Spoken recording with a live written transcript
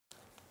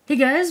Hey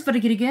guys,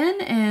 Buddy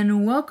again,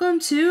 and welcome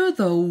to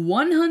the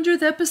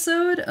 100th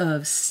episode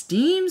of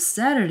Steam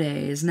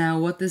Saturdays. Now,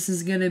 what this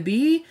is going to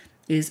be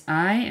is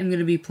I am going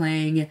to be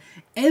playing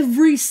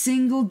every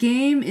single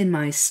game in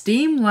my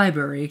Steam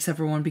library, except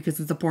for one because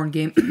it's a porn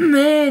game.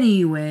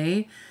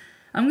 Anyway,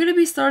 I'm going to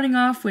be starting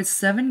off with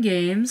 7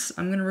 games.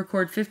 I'm going to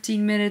record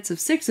 15 minutes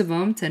of 6 of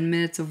them, 10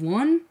 minutes of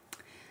 1.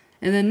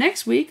 And then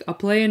next week, I'll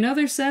play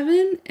another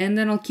 7, and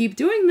then I'll keep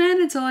doing that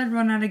until I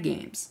run out of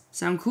games.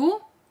 Sound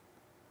cool?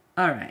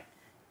 Alright.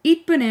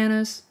 Eat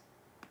bananas.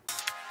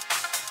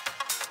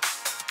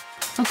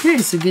 Okay,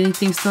 so getting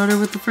things started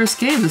with the first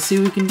game. Let's see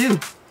what we can do.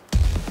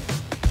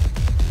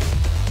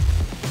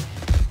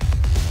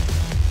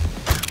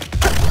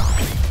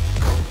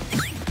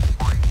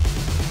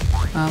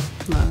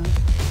 Upload.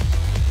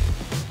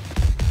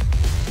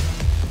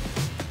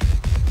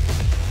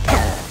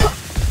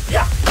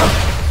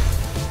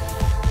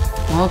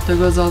 Well, there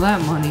goes all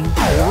that money.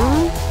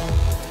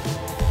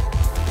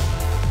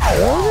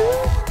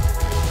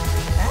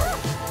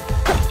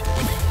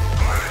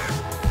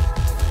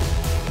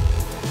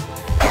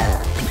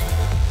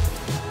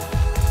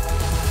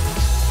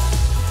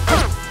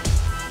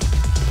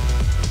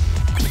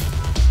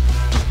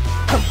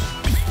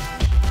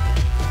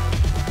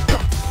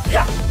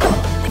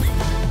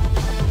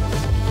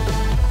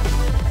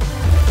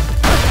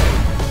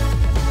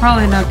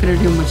 Probably not gonna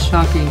do much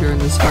shocking during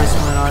this first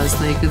one,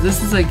 honestly, because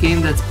this is a game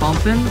that's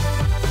bumping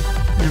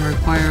and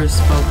requires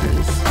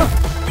focus.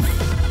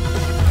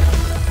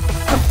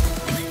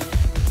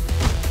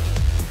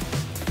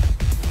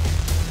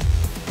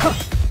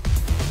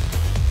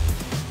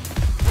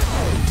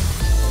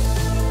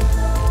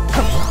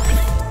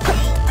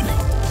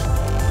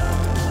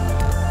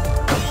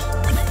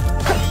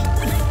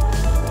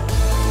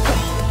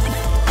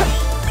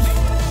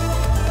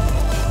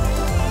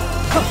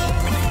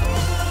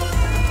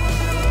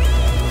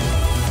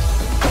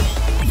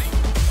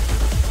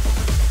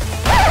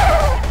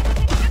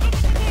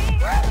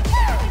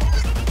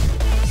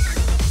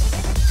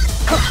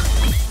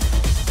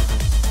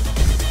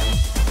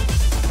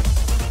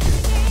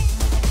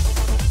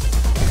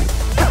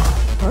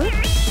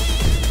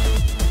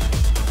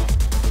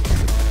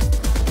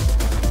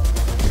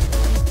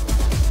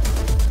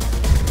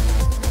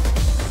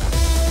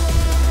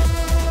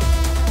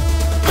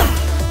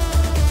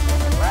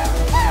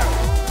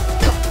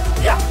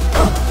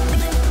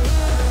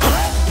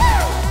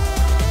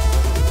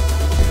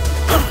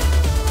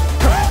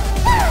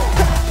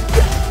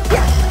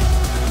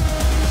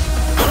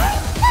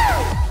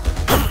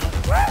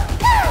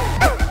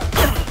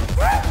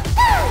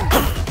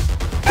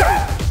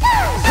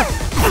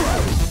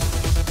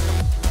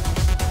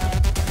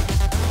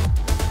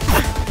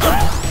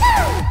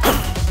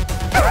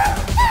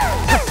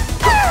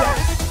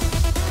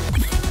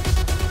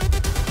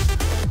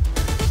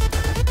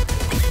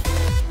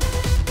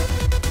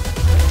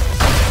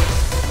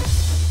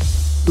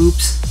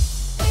 Oops.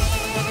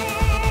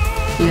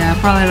 Yeah, I'm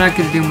probably not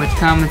going to do much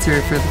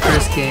commentary for the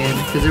first game,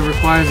 because it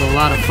requires a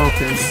lot of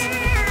focus.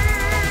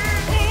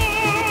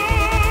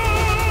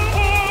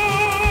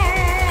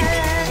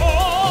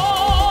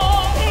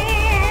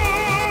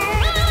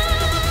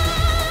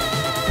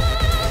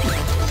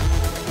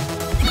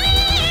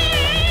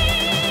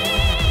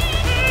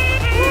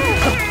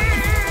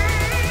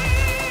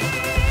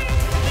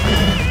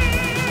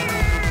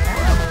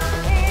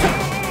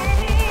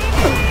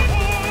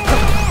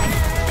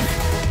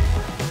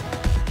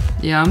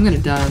 Yeah, I'm gonna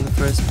die in the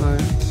first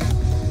part.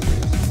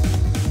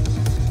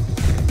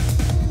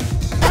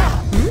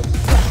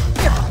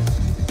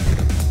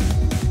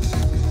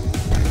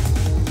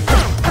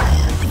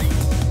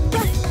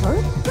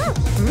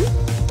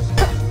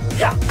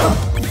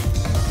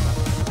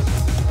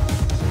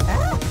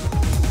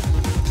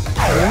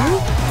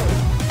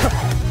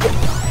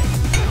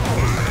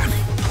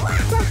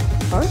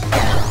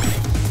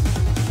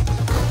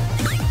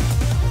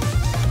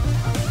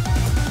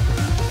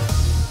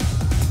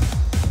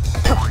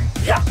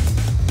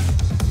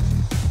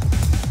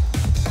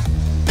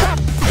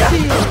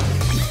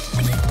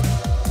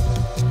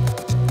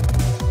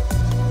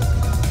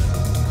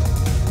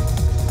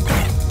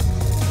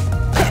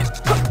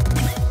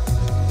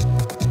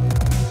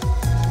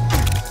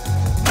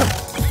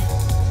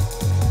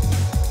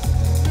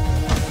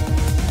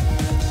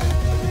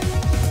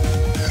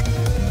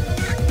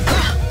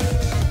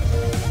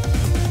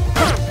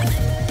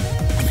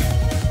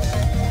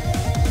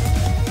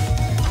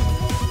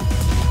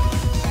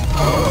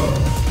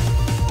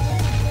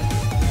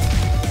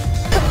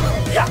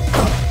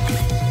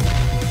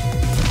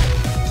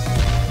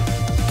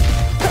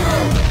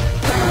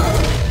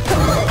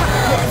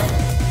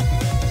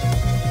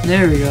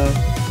 There we go.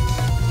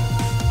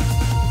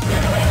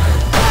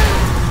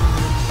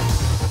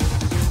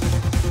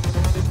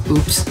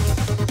 Oops.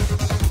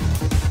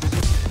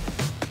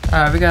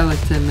 Alright, we got like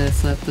 10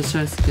 minutes left. Let's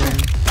try this again.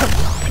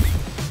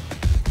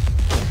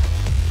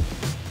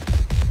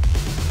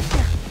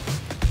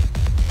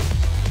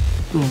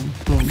 Boom,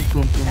 boom,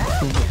 boom,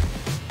 boom, boom.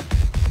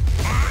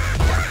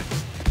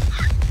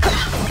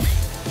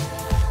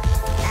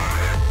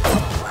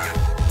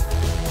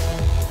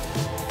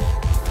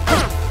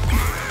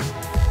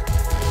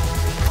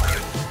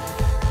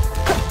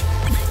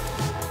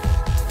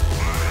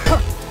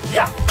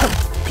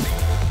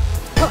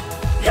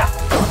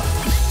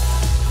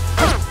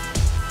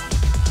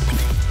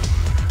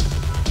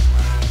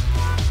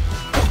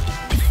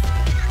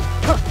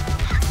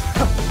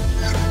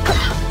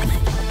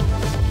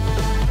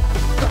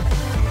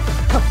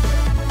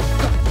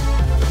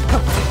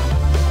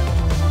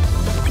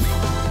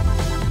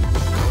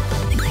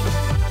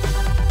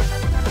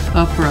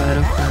 Upright,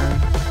 okay.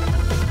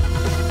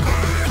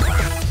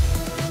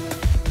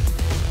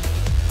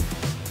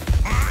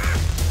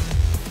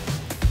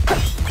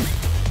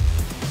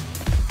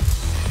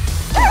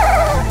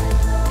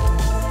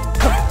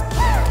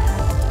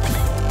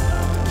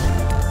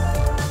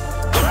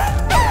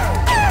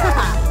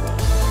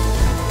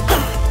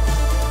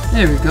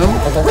 There we go.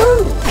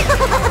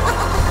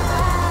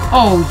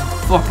 Oh, you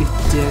fucking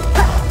dick.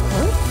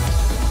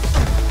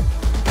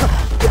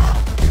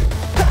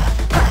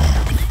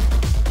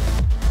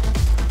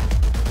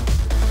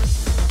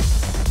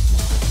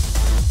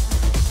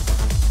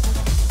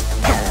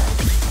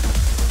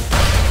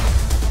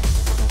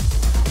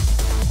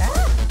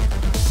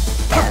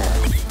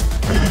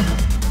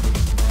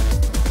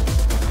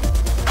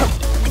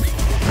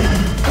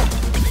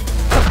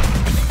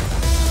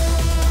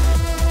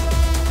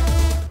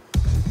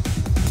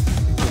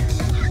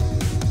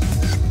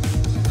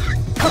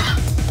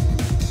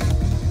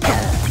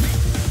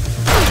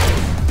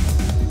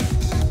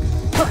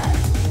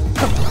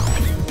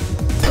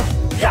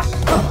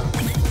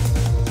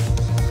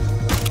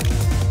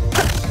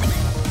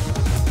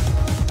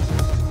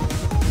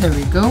 There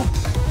we go.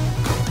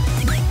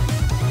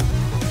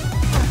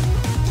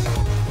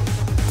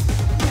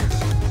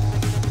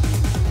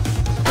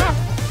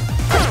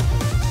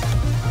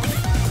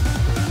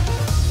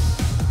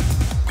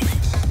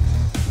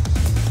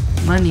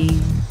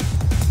 Money.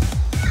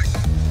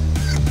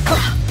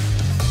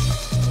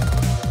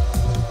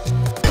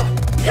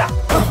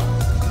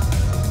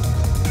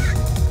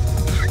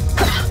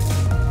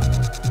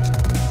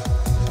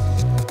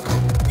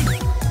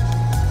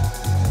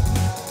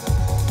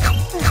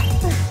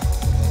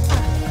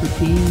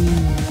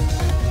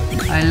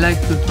 I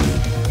like cookies.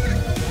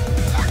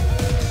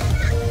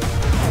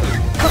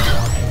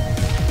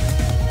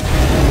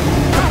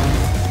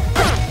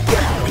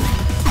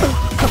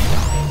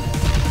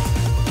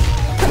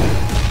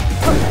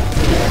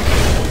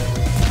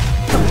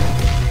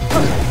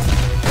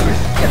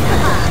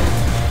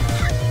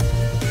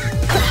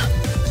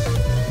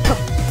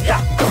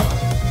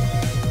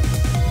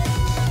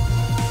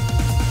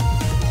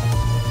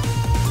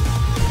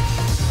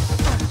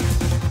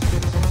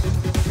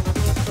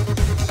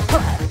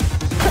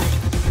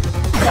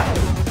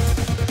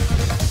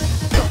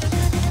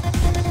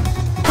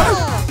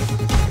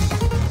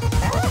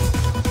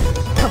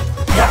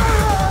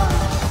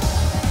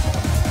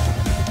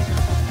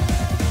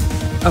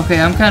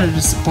 Okay, I'm kind of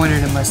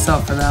disappointed in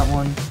myself for that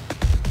one.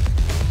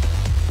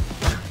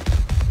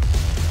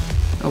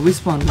 Oh, we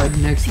spawned right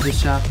next to the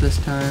shop this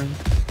time.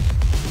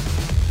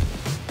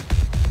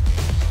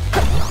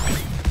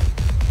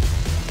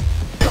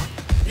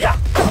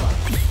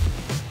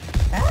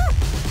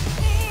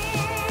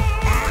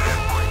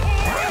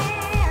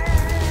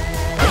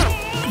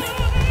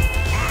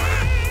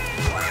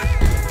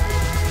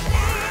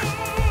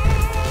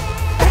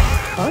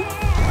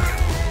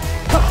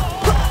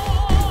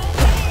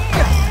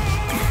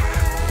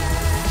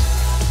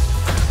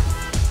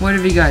 What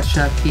have you got,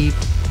 shopkeep?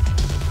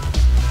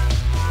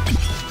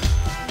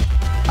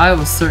 I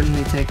will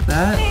certainly take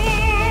that.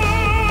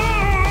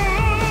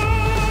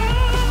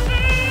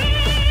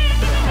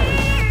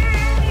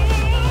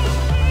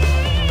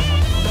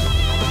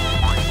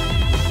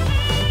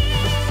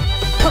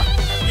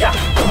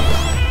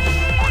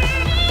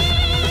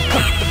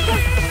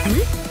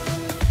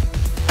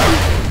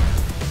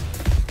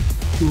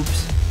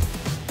 Oops.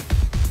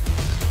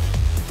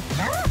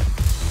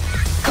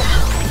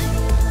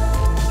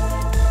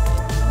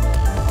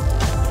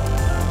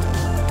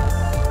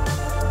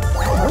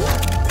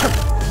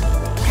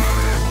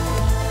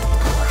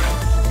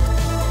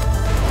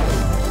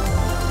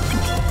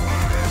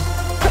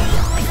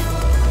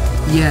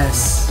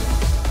 Yes.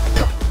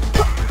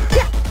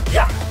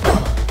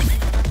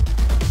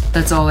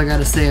 That's all I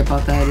gotta say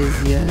about that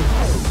is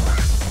yes.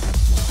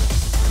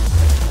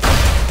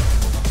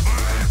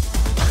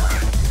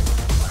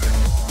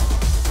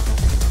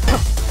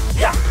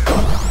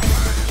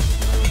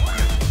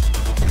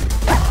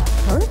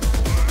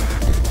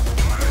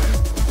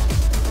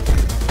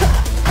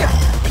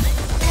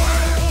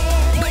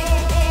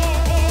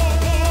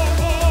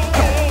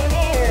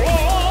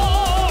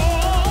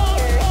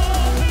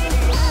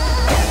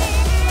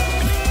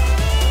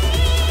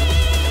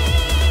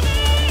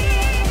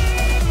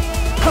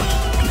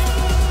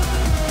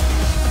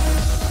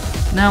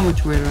 Now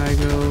which way do I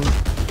go?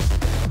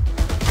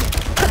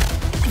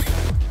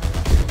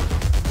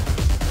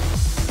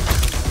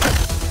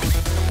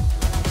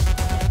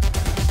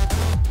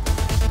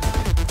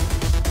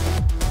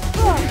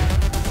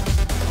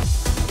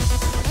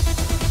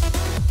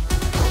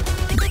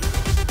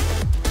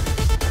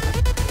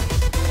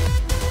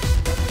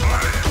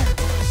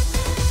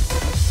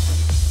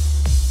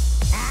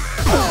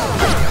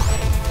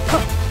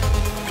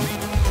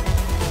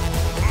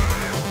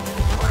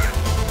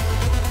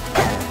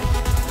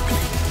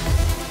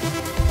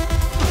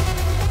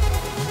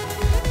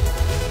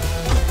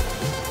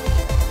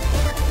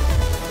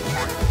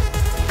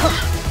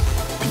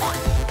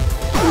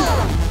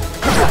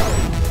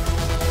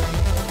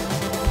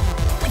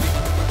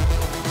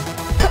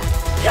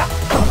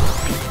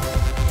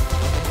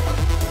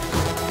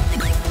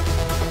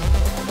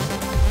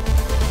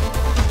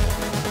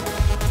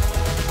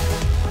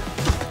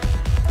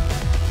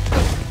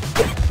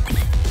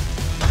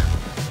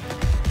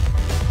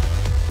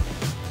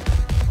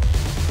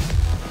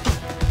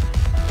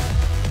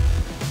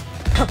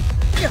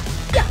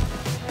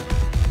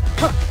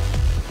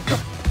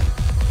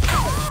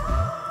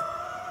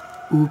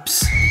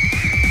 Oops.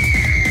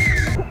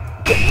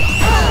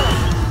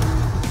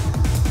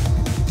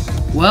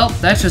 Well,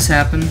 that just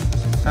happened.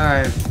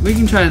 Alright, we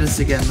can try this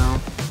again though.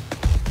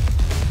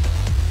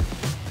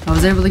 I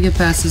was able to get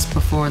past this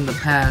before in the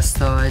past,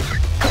 though I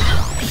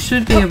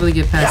should be able to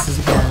get past this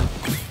again.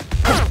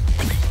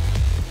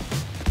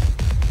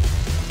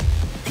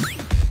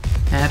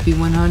 Happy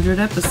 100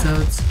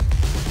 episodes.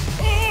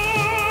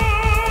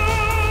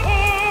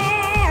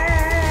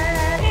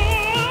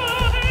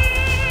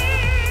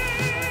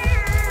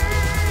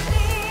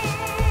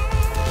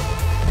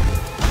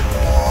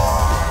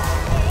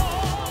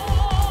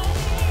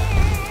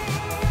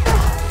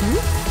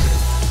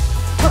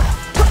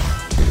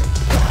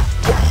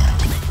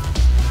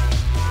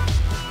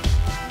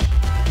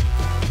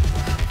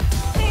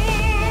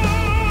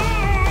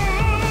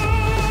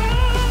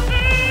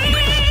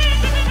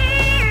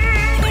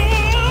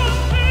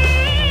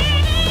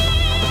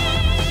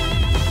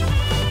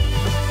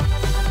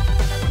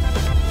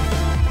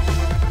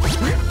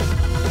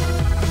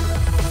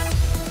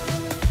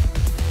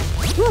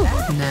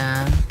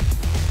 Nah.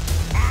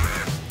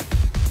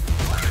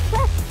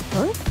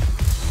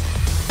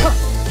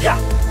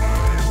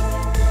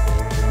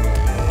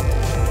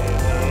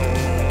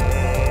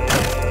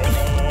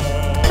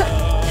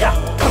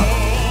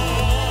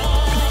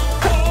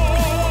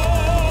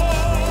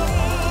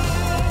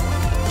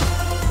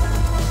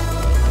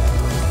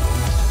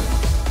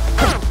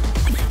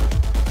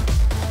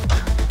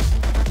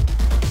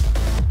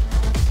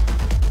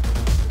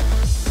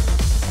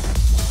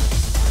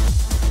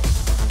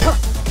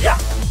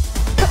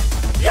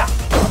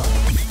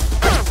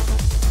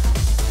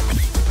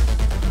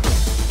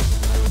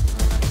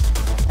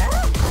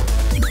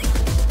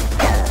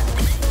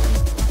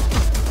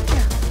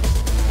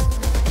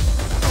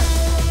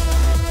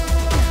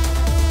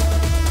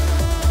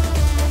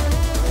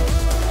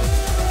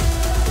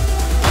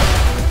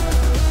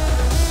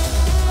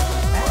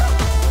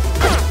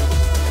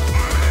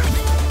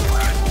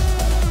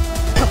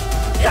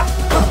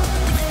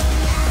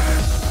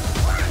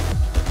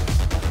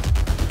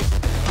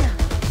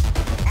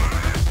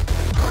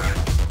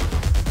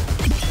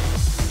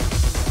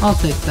 I'll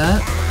take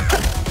that.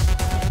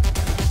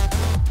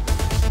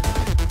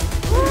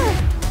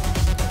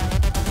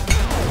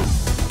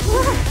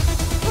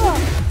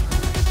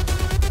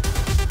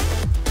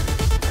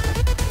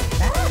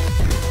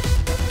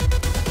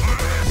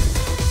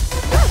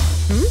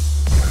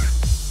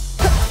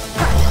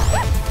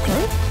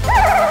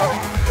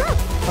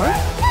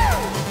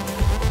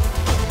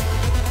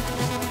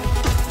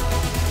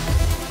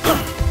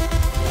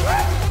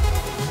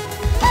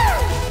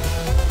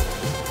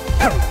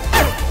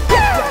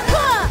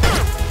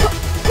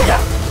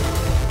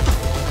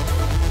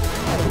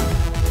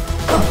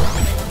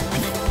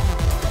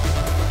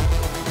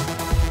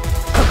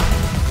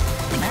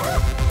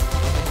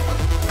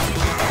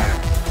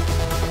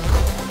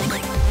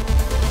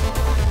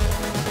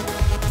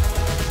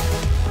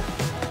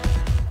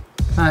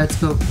 Alright,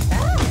 let's go.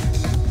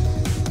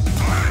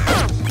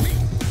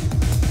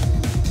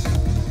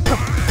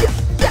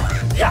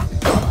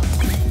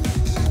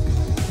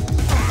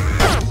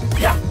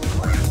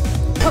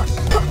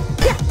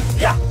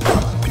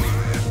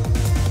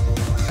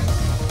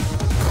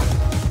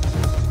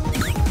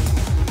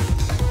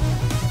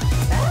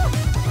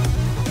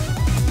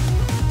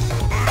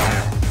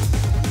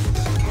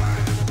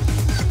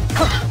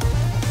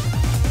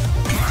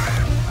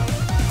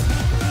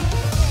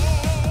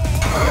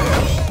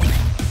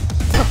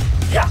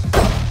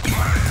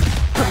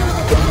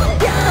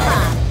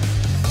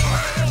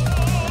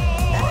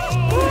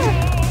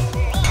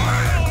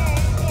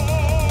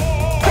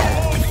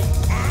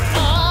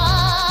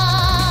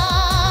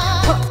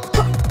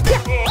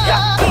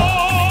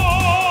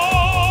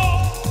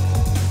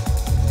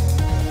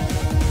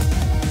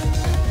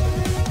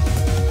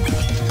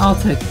 I'll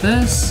take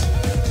this.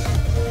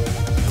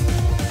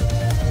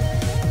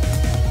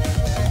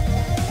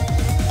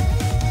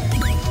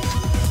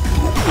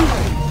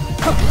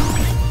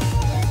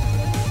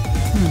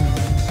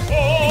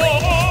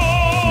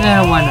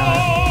 Yeah, why not?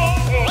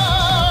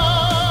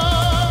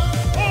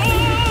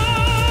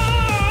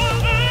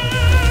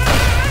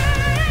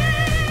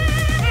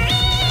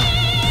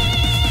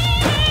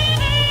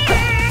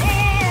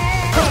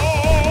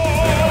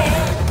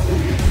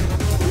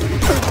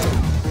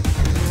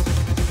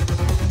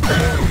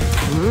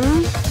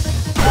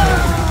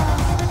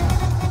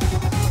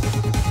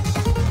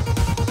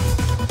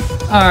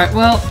 Alright,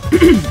 well,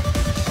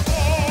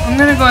 I'm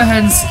gonna go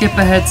ahead and skip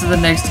ahead to the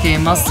next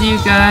game. I'll see you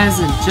guys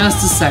in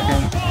just a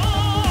second.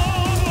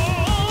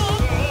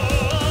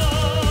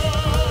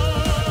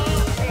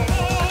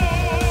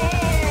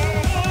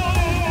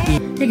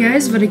 Hey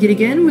guys, Vedegate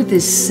again with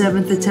this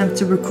 7th attempt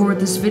to record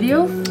this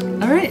video.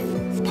 Alright,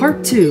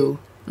 part 2.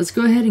 Let's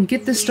go ahead and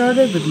get this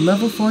started with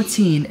level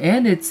 14,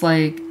 and it's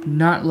like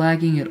not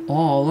lagging at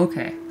all.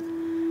 Okay,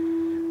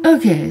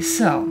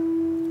 so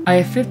I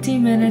have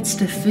 15 minutes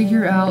to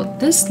figure out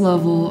this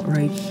level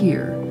right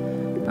here.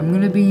 I'm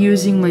gonna be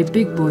using my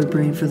big boy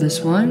brain for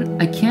this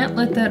one. I can't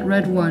let that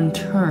red one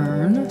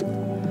turn.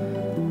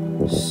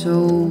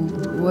 So,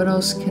 what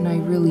else can I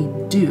really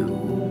do?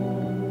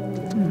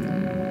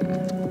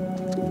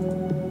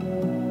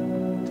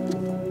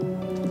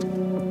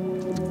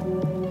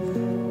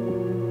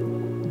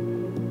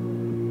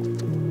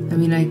 I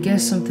mean, I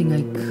guess something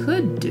I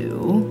could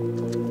do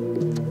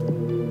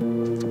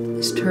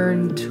is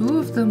turn 2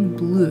 of them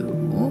blue.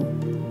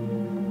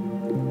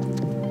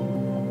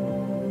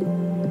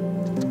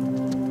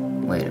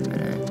 Wait a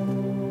minute.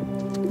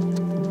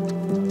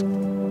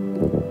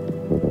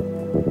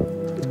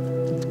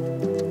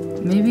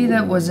 Maybe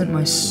that wasn't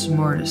my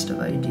smartest of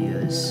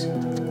ideas,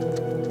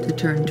 to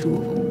turn 2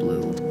 of them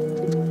blue.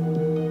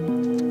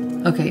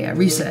 Okay, yeah,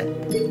 reset.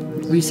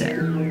 Reset.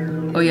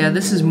 Oh yeah,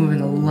 this is moving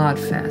a lot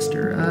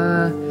faster.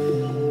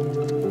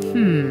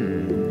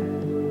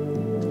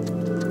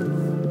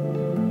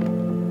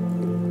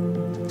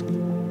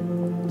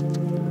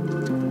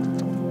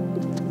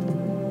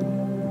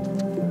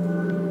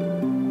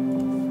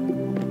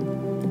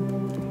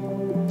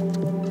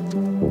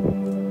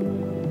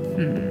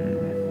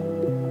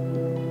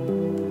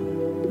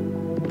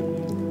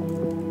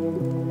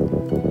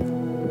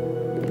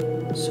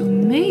 So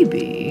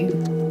maybe,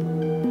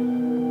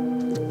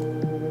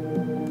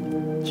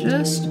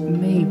 just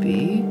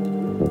maybe,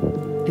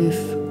 if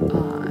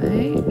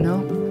no.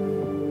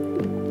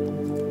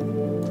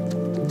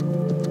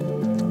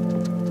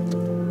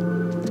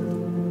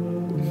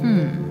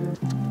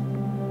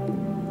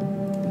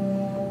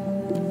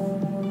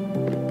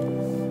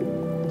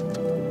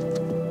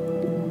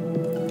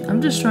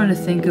 I'm just trying to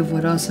think of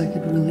what else I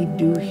could really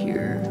do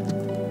here.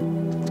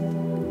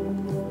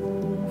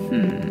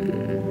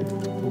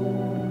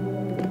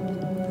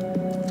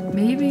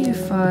 Maybe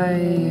if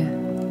I...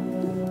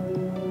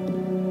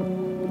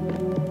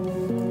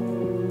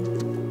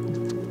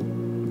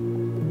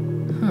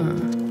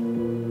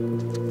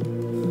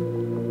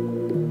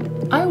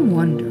 I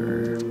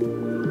wonder...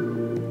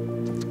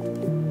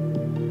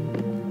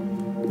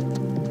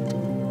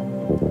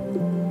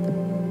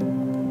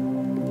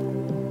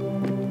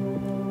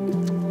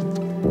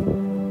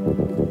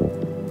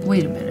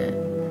 Wait a minute.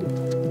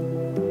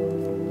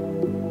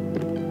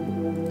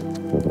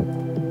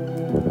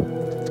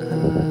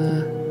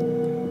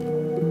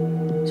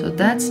 So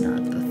that's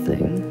not the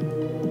thing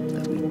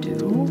that we do.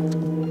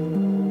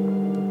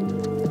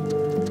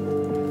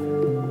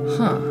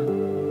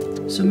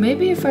 So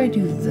maybe if I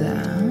do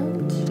that,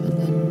 and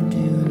then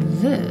do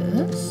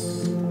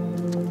this...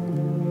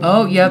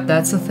 Oh, yep,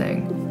 that's the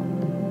thing.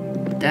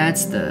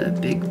 That's the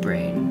big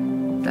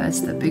brain.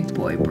 That's the big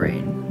boy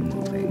brain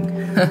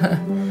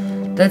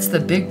moving. That's the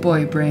big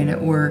boy brain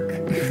at work.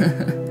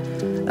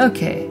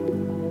 Okay.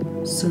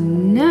 So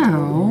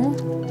now...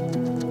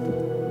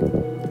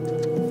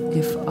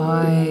 if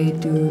I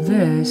do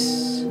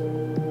this...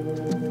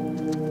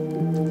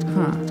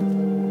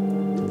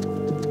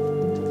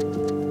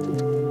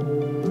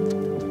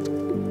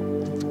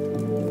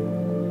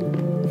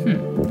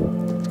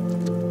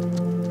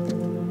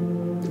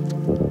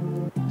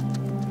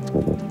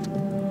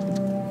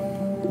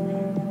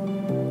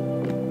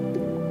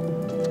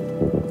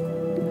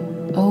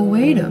 Oh,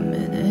 wait a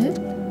minute.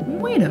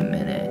 Wait a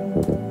minute.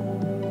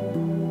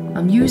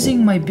 I'm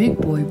using my big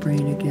boy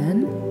brain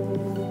again.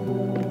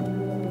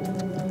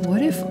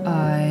 What if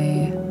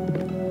I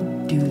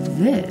do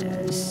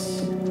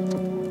this?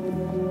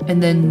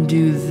 And then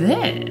do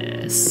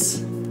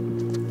this?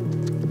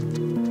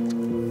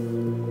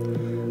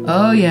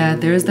 Oh yeah,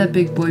 there's that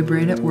big boy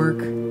brain at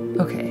work.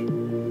 Okay.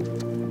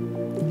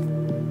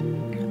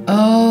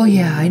 Oh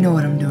yeah, I know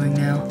what I'm doing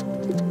now.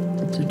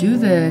 So do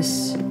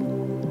this.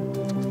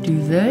 Do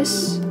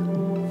this.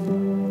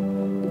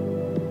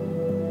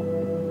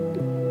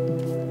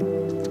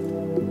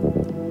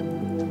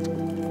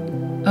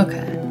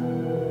 Okay.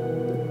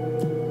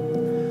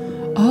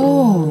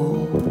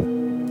 Oh.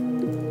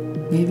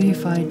 Maybe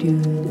if I do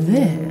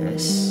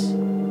this.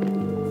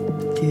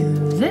 Do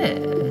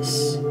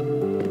this.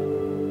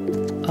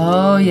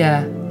 Oh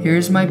yeah,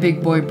 here's my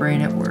big boy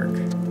brain at work.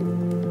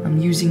 I'm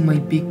using my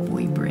big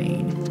boy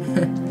brain.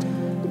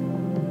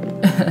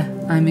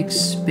 I'm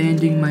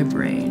expanding my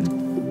brain.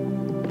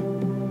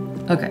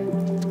 Okay.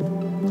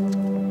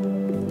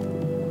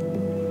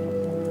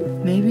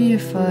 Maybe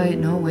if I...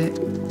 No, wait.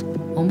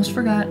 Almost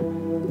forgot.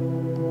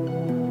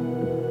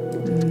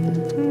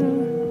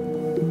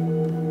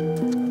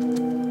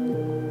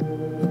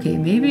 Okay,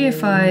 maybe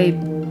if I...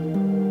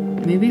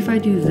 Maybe if I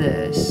do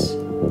this...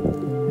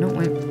 No,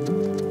 wait.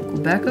 Go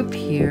back up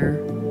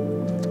here.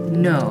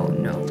 No,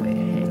 no, wait.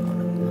 Hang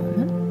on a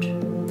moment.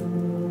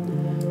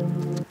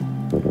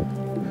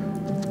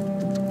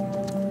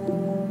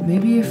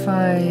 Maybe if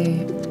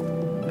I...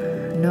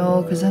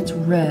 No, because that's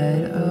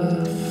red.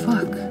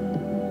 Fuck.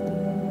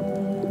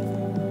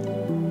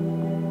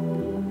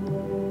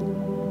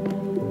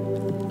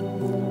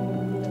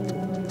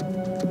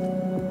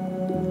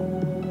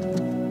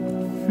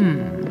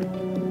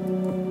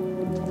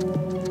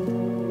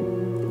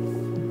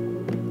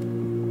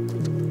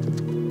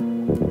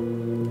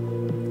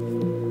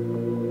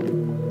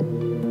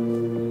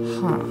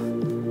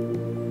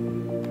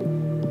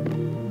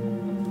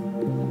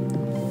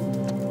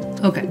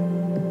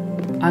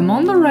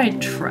 on the right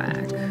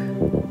track.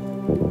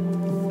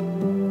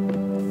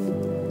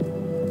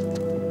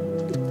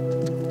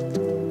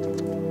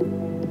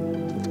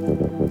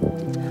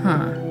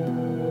 Huh.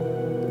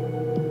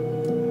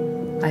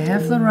 I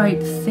have the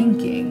right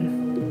thinking.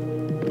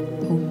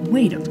 Oh,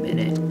 wait a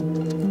minute.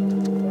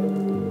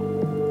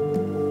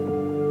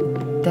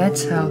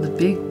 That's how the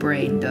big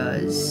brain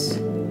does.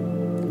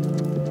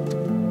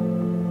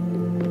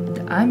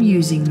 I'm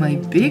using my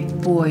big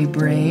boy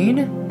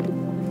brain.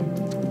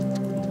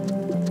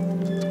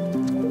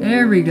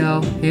 There we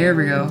go. Here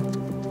we go.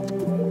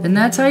 And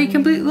that's how you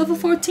complete level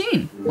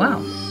 14.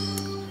 Wow.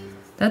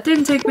 That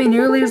didn't take me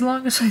nearly as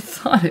long as I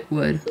thought it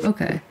would.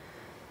 Okay.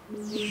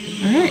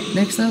 Alright,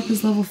 next up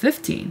is level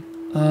 15.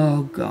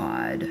 Oh,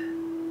 God.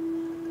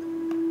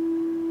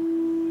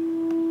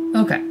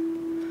 Okay.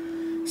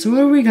 So what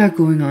do we got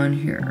going on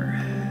here?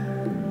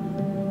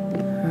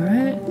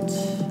 Alright.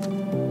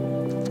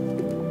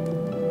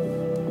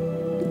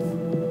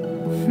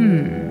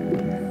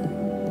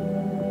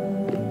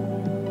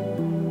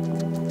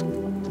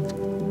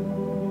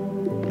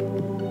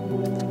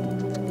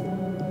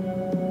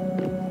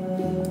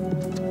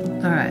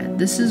 Alright,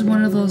 this is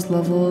one of those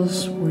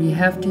levels where you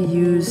have to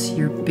use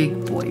your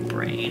big boy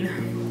brain.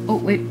 Oh,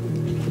 wait.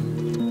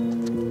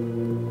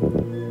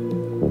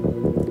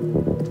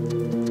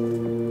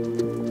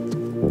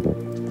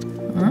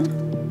 Huh?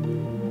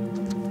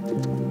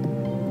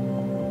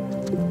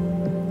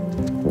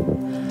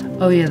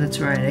 Oh yeah, that's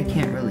right, I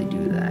can't really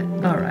do that.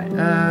 Alright,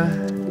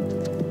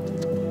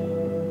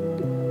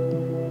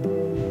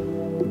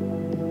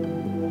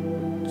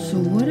 so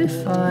what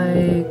if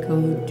I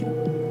go do...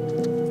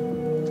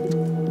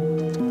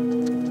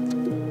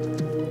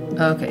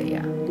 Okay,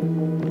 yeah.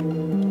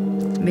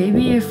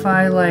 Maybe if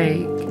I,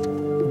 like,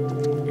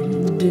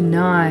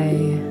 deny...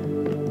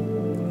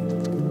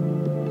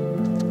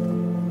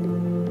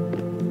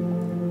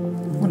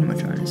 What am I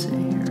trying to say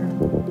here?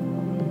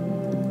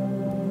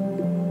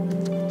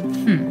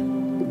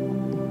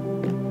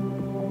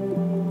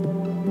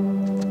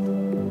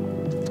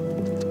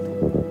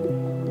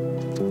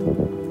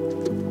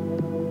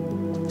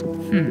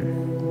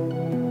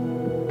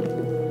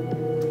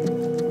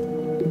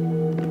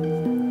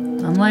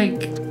 I'm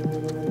like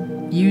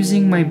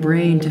using my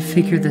brain to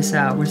figure this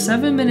out. We're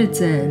 7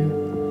 minutes in.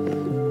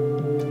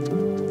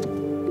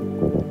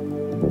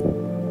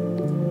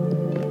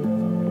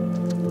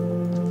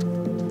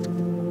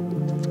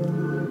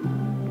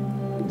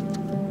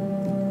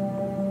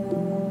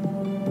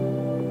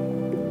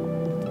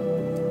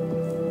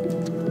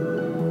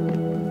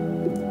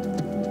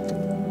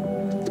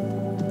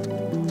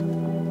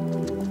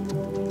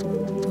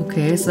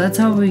 Okay, so that's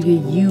how we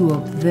get you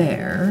up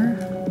there.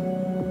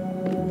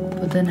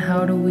 But then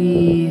how do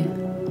we...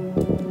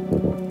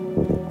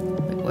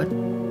 Wait, what?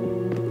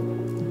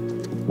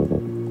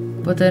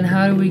 But then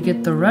how do we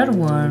get the red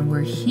one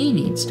where he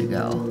needs to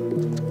go?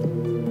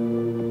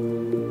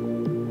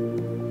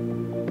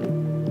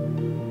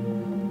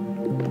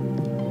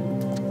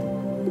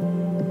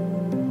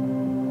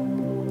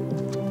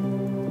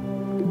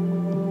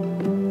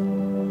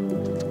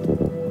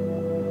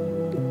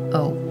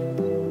 Oh.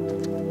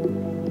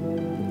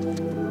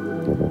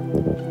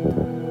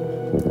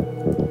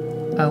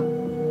 Oh.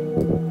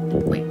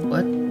 Wait,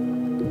 what?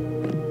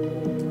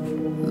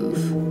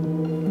 Oof.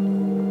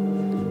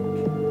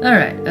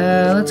 Alright,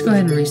 let's go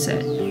ahead and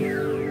reset.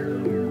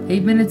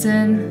 8 minutes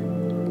in,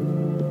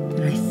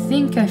 and I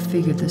think I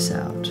figured this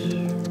out.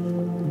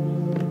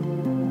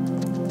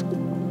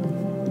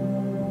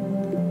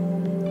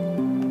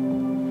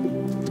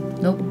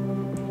 Nope.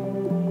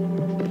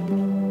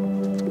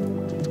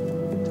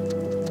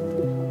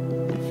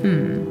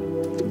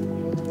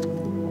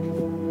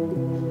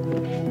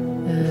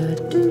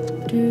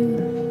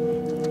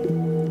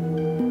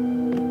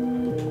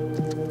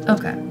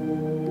 Okay.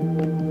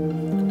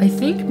 I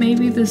think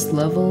maybe this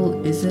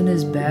level isn't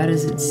as bad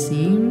as it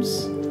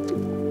seems.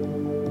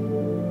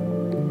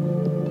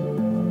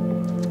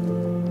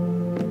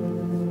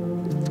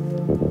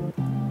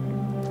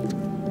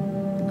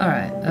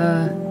 Alright,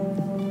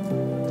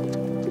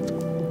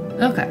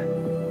 okay.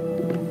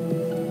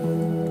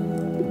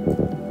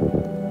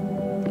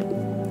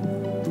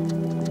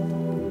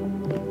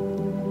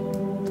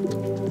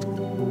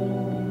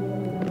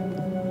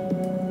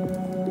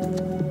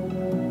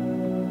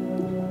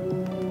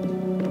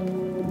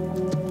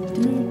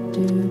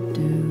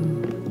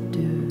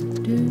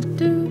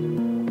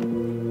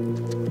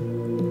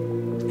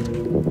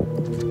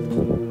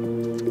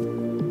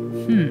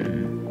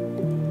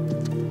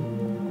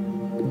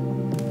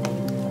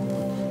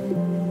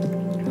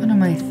 What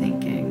am I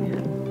thinking?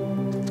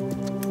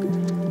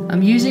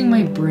 I'm using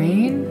my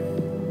brain.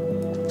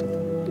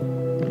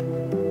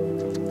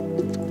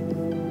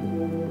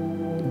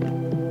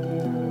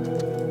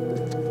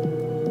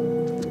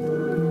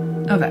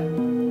 Okay.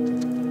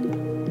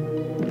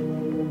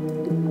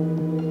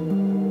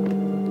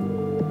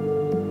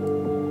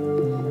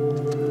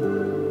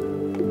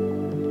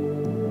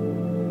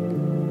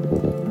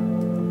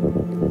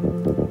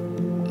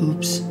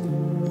 Oops.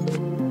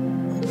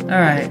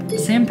 Alright,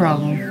 same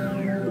problem.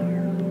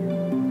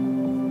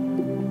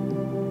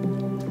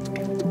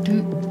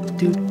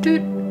 Doot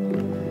doot.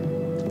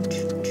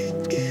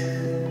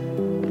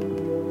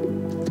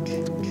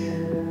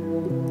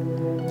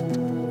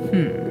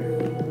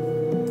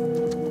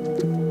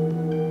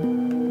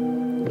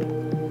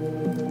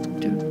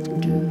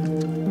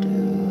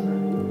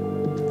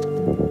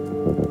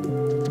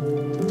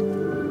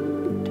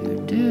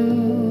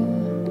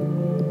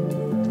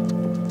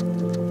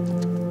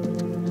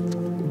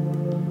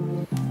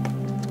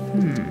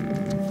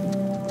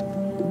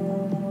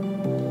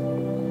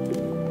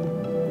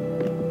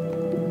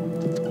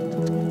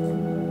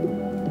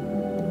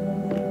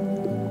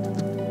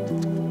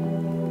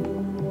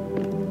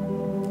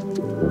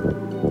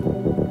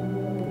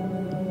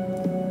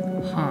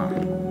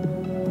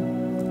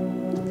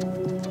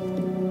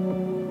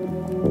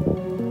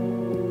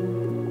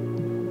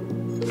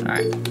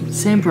 Alright,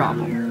 same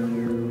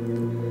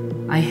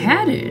problem. I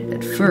had it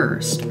at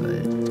first,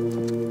 but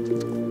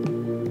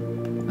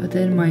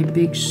then my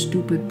big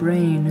stupid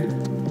brain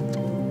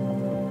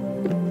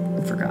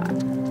forgot.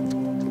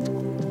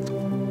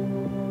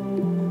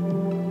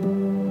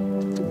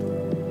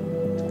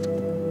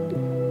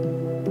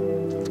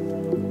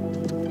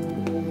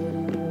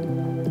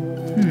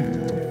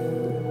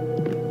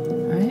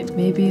 Alright,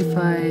 maybe if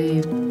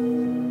I...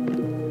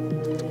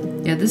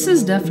 Yeah, this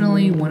is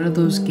definitely one of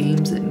those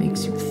games that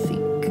makes you think.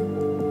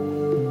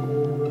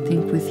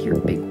 Think with your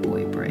big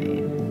boy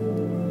brain.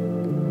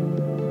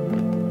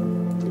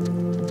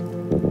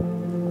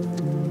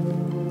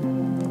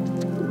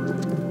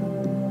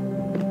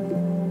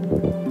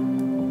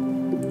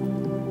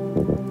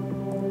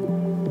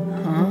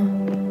 Huh?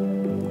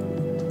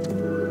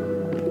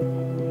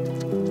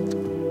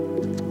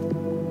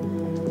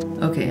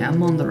 Okay,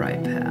 I'm on the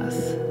right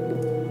path.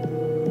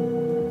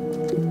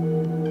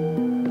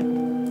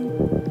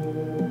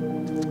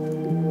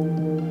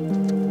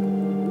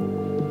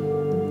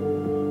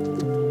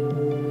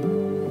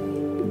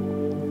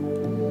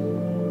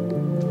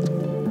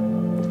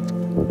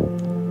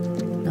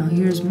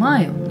 Here's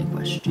my only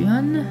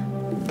question,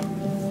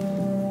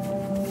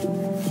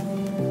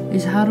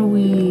 is how do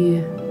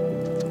we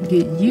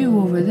get you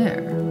over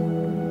there?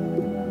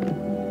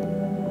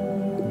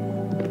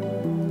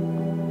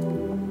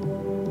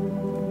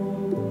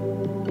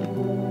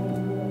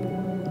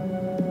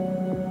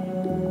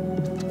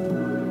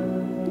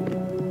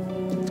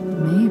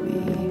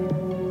 Maybe,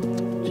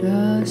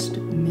 just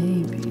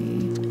maybe.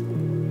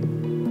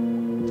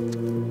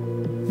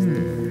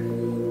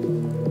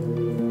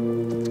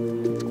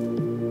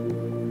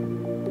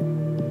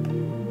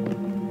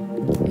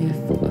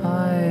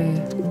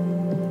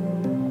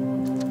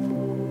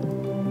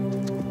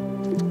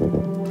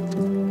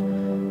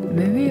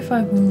 Maybe if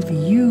I move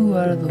you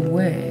out of the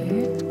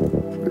way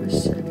for a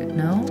second.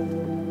 No?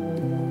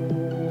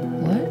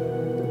 What?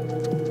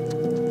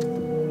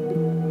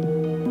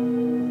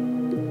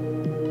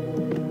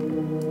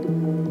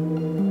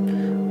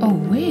 Oh,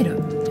 wait a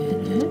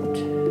minute.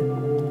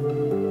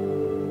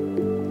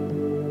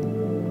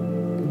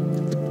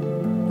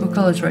 What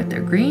color's right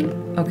there? Green?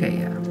 Okay,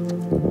 yeah.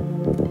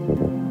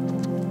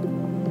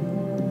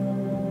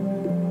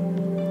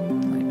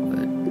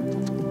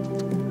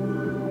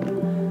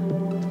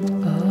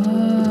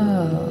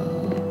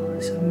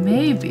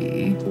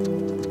 Maybe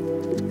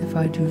if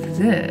I do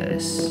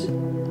this,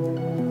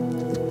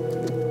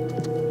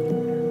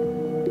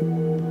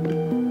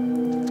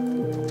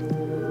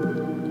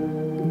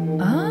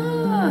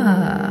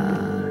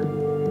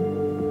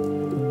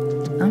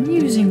 I'm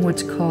using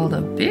what's called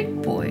a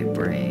big boy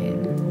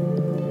brain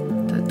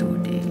to do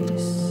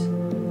this.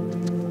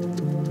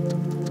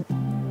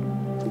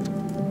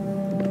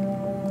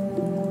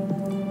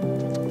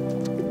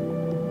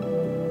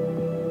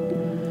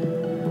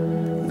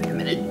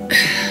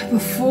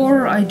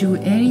 Before I do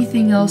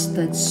anything else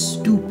that's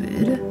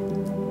stupid,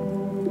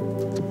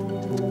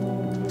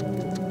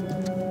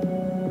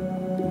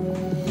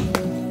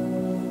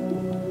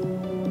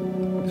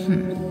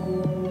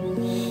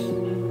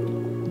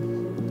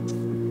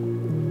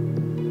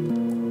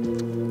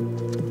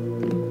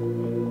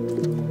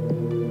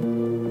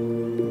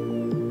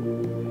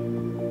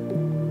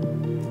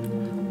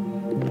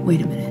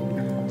 wait a minute.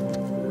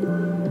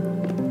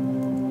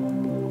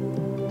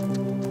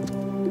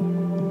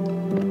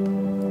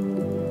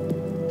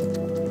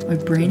 My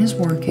brain is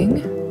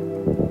working.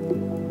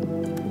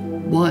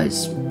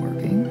 Was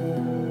working.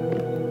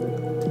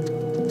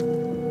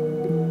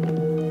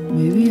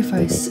 Maybe if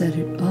I set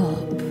it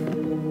up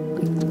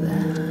like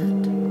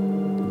that.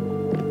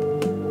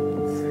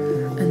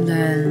 And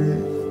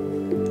then...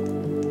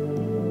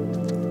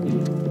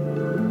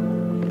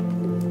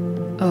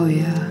 Oh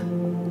yeah.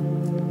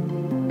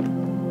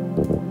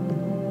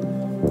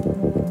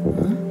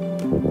 Huh?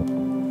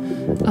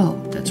 Oh,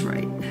 that's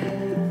right.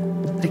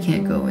 I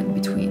can't go in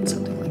between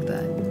something like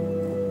that.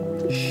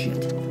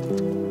 Shit.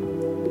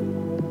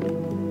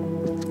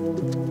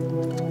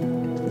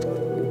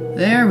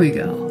 There we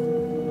go.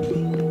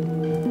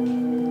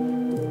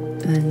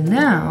 And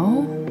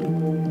now...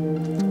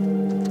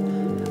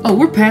 Oh,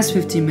 we're past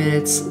 15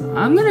 minutes.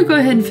 I'm gonna go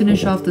ahead and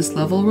finish off this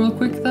level real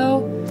quick,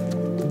 though.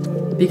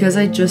 because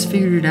I just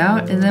figured it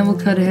out, and then we'll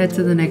cut ahead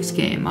to the next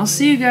game. I'll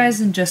see you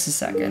guys in just a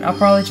second. I'll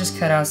probably just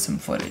cut out some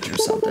footage or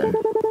something.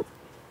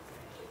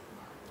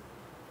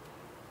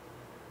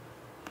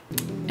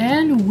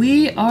 And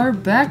we are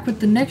back with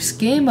the next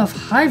game of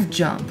Hive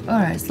Jump.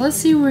 Alright, so let's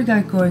see what we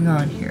got going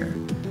on here.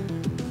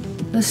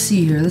 Let's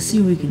see here, let's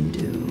see what we can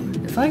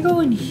do. If I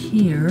go in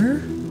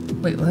here...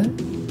 Wait, what?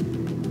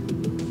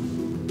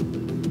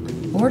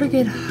 Or to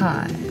get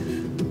Hive.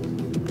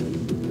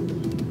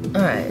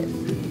 Alright.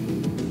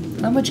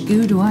 How much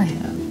goo do I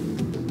have?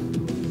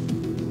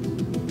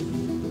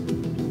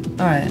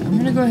 Alright, I'm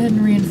gonna go ahead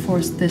and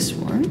reinforce this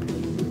one.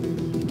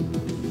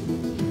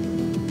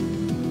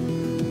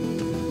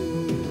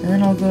 And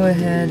then I'll go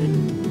ahead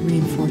and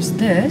reinforce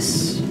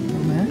this.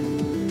 Okay.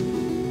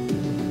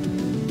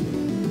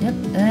 Yep,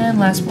 and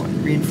last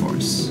one,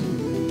 reinforce.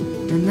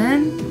 And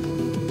then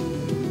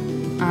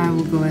I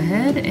will go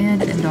ahead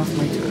and end off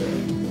my turn.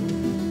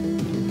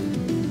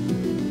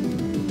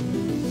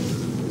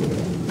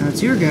 Now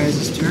it's your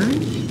guys' turn.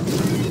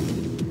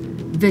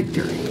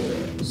 Victory.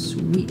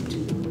 Sweet.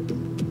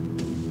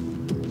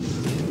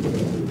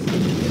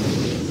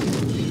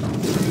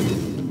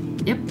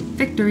 Yep,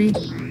 victory.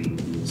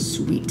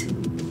 Sweet.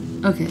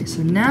 Okay,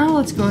 so now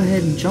let's go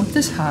ahead and jump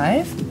this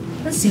hive.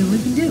 Let's see what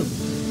we can do.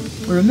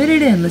 We're a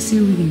minute in, let's see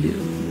what we can do.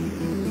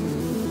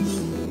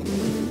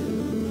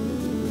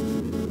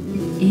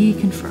 E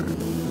confirm.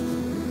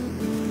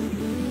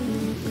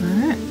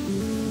 Alright.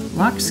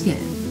 Lock skin.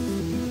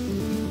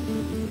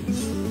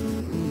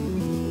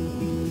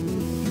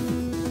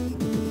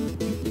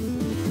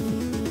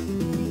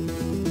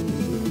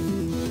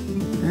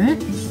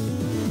 Alright.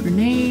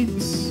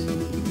 Grenades.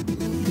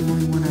 The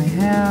only one I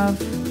have.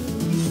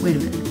 Wait a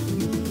minute.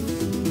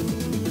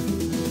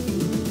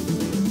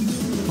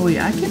 Oh wait,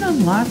 I can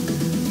unlock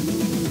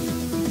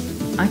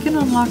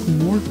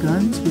more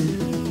guns with...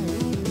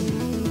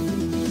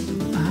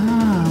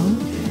 Ah,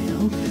 okay,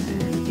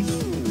 okay.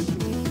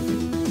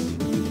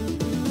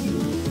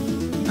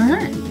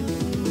 Alright.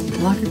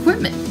 Lock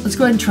equipment. Let's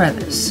go ahead and try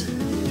this.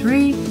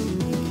 3,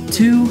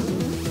 2,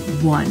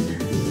 1.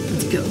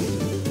 Let's go.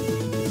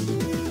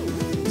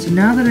 So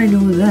now that I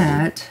know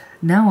that,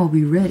 now I'll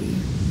be ready.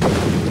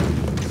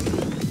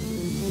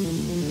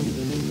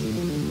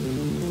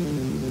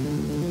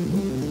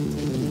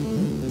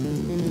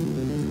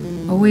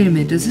 Oh, wait a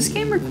minute. Does this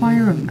game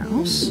require a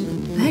mouse?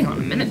 Hang on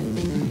a minute.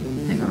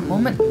 Hang on a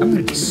moment. I'm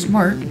gonna be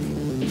smart.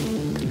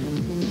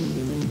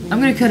 I'm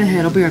gonna cut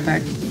ahead. I'll be right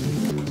back.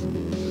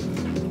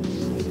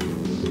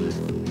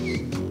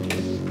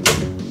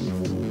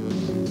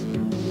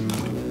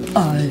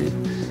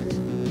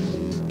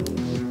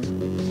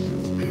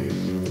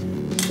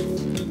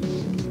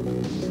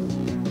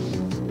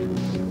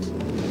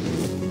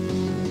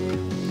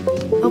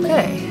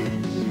 Okay.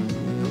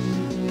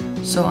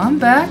 So I'm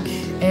back.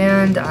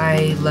 And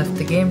I left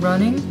the game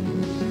running,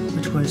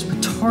 which was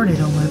retarded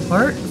on my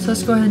part. So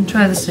let's go ahead and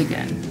try this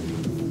again.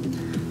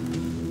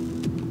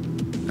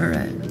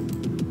 Alright.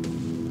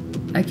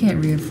 I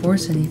can't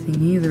reinforce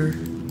anything either.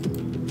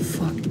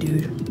 Fuck,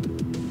 dude.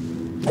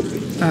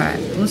 Alright,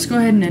 let's go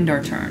ahead and end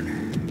our turn.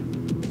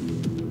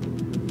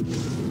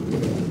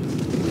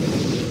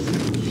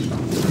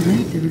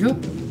 Alright, there we go.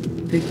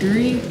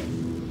 Victory.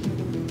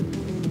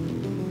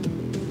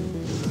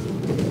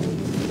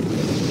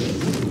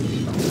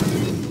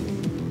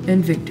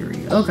 And victory.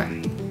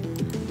 Okay.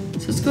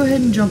 So let's go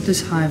ahead and jump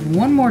this hive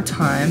one more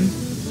time.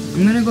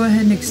 I'm gonna go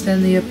ahead and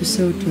extend the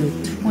episode to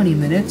 20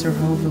 minutes or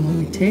however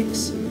long it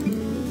takes.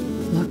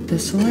 Lock the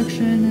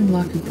selection and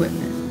lock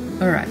equipment.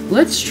 Alright,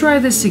 let's try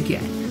this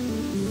again.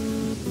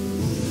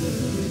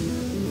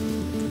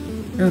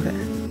 Okay.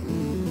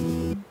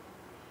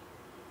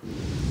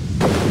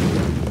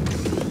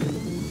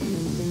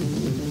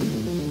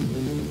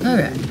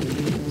 Okay.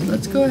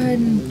 Let's go ahead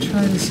and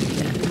try this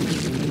again.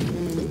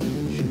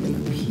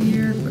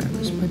 Here, grab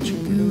as much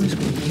goo as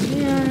we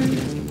can.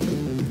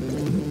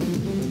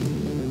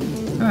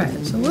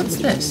 Alright, so what's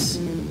this?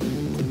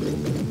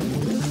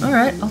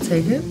 Alright, I'll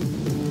take it.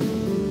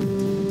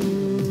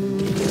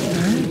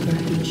 Alright, go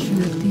ahead and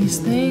shoot at these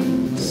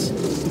things.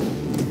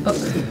 Oh,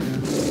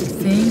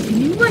 thing, can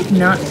you, like,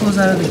 not close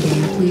out of the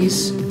game,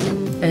 please?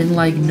 And,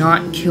 like,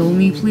 not kill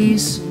me,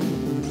 please?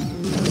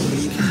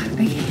 God,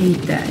 I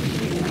hate that.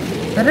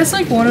 That is,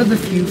 like, one of the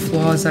few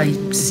flaws I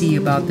see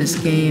about this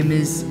game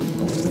is...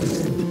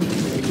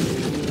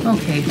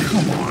 Okay,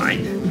 come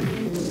on.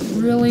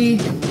 Really?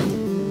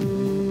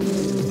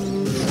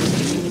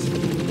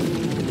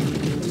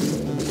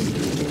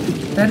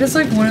 That is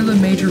like one of the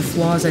major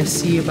flaws I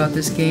see about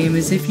this game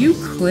is if you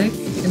click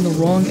in the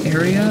wrong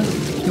area,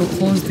 you'll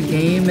close the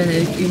game and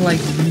it can like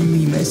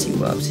really mess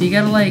you up. So you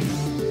gotta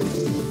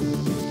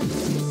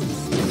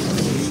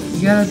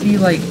be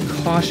like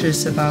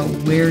cautious about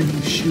where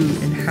you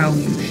shoot and how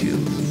you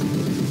shoot.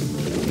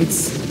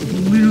 It's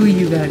literally,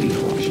 you gotta be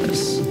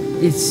cautious.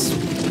 It's...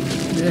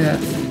 Okay.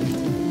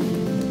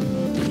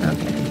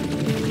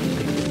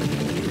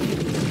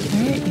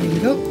 Alright, here we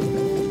go.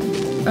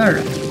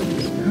 Alright.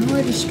 How do I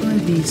destroy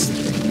these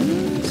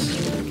things?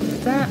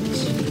 That.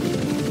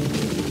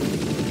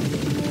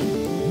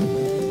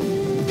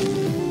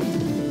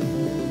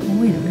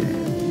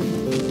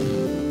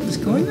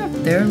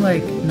 there,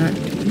 like, not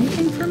do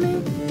anything for me?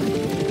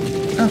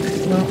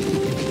 Okay, well,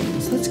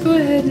 so let's go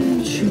ahead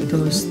and shoot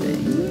those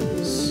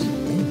things.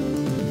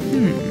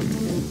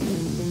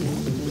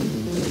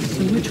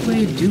 So which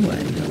way do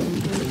I go?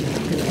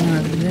 If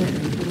not there.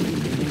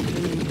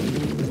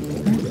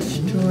 Let's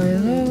destroy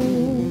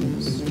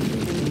those.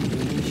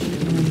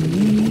 Destroy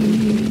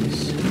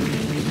these.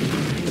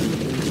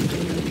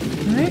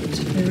 Alright,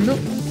 there we go.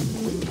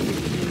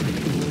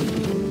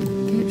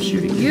 Keep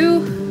shooting you.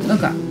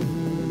 Okay.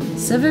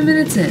 7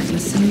 minutes in.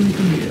 Let's see what we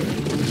can do.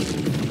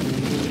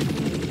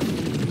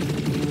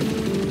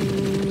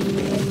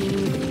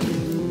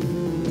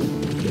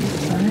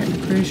 Alright,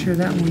 I'm pretty sure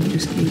that one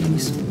just gave me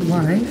some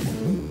life.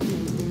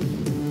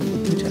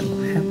 Which I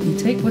will happily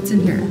take. What's in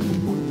here?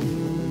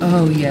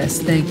 Oh yes,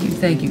 thank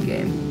you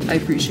game. I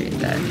appreciate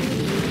that.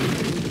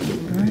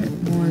 Alright,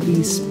 more of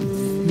these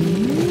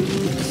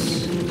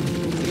things.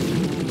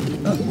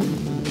 Oh,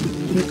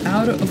 get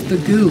out of the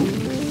goo.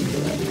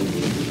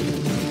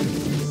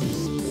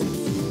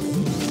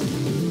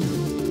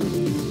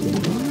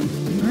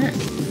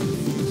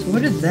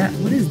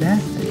 What is that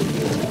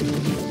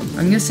thing?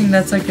 I'm guessing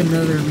that's like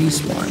another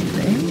respawn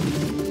thing.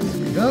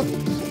 There we go.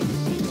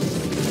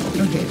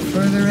 Okay,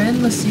 further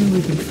in, let's see what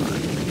we can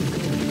find.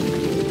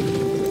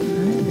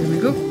 Alright, there we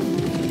go.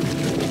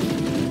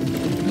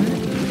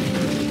 Alright,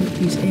 shoot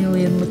these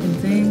alien looking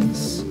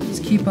things. Let's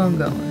keep on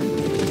going.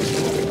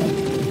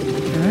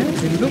 Alright,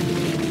 there we go.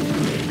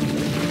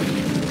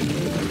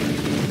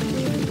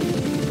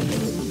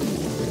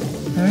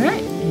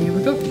 Alright, here we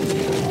go.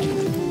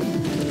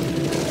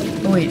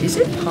 Oh wait, is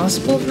it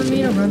possible for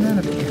me to run out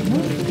of ammo?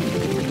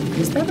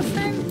 Is that a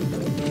thing?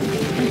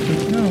 I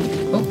don't know.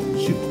 Oh,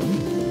 shoot.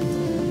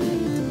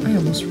 I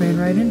almost ran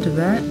right into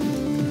that.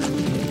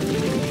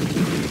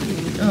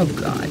 Oh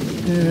god.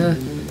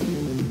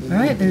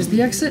 Alright, there's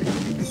the exit.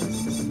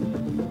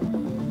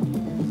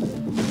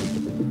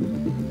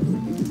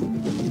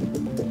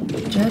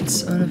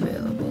 Jets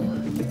unavailable.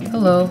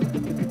 Hello.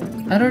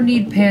 I don't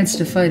need pants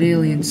to fight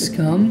alien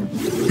scum.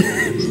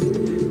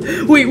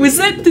 Wait,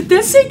 did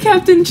that say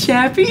Captain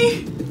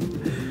Chappy?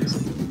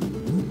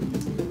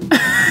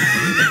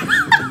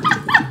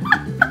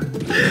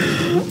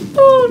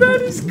 Oh,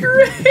 that is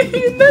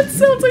great! That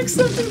sounds like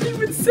something he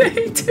would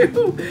say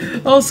too!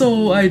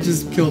 Also, I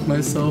just killed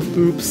myself,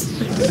 oops.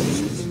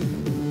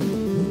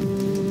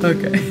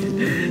 Okay.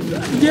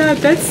 Yeah,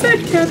 that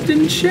said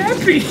Captain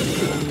Chappy!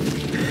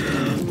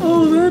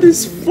 Oh, that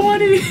is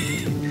funny!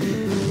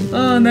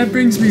 Oh, and that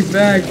brings me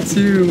back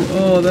too.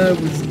 Oh, that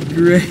was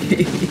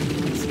great.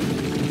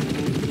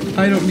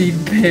 I don't need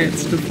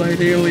pants to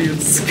fight alien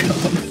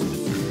scum.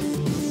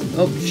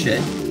 Oh shit.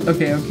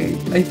 Okay.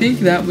 I think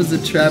that was a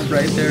trap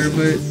right there,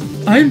 but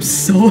I'm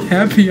so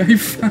happy I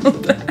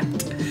found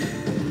that.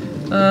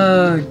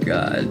 Oh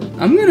god.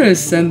 I'm gonna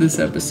send this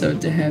episode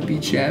to Happy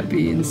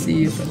Chappy and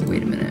see if...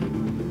 Wait a minute.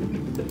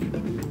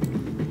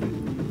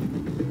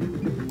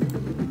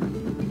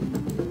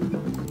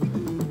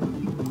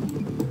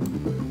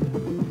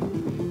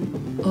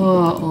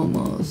 Oh,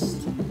 almost.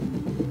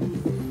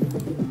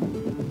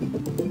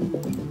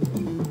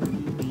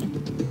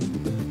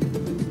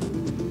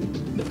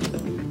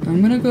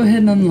 I'm gonna go ahead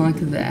and unlock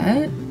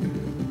that.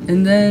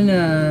 And then,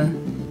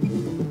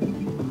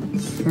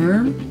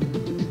 firm.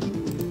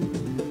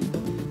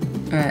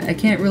 Alright, I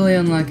can't really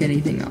unlock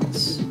anything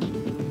else.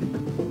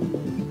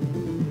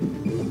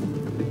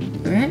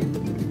 Alright.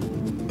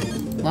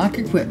 Lock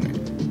equipment.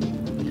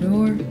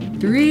 Door.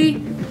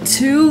 3,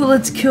 2,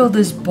 let's kill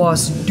this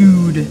boss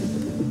dude.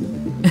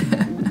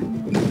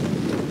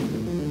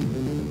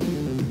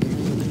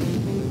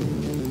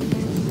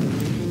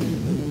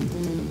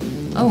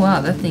 Oh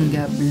wow, that thing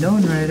got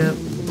blown right up.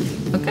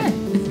 Okay.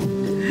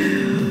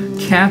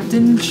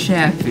 Captain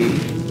Chappy.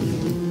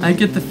 I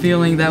get the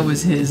feeling that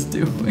was his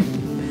doing.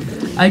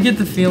 I get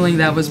the feeling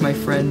that was my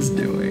friend's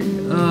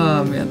doing.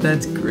 Oh man,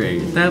 that's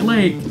great. That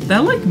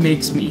like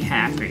makes me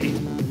happy.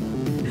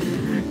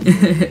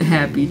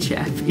 Happy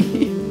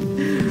Chappy.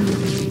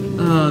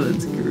 Oh,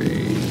 that's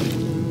great.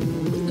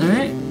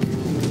 Alright.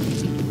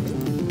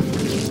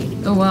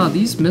 Oh wow,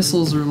 these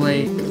missiles are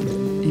like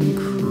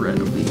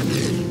incredibly good.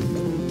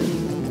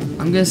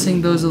 I'm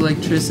guessing those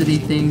electricity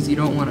things, you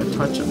don't want to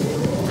touch them.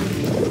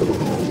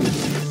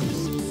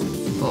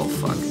 Oh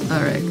fuck.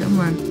 Alright, come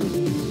on.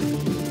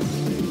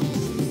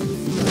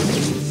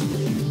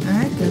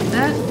 Alright, got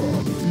that.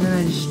 And then I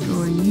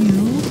destroy you.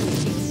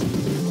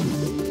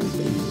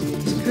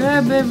 Let's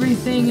grab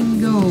everything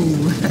and go.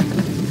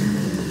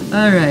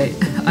 Alright,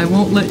 I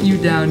won't let you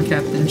down,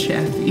 Captain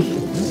Chappy.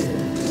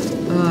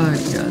 Oh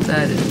god,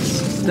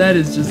 that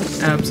is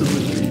just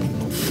absolutely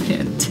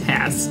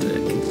fantastic.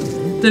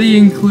 That he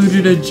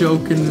included a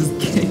joke in this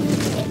game.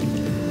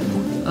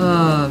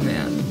 Oh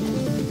man.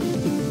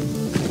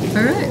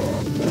 Alright,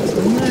 so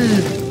I'm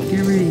gonna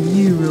get rid of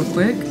you real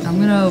quick. I'm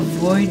gonna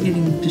avoid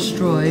getting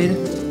destroyed.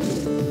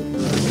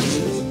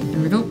 There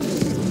we go.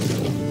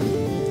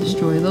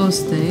 Destroy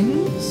those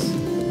things.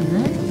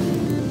 Alright.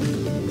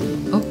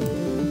 Oh,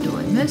 do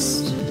I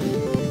missed?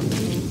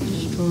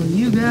 Destroy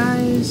you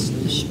guys.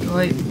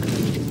 Destroy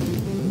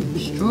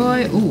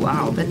destroy. Oh,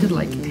 wow. That did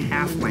like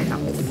half my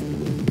health.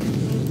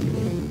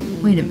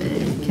 Wait a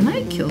minute. Can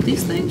I kill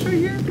these things right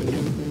here?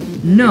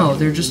 No,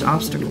 they're just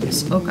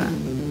obstacles. Okay.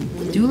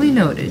 Duly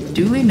noted.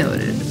 Duly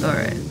noted.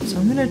 Alright. So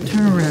I'm going to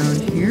turn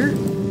around here.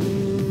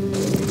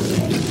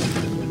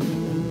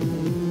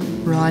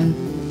 Run.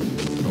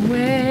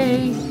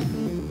 Away.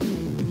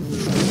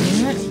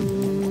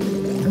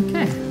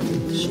 Okay.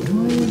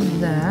 Destroy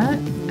that.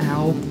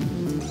 Ow.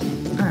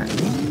 Alright.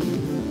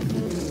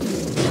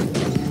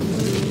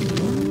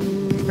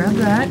 Grab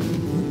that.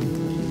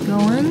 Keep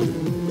going.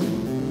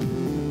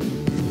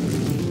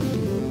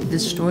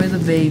 Destroy the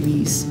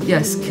babies.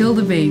 Yes, kill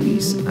the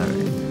babies.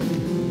 Alright.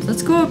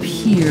 Let's go up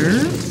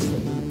here.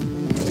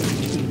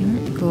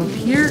 Alright, go up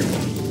here.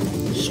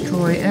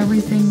 Destroy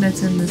everything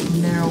that's in this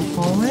narrow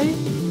hallway.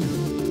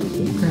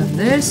 Grab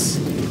this.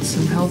 Get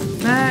some health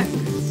back.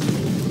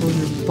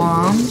 Those are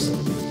bombs.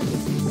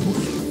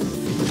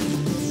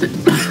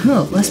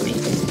 Oh, bless me.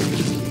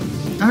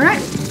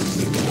 Alright.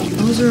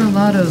 Those are a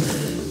lot of...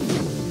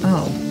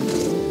 Oh.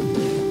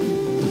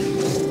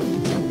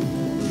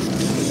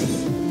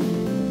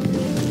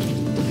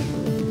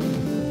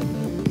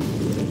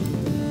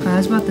 I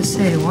was about to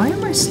say, why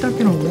am I stuck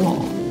in a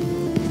wall?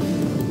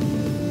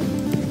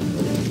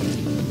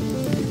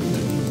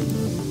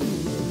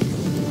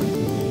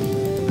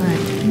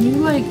 Alright, can you,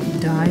 like,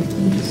 die,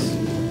 please?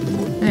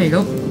 There you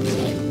go.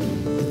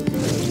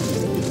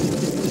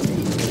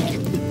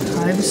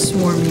 Hive is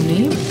swarming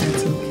me.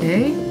 That's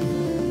okay.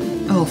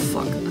 Oh,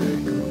 fuck.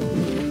 Alright, go.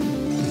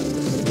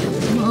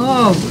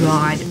 Oh,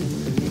 God.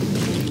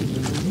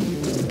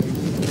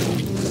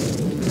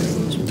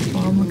 Those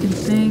bomb-looking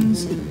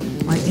things.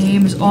 My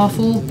aim is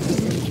awful.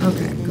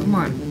 Okay, come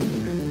on.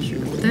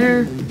 Shoot up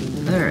there.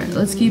 Alright,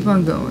 let's keep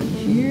on going.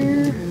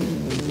 Here.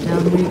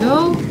 Down we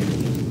go.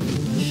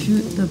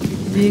 Shoot the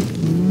big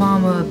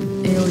mama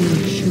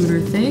alien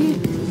shooter thing.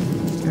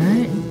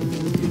 Alright.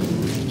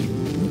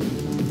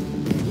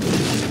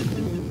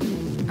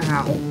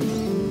 Ow.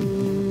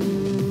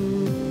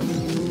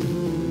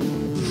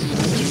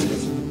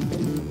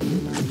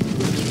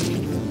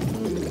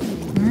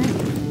 Alright.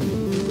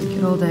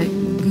 Get all that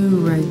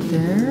goo right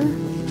there.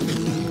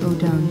 Go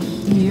down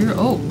here.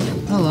 Oh,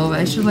 hello.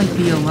 I should, like,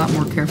 be a lot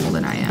more careful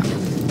than I am.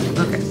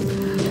 Okay.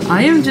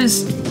 I am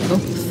just... Oh,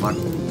 fuck.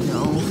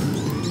 No.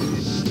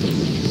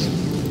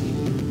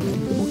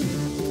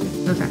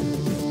 Okay.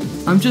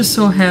 I'm just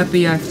so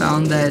happy I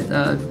found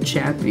that,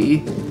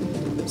 Chappie.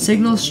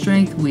 Signal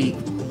strength weak.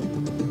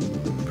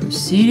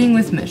 Proceeding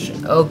with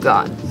mission. Oh,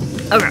 God.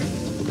 Okay.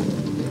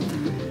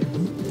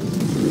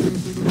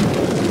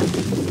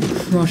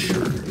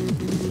 Crusher.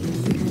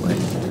 What?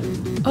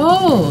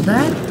 Oh,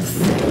 that...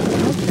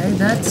 Okay,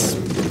 that's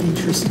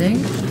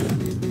interesting.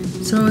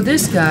 So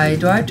this guy,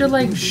 do I have to,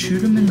 like,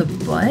 shoot him in the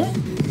butt?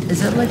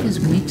 Is that, like, his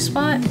weak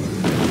spot?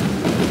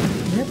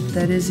 Yep,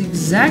 that is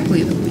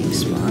exactly the weak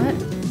spot.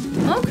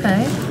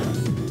 Okay.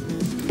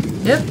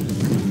 Yep.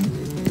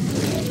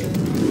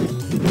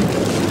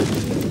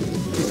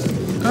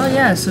 Oh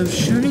yeah, so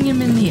shooting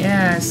him in the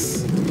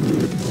ass.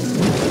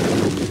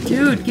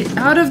 Dude, get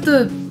out of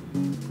the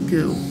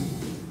goo.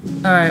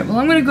 Alright, well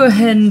I'm gonna go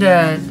ahead and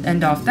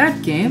end off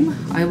that game.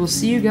 I will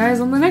see you guys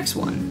on the next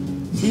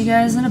one. See you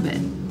guys in a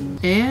bit.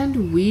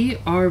 And we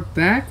are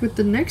back with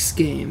the next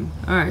game.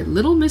 Alright,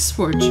 Little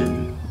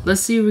Misfortune.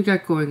 Let's see what we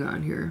got going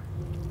on here.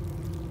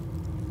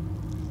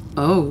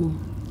 Oh.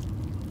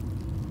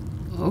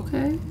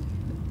 Okay.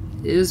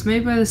 It was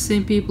made by the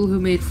same people who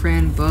made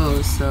Fran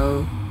Bow,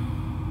 so...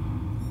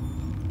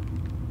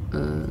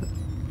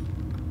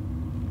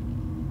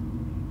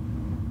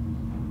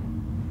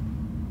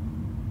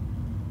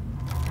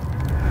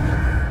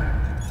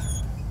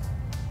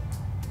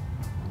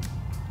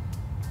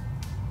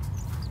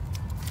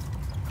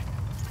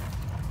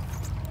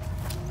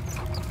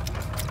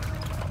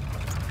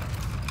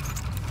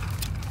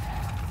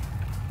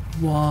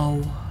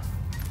 Wow.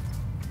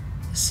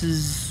 This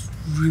is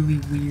really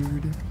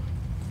weird.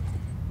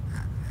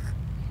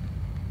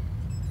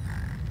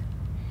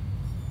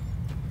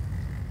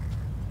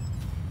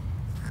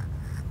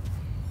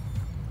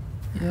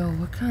 Yo,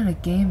 what kind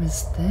of game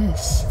is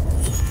this?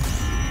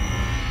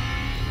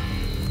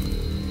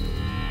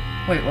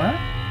 Wait, what?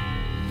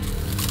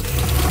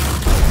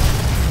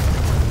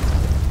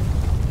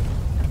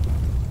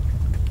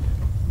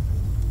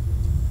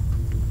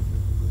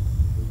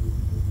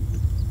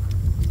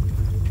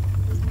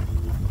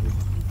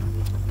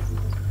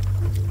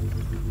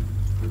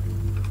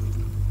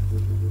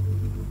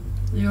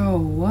 Yo,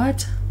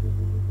 what?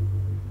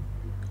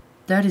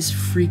 That is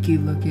freaky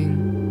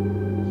looking.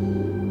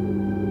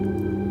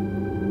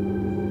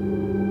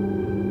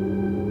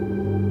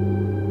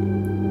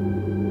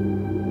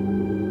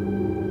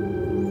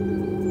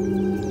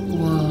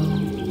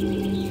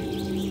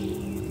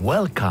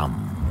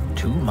 Welcome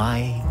to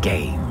my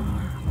game.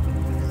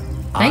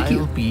 Thank you.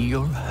 I'll be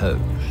your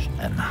host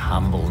and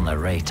humble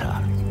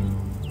narrator.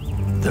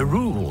 The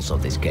rules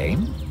of this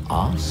game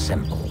are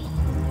simple.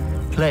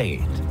 Play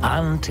it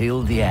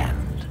until the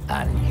end,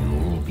 and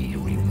you'll be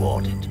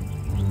rewarded.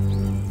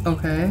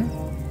 Okay.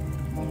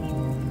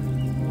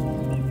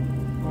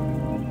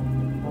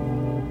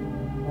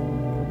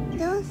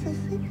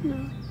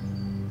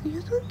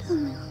 Don't tell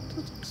me how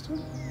to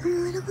do. I'm a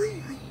little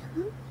boy.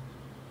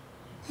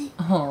 Hey,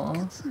 Aw.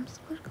 get some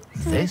sparkles.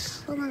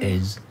 This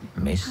is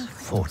Miss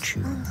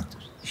Fortune.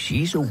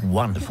 She's a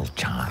wonderful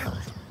child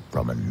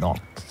from a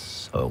not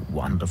so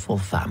wonderful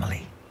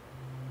family.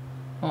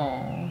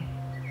 Oh.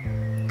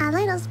 A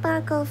little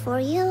sparkle for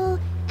you,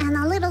 and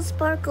a little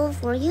sparkle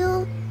for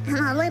you, and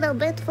a little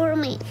bit for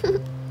me.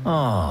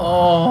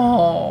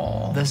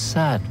 Oh. The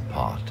sad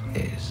part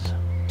is,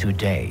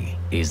 today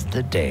is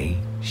the day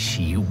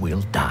she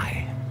will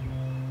die.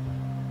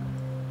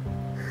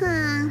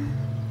 Huh.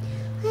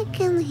 I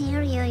can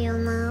hear you, you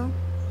know.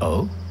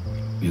 Oh,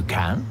 you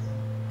can?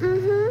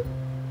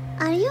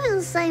 Mm-hmm. Are you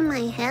inside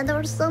my head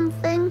or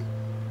something?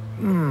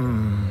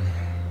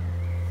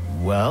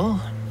 Well,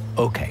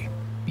 okay.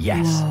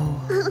 Yes.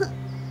 Whoa.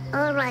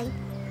 Alright.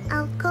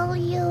 I'll call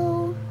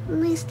you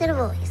Mr.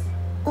 Voice.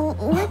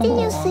 What did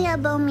you say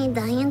about me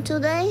dying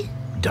today?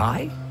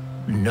 Die?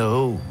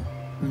 No.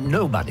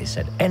 Nobody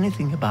said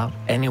anything about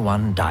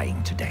anyone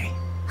dying today.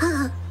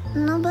 Huh?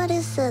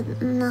 Nobody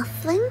said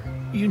nothing?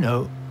 You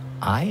know,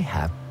 I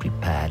have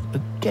prepared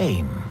a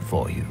game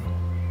for you.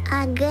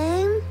 A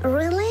game?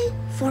 Really?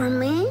 For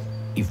me?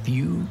 If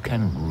you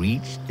can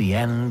reach the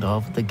end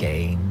of the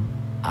game,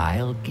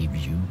 I'll give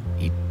you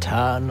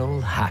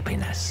eternal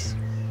happiness.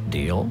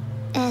 Deal?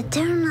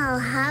 Eternal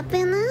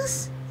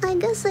happiness? I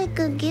guess I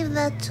could give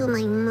that to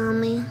my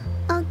mommy.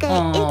 Okay,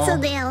 Aw. it's a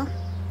deal.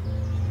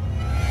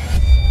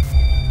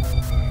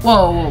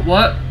 Whoa,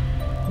 what?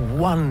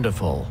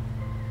 Wonderful.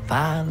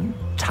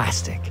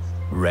 Fantastic.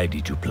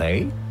 Ready to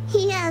play?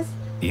 Yes.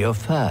 Your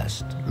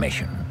first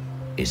mission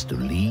is to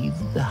leave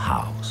the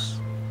house.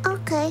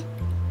 Okay.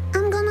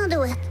 I'm gonna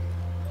do it.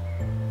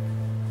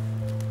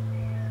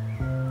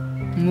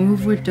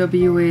 Move with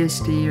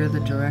WASD or the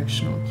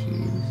directional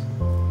keys.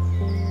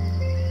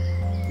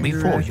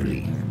 Before you Directly.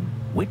 leave,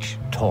 which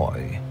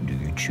toy do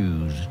you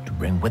choose to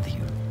bring with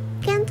you?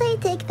 Can't I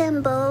take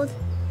them both?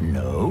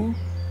 No,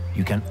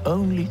 you can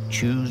only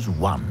choose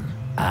one.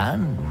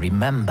 And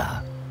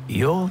remember,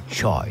 your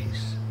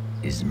choice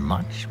is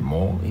much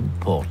more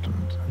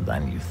important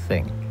than you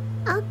think.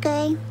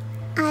 Okay.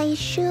 I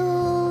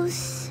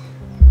choose...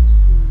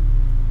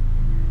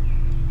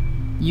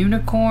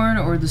 Unicorn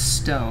or the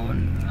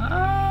stone?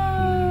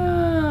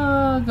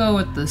 I'll go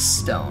with the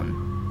stone.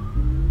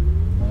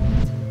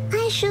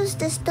 I choose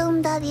the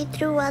stone Daddy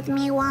threw at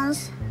me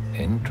once.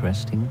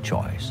 Interesting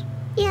choice.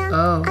 Yeah,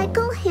 Oh. I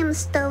call him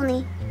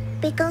Stony.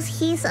 Because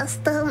he's a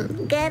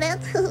stone, get it?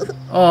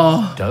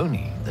 Oh.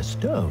 Tony the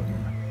Stone.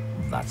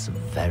 That's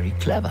very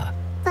clever.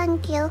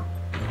 Thank you.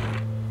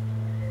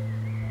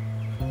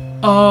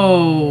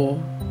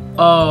 Oh.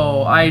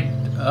 Oh, I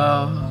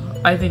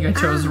think I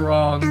chose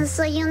wrong. And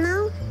so you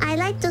know, I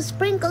like to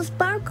sprinkle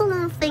sparkle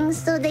on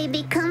things so they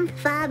become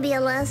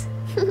fabulous.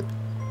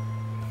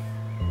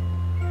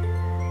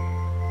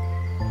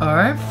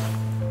 Alright.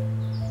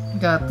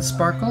 Got the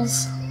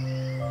sparkles.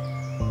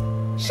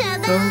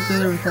 Shut So up!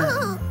 good with that.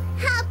 Oh,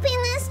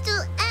 happiness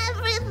to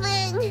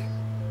everything!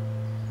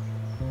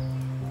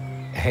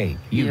 Hey,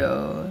 you.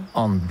 Yo.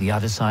 On the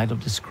other side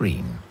of the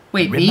screen.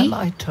 Wait, me? Remember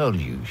I told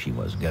you she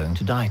was going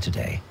to die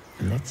today?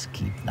 Let's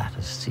keep that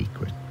a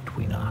secret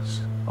between us,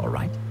 all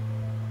right?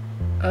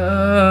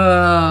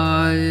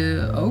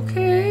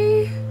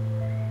 Okay.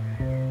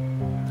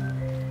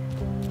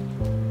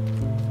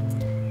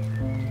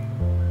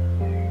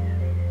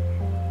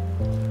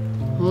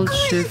 Hold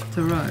shift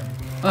to run.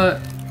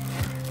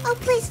 Oh,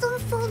 please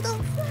don't fall,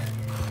 don't fall.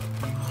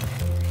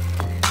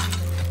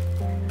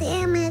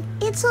 Damn it,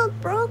 it's all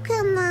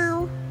broken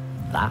now.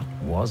 That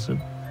was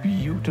a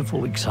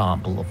beautiful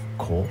example of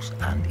cause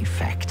and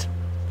effect.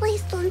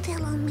 Please don't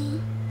tell on me.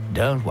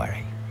 Don't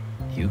worry.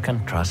 You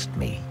can trust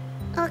me.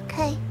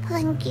 Okay,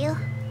 thank you.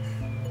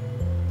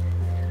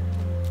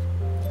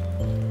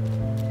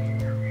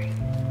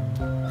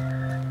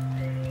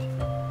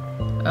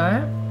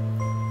 alright.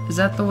 Is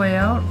that the way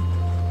out?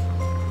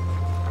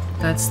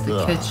 That's the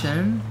Ugh.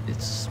 kitchen.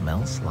 It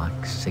smells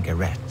like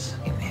cigarettes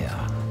in here.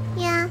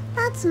 Yeah,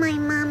 that's my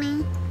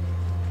mommy.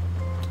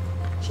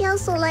 She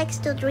also likes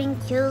to drink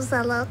juice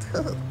a lot.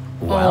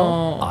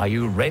 Well, Oh. are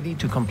you ready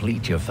to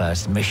complete your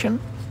first mission?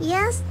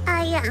 Yes,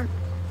 I am.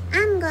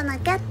 I'm gonna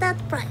get that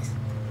prize.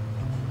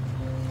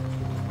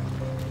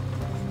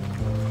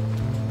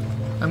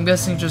 I'm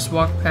guessing just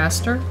walk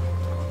past her?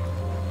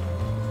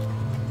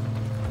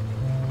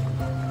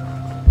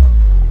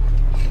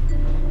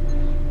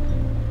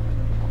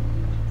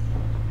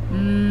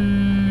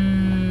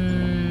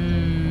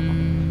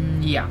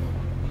 Yeah.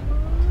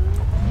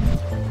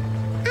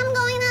 I'm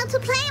going out to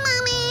play,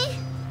 mommy.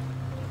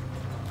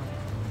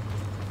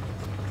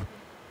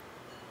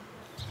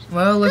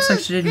 Well, it looks like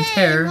she didn't Good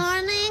care.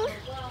 morning.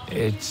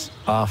 It's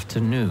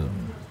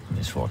afternoon,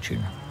 Miss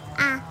Fortune.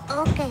 Ah,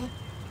 okay.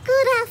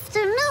 Good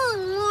afternoon,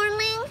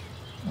 morning.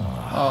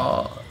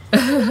 Oh.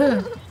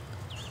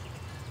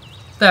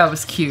 That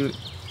was cute.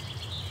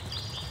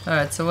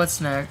 Alright, so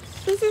what's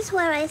next? This is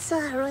where I saw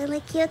a really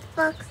cute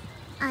fox.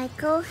 I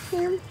call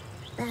him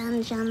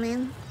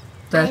Benjamin.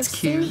 That's I've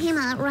cute. seen him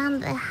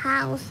around the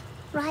house.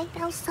 right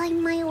outside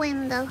my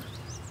window.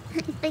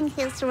 I think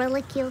he's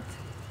really cute.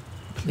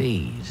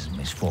 Please,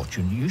 Miss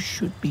Fortune, you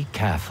should be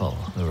careful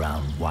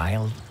around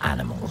wild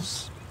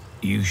animals.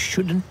 You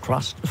shouldn't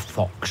trust a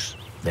fox.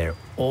 They're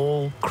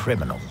all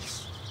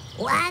criminals.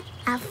 What?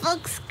 A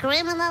fox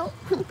criminal?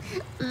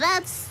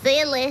 That's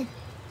silly.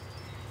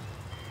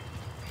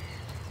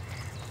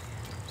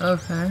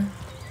 Okay.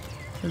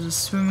 There's a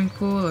swimming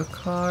pool, a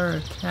car,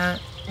 a cat.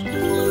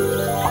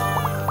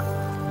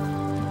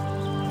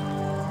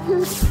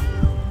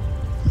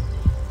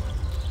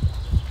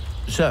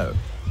 So,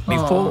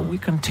 before we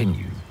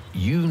continue,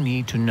 you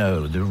need to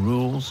know the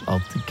rules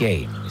of the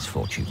game, Miss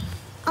Fortune.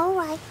 All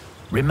right.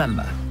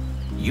 Remember,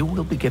 you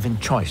will be given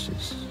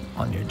choices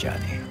on your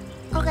journey.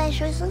 Okay,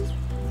 choices?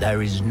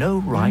 There is no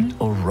right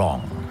or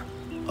wrong,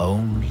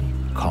 only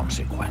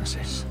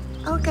consequences.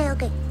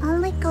 Okay.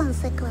 Only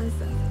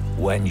consequences.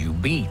 When you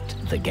beat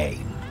the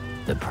game,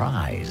 the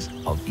prize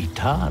of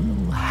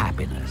eternal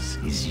happiness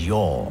is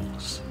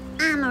yours.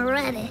 I'm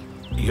ready.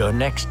 Your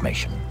next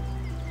mission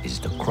is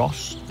to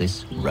cross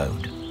this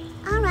road.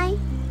 All right,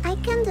 I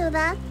can do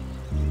that.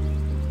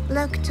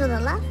 Look to the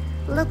left,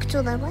 look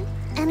to the right.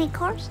 Any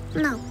cars?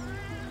 No.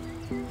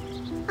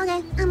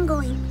 Okay, I'm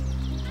going.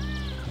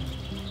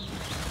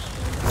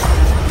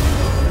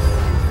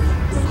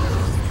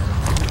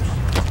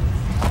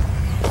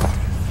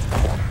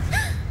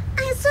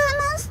 I saw a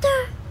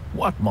monster.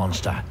 What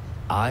monster?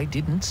 I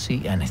didn't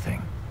see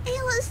anything.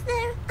 It was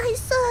there. I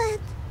saw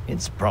it.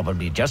 It's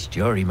probably just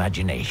your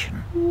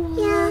imagination.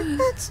 Yeah,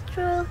 that's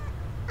true.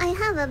 I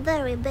have a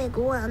very big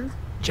one.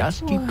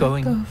 Just keep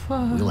going. the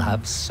fuck? We'll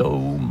have so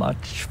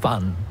much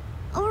fun.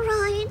 All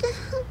right.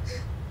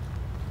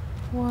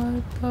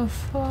 What the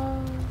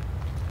fuck?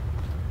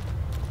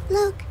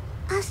 Look,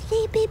 a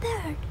sleepy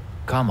bird.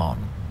 Come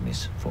on,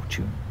 Miss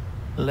Fortune.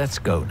 Let's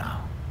go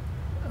now.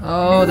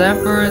 Oh,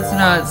 that bird's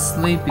not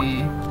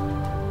sleepy.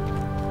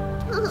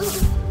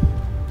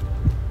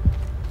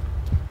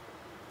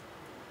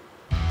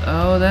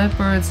 Oh, that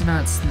bird's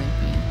not sleepy.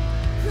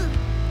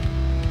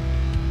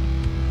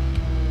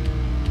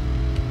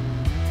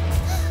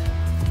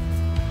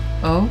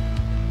 Oh?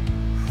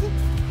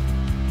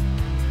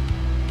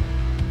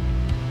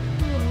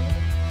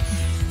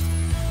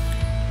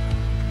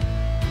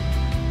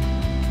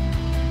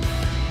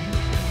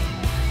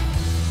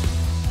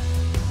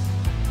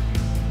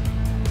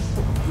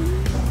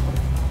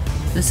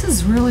 This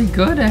is really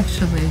good,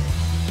 actually.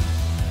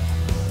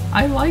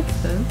 I like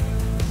this.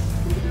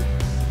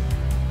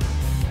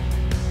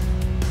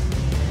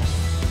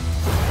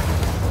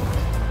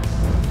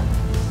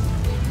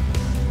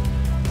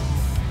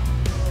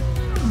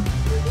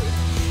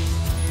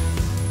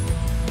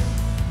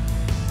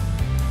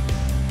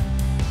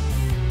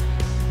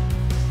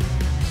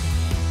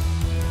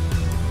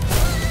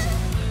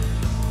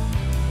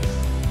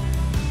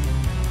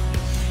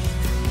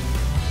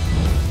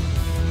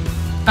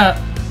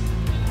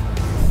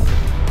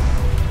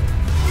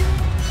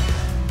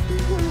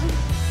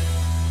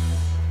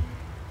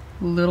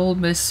 Little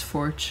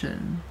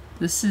Misfortune.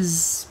 This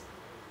is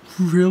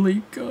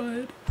really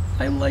good.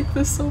 I like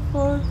this so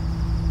far.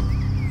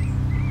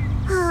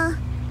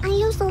 I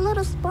used a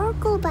little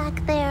sparkle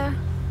back there.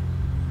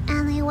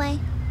 Anyway,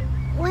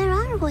 where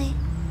are we?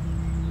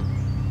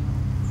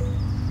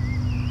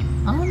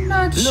 I'm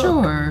not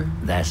sure.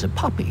 There's a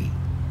puppy.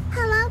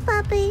 Hello,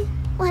 puppy.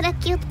 What a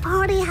cute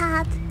party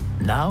hat.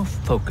 Now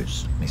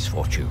focus, Miss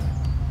Fortune.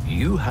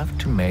 You have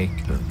to make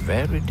a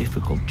very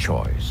difficult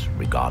choice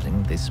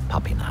regarding this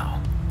puppy now.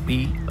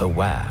 Be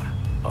aware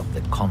of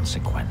the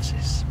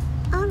consequences.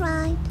 All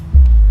right.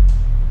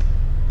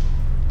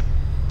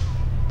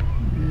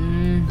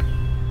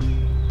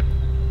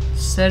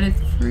 Set it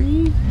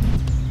free?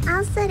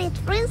 I'll set it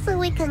free so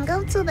we can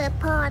go to the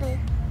party.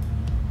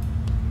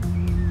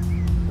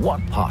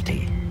 What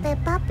party? The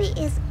puppy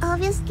is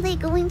obviously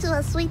going to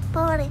a sweet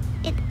party.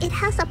 It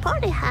has a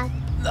party hat.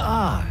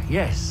 Ah,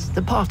 yes,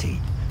 the party.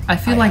 I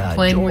feel like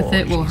playing with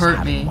it will George is hurt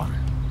having me. one.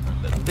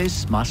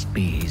 This must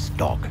be his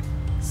dog.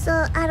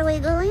 So, are we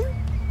going?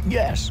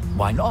 Yes,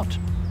 why not?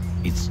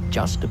 It's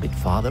just a bit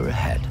farther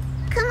ahead.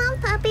 Come on,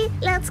 puppy.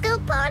 Let's go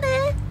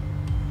party.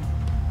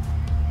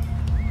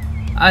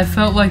 I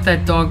felt like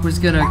that dog was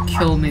gonna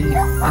kill me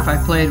if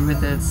I played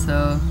with it,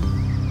 so...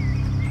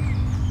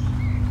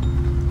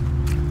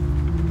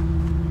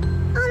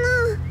 Oh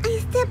no, I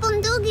step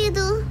on Doggy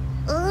Doo.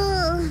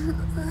 Ugh.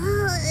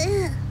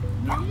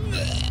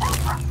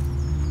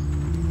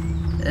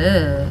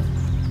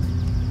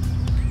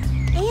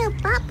 Ew,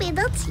 puppy,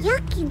 that's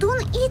yucky.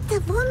 Don't eat the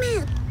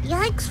vomit.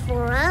 Yikes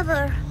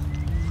forever.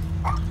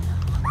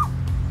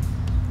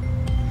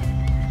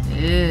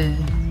 Ew.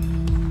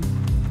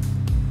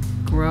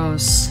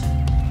 Gross.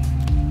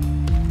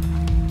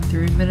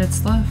 3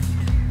 minutes left.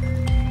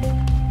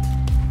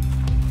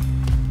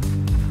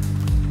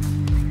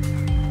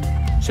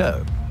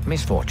 So,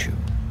 Miss Fortune,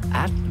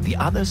 at the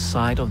other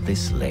side of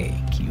this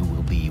lake, you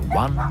will be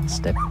one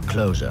step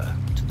closer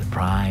to the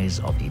prize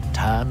of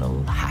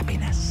eternal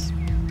happiness.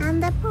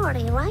 And the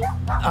party, right?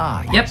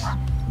 Ah, Yep. yes,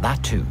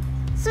 that too.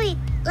 Sweet.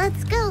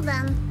 Let's go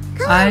then.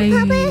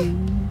 Puppy.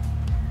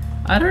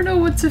 I don't know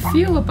what to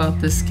feel about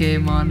this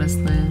game,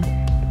 honestly.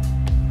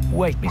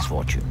 Wait, Miss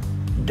Fortune.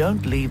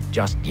 Don't leave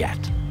just yet.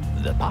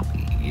 The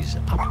puppy is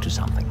up to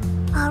something.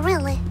 Oh,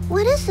 really?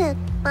 What is it,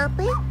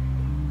 puppy?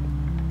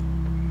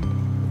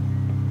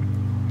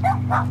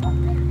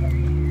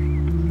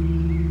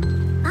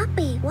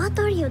 Puppy, what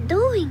are you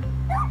doing?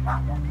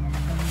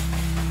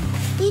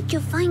 Did you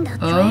find a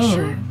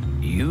treasure?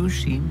 You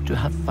seem to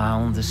have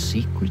found the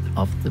secret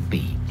of the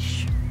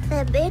beach.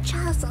 The beach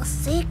has a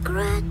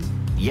secret?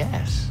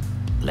 Yes.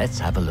 Let's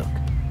have a look.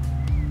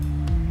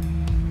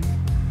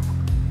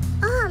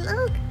 Oh,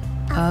 look.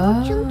 A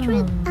fortune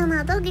treat and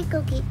a doggy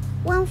cookie.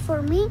 One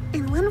for me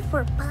and one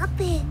for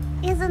Puppy.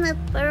 Isn't it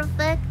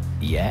perfect?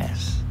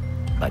 Yes,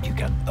 but you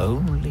can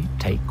only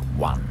take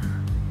one.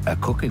 A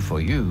cookie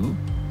for you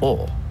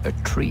or a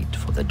treat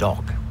for the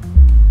dog.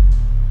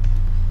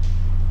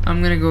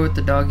 I'm gonna go with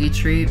the doggy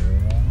treat.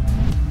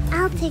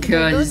 I'll take the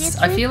doggy Because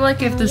I treat feel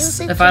like and use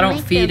it if I to don't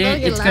make feed the it,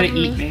 doggy it's gonna love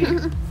eat me.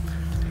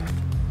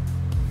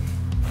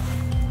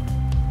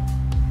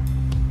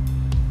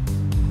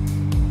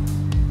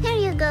 Here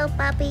you go,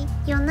 Puppy.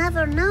 You'll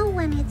never know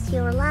when it's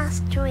your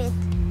last treat.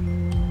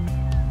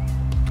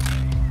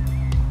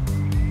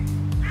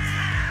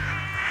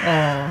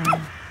 Oh.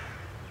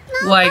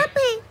 No, Like-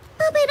 Puppy!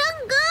 Puppy,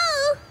 don't go!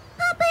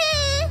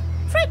 Puppy!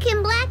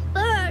 Freaking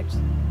blackbirds!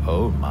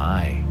 Oh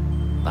my,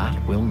 that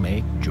will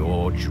make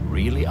George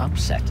really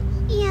upset.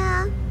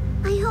 Yeah,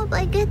 I hope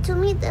I get to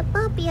meet the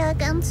puppy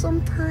again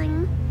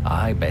sometime.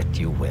 I bet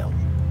you will.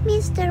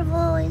 Mr.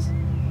 Voice,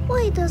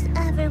 why does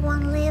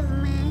everyone leave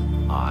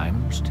me?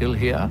 I'm still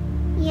here.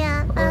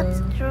 Yeah,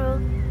 that's true.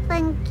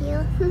 Thank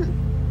you.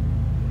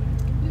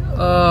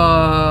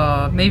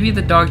 Maybe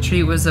the dog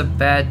treat was a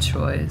bad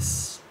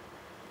choice.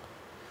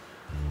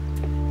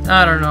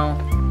 I don't know.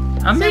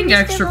 I'm So, being Mr.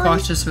 extra Voice,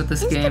 cautious with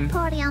this Is game. the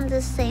party on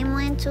the same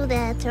way to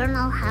the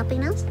eternal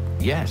happiness?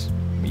 Yes,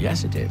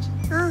 yes it is.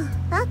 Oh,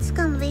 that's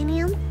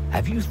convenient.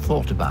 Have you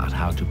thought about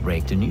how to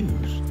break the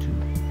news to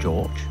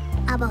George?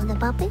 About the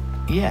puppy?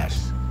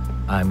 Yes.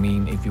 I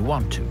mean, if you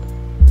want to.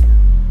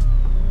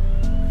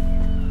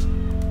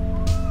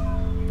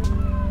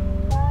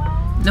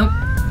 Nope.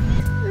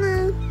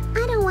 No,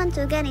 I don't want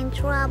to get in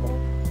trouble.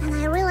 And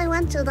I really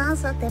want to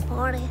dance at the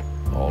party.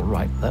 All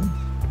right then.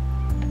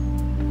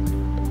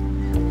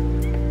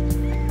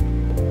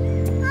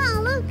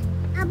 Oh, look!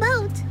 A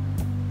boat!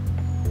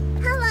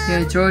 Hello!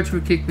 Yeah, George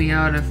would kick me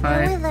out if Are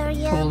we I there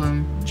yet? told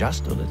him.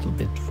 Just a little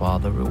bit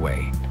farther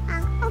away.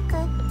 Ah,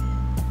 okay.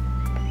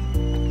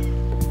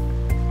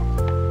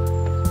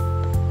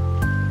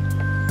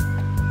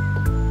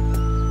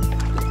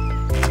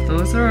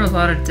 Those are a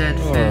lot of dead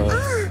fish.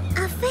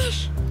 Ah, a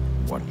fish!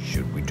 What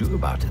should we do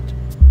about it?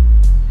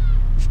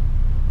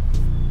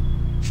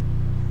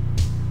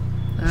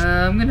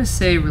 I'm gonna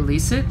say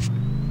release it.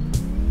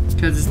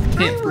 Because it I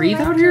can't would breathe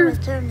like out to here?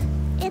 return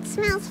it. It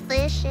smells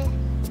fishy.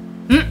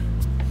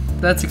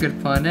 That's a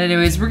good pun.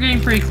 Anyways, we're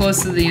getting pretty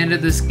close to the end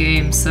of this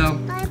game, so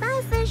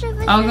Bye-bye, fishy,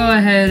 fishy. I'll go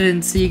ahead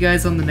and see you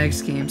guys on the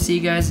next game. See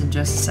you guys in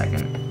just a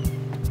second.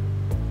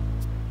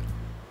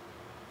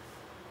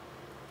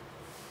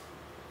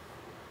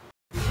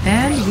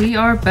 And we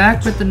are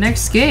back with the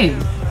next game.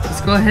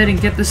 Let's go ahead and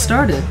get this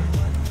started.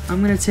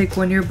 I'm gonna take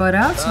one earbud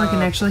out so I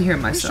can actually hear You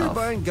sure myself.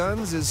 buying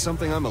guns is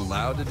something I'm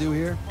allowed to do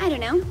here? I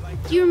don't know.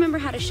 Do you remember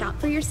how to shop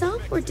for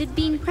yourself, or did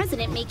being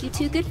president make you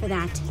too good for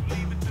that?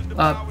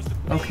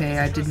 Okay,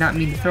 I did not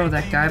mean to throw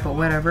that guy, but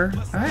whatever.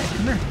 Alright,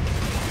 come here.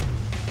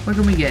 What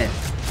can we get?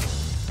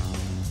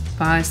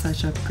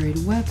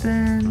 Buy/upgrade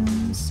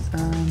weapons.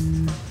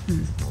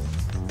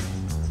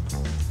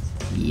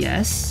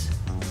 Yes.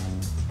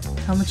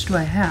 How much do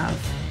I have?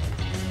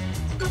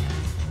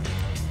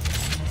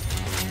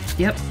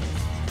 Yep.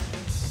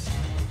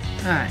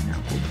 Alright, now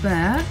go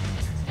back.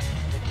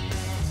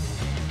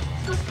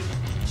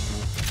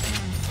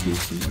 Do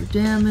some more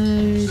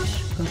damage.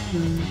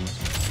 Upload.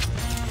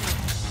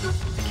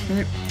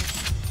 Okay.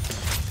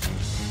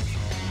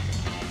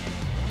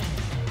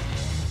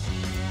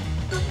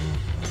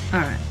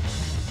 Alright.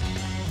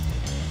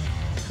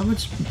 How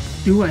much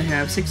do I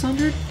have?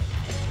 600?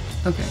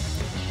 Okay.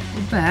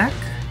 Go back.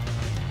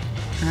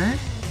 Alright.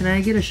 Can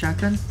I get a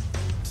shotgun?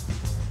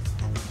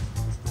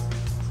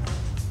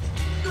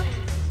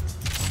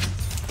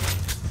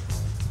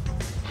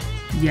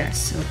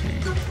 Yes, okay.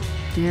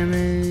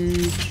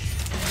 Damage.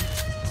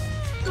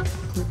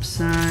 Clip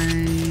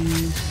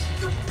size.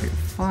 Rate of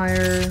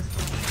fire.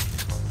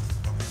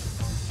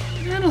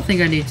 I don't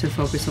think I need to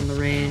focus on the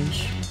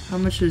range. How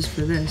much is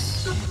for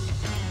this?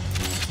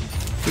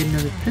 Get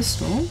another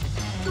pistol.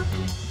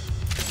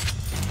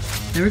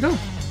 There we go.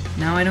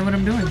 Now I know what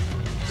I'm doing.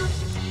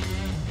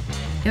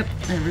 Yep,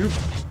 there we go.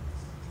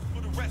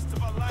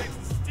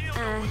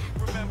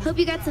 Hope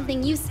you got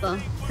something useful,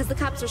 because the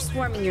cops are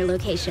swarming your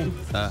location.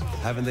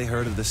 Haven't they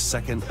heard of the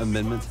Second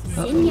Amendment?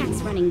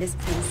 Zinniak's running this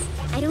place.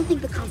 I don't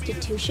think the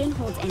Constitution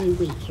holds any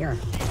weight here.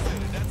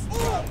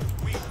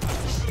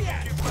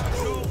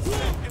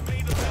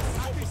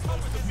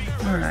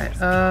 Alright,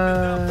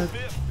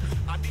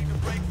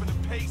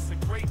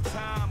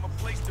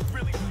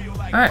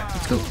 Alright,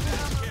 let's go.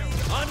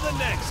 On to the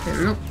next. There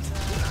we go.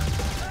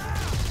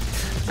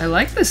 I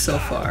like this so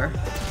far.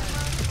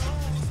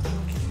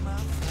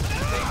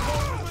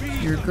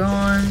 You're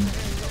gone.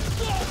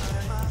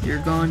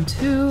 You're gone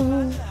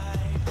too.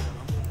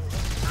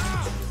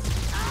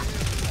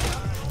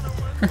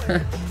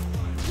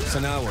 So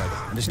now what?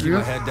 I just keep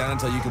my head down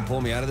until you can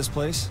pull me out of this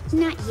place?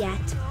 Not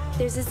yet.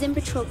 There's a Zim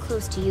patrol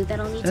close to you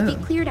that'll need to be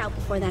Oh. cleared out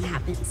before that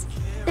happens.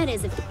 That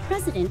is, if the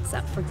president's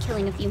up for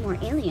killing a few more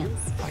aliens.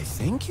 I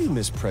thank you,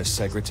 Miss Press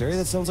Secretary.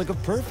 That sounds like a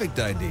perfect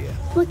idea.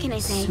 What can I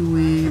say?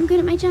 Sweet. I'm good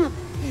at my job.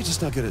 You're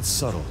just not good at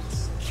subtle.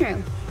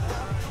 True.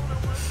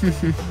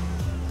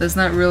 That's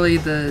not really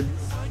the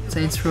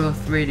Saints Row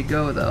 3 to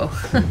go, though.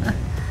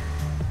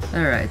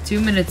 Alright, 2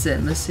 minutes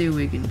in. Let's see what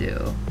we can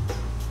do.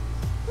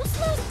 What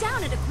slows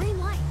down at a green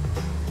light?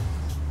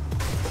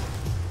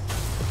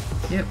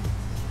 Yep.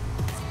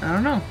 I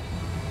don't know.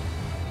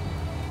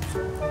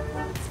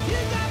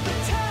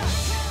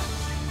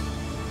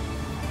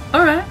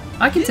 Alright,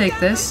 I can take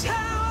this.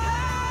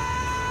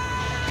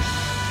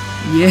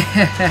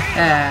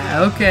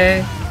 Yeah,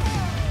 okay.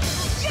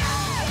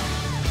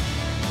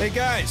 Hey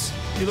guys,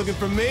 you looking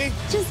for me?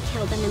 Just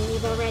kill them and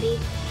leave already.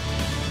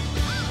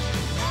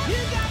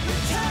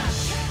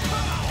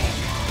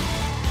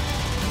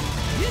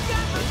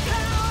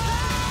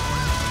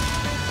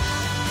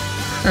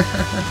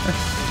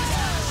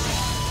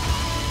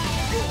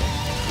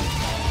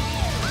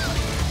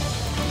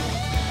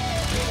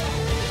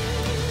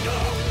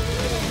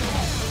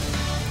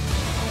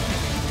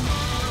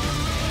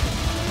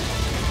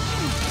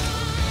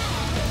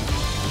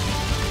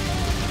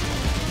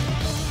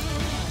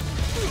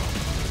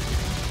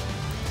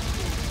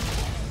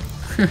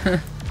 Is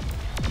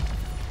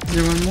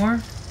there one more?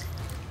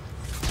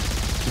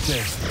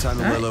 Okay, time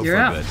to lay Alright, low you're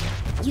for out. a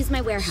bit. Use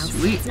my warehouse.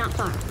 Sweet. It's not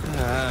far.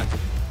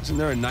 Isn't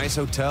there a nice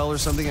hotel or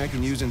something I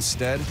can use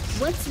instead?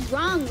 What's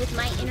wrong with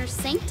my inner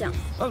sanctum?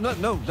 Oh,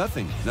 no,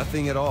 nothing.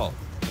 Nothing at all.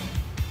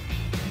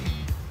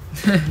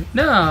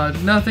 No,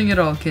 nothing at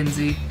all,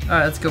 Kinsey.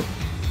 Alright, let's go.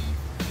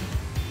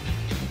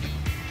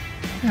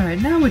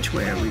 Alright, now which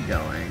way are we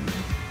going?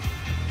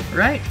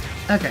 Right?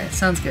 Okay,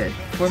 sounds good.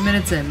 4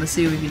 minutes in, let's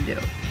see what we can do.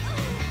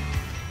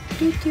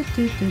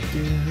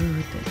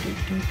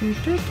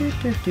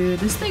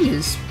 This thing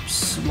is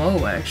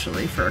slow,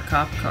 actually, for a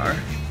cop car.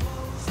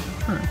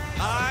 Huh.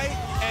 I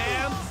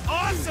am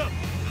awesome.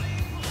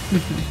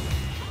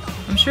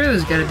 I'm sure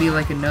there's gotta be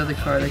like another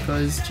car that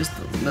goes just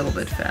a little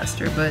bit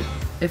faster, but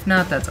if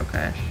not, that's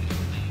okay.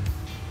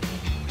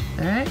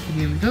 Alright,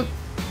 here we go.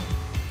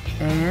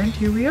 And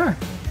here we are.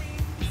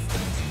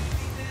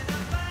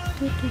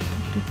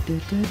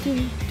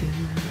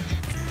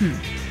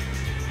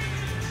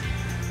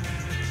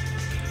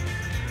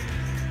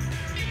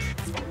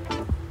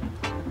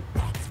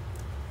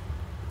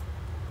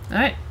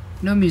 Alright,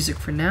 no music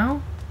for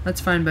now. That's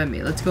fine by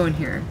me. Let's go in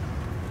here.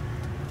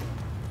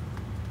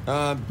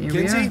 Here we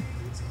Kinsey? are.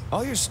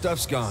 All your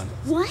stuff's gone.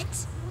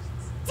 What?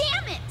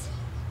 Damn it!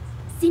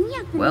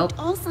 Zinyak removed Well.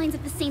 all signs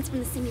of the Saints from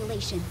the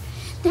simulation.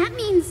 That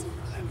means...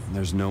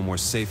 There's no more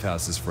safe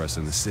houses for us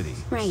in the city.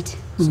 Right.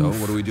 So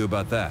what do we do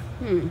about that?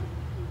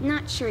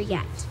 Not sure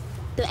yet.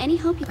 Though any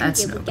help you can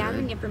That's give no with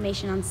gathering good.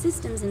 information on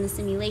systems in the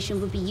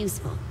simulation would be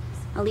useful.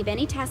 I'll leave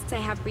any tasks I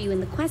have for you in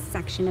the quest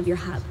section of your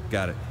hub.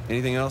 Got it.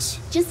 Anything else?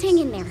 Just hang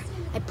in there.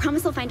 I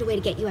promise I'll find a way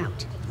to get you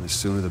out. The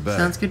sooner the better.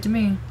 Sounds good to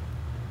me.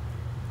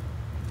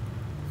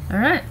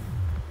 Alright.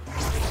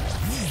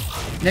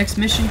 Next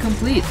mission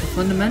complete, the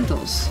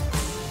fundamentals.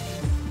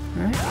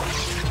 Alright.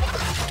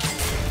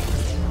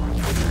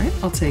 Alright,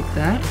 I'll take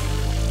that.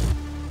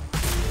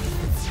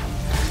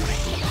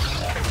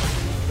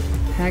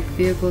 Pack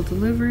vehicle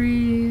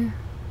delivery.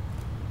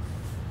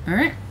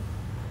 Alright.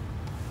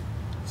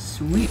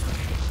 Sweet.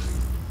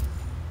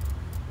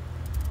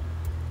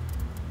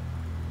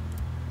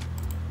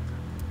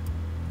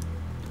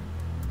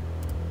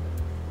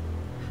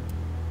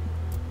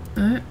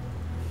 Alright.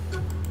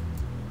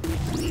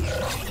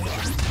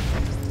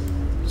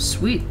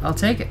 Sweet, I'll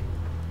take it.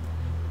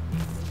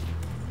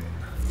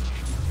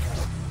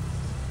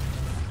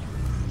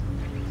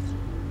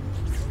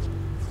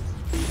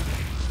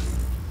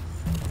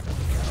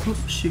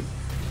 Oh, shoot.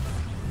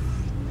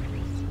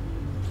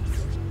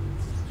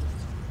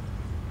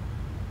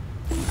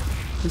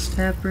 Just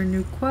tap for a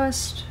new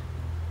quest.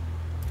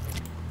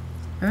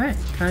 Alright,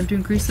 time to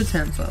increase the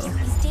tempo.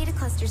 These data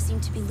clusters seem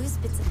to be loose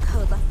bits of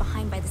code left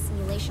behind by the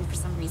simulation for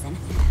some reason.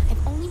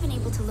 I've only been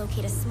able to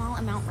locate a small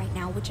amount right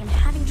now, which I'm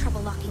having trouble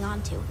locking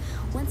onto.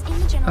 Once in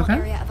the general Okay.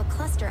 area of a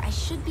cluster, I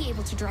should be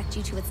able to direct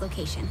you to its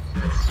location.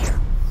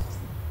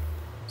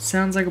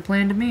 Sounds like a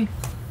plan to me.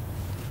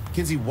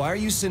 Kinsey, why are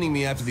you sending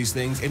me after these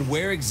things, and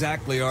where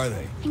exactly are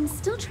they? I'm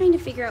still trying to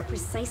figure out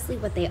precisely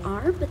what they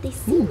are, but they Ooh,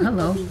 seem like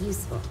hello. they'll be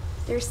useful.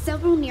 There are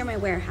several near my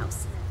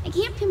warehouse. I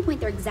can't pinpoint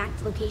their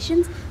exact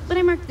locations, but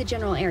I marked the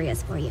general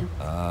areas for you.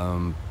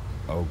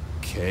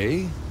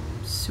 Okay.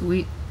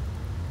 Sweet.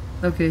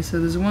 Okay, so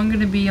there's one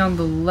gonna be on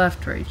the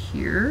left right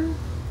here.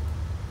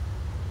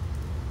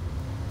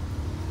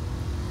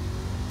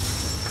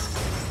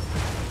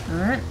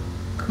 Alright.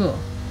 Cool.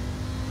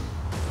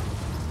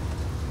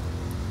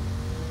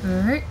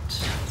 Alright.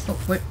 Oh,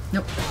 wait.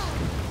 Nope.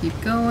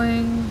 Keep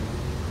going.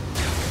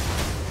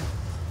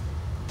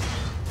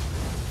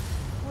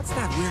 What's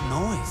that weird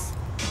noise?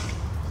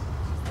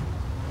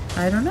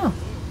 I don't know.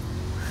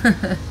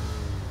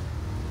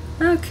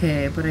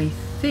 Okay, but I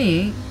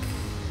think...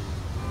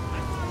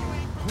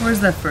 Where's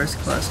that first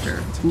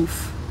cluster?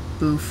 Oof.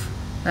 Oof.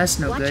 That's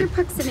no Watch good. your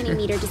proximity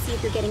meter to see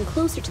if you're getting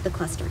closer to the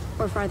cluster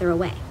or farther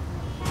away.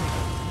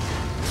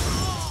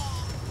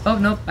 Oh,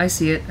 nope. I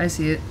see it. I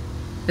see it.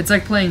 It's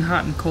like playing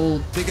hot and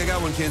cold. Think I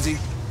got one, Kenzie.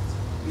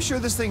 You sure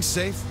this thing's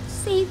safe?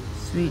 Sweet.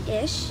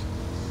 Safe-ish.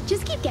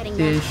 Just keep getting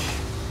there. Fish.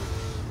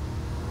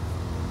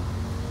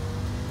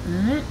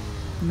 Alright.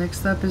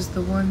 Next up is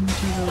the one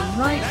to the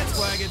right. That's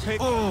why I get paid.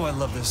 Oh, I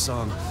love this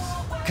song.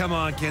 Come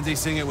on, Kenzie,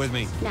 sing it with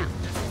me. No,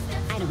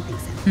 I don't think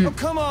so. Oh,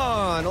 come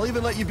on. I'll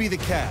even let you be the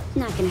cat.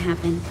 Not gonna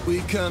happen. We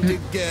come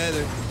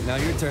together. Now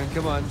your turn.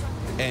 Come on.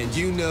 And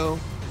you know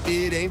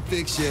it ain't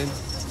fiction.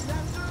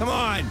 Come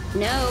on.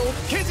 No.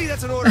 Kenzie,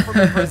 that's an order from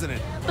the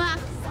president. Fuck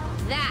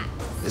that.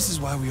 This is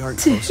why we aren't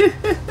closer.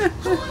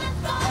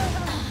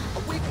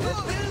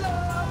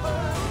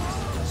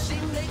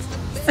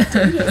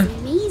 It is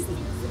amazing.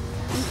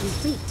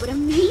 Incomplete, but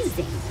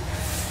amazing.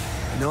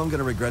 I know I'm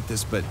gonna regret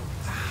this, but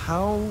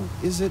how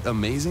is it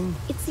amazing?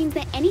 It seems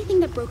that anything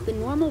that broke the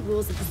normal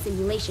rules of the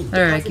simulation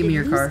Alright, give me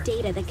your deposited car.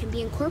 loose data that can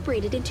be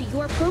incorporated into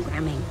your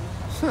programming.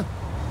 I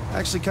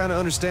actually kind of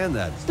understand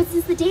that. But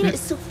since the data is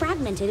so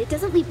fragmented, it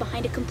doesn't leave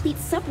behind a complete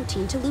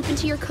subroutine to loop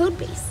into your code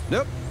base.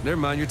 Nope. Never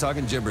mind. You're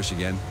talking gibberish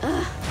again.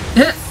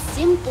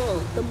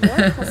 Simple. The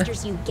more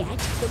clusters you get,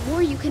 the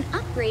more you can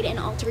upgrade and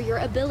alter your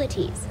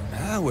abilities.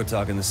 Ah, we're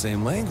talking the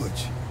same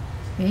language.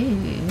 Hey,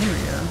 here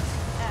we go.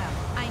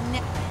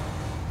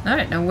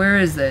 Alright, now where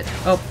is it?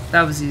 Oh,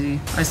 that was easy.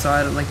 I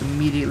saw it like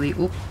immediately.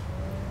 Oop.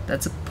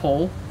 That's a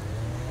pole.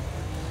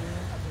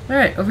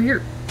 Alright, over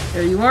here.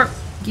 There you are.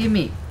 Give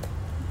me.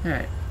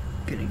 Alright.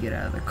 Gonna get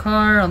out of the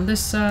car on this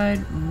side.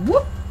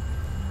 Whoop!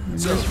 And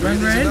So, just run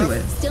breathing's right into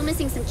enough? it. Still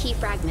missing some key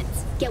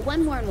fragments. Get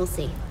one more and we'll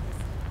see.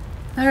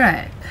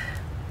 Alright.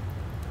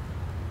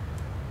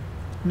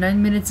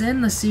 9 minutes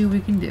in, let's see what we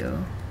can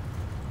do.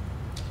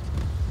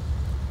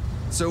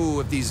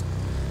 So if these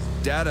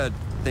data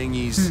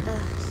thingies...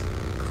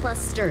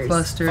 Clusters.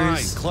 Clusters.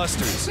 Fine,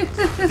 clusters.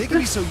 If they can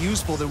be so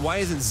useful, then why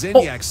isn't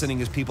Zinyak sending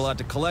his people out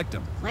to collect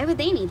them? Why would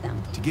they need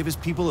them? To give his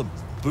people a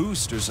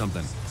boost or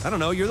something. I don't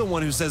know, you're the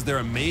one who says they're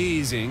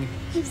amazing.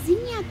 If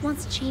Zinyak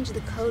wants to change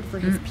the code for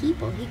his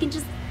people, he can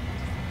just...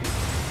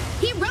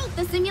 He wrote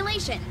the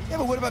simulation! Yeah,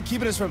 but what about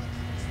keeping us from...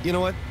 You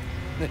know what?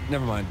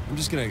 Never mind. I'm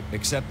just gonna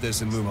accept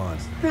this and move on.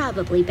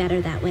 Probably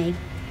better that way.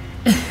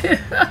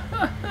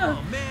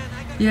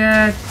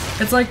 Yeah,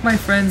 it's like my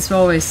friends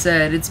always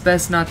said, it's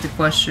best not to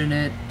question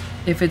it.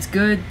 If it's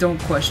good, don't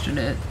question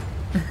it.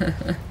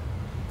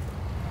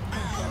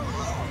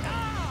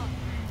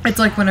 It's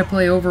like when I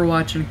play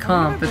Overwatch and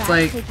comp, it's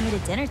like, Take me to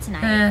dinner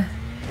tonight.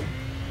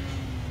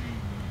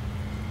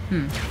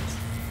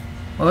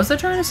 What was I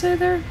trying to say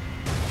there?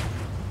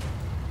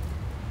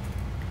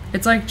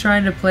 It's like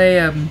trying to play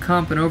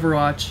comp in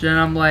Overwatch, and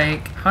I'm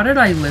like, how did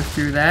I live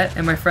through that?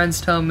 And my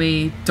friends tell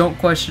me, don't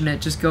question it,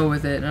 just go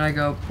with it. And I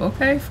go,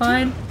 okay,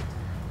 fine.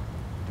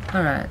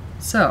 Alright,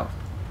 so.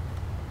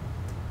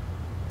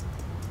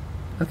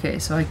 Okay,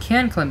 so I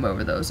can climb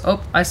over those.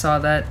 Oh, I saw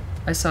that.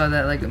 I saw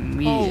that like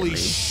immediately. Holy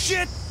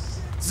shit!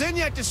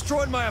 Zinyak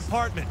destroyed my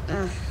apartment!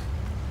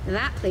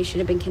 That place should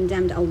have been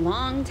condemned a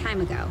long time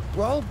ago.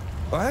 Well,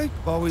 I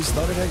always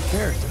thought it had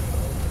character.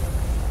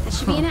 That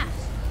should be enough.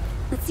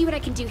 Let's see what I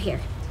can do here.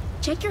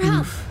 Check your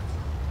health.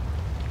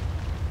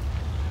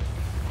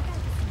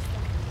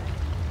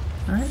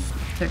 Alright,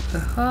 check the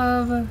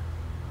hub.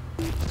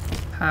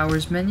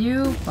 Powers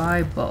menu,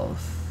 buy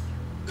both.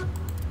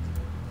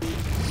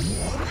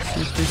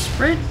 Super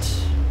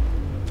sprint.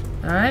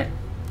 Alright.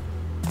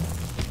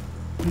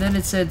 And then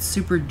it said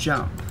super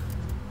jump.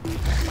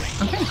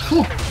 Okay,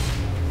 cool.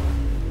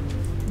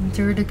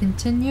 Enter to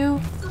continue.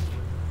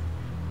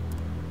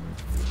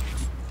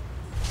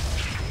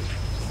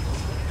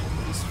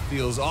 This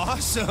feels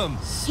awesome!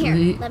 Here,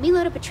 Sweet. let me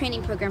load up a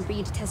training program for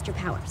you to test your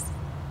powers.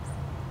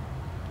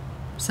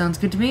 Sounds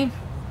good to me.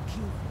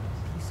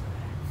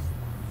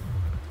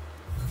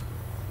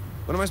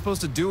 What am I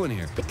supposed to do in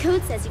here? The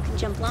code says you can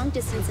jump long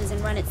distances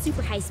and run at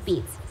super high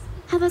speeds.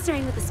 How about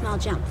starting with a small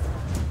jump?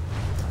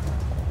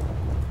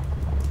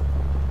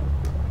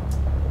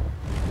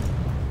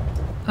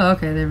 Oh,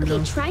 okay, there we Okay,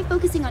 go. try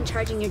focusing on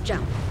charging your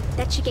jump.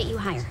 That should get you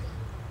higher.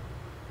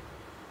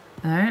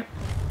 Alright.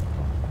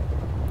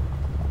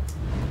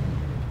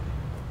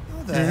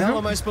 How the hell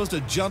am I supposed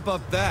to jump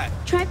up that?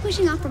 Try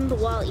pushing off from the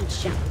wall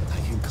each jump. I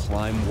can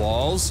climb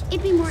walls?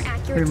 It'd be more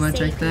accurate Pretty to much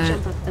say like you can that.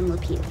 jump up them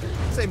repeatedly.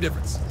 Same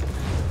difference.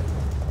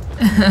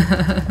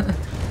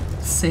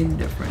 Same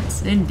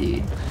difference,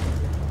 indeed.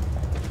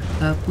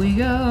 Up we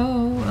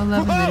go.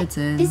 11 Whoa! minutes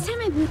in. This time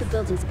I blew the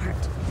buildings apart.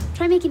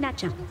 Try making that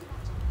jump.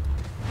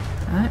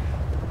 Alright.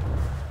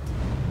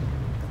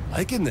 I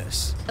liking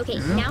this. Okay,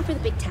 now for the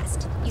big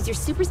test. Use your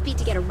super speed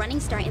to get a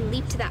running start and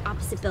leap to that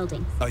opposite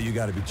building. Oh, you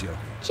gotta be joking.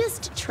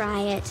 Just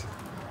try it.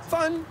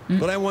 Fun,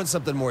 but I want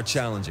something more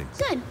challenging.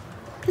 Good,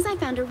 because I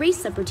found a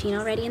race subroutine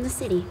already in the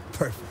city.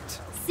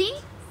 Perfect. See?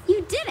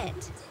 You did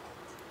it!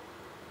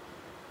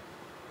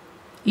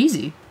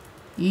 Easy.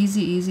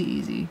 Easy, easy,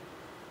 easy.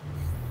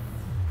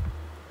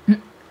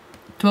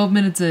 12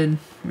 minutes in.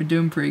 We're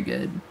doing pretty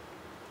good.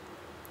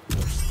 I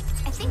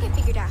think I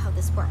figured out how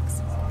this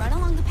works. Run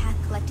along the path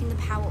collecting the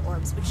power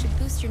orbs, which should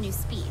boost your new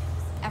speed.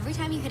 Every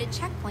time you hit a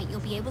checkpoint,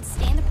 you'll be able to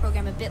stay in the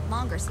program a bit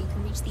longer so you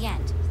can reach the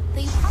end. Though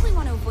you probably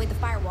want to avoid the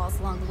firewalls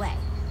along the way.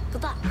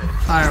 Good luck.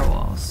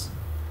 Firewalls.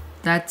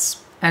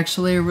 That's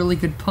actually a really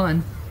good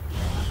pun.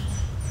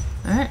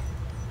 Alright.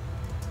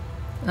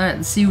 Alright,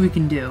 let's see what we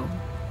can do.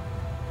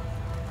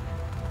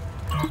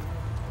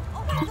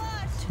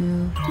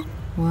 2,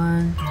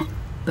 1,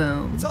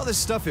 boom. What's all this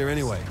stuff here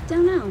anyway?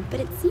 Don't know, but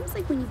it seems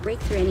like when you break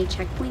through any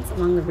checkpoints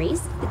along the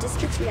race, the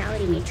district's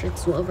reality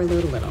matrix will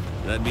overload a little.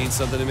 That means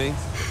something to me?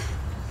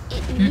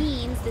 It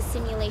means the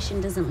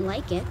simulation doesn't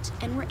like it,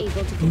 and we're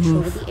able to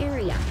control the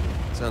area.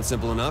 Sounds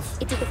simple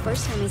enough. It did the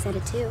first time I said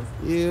it too.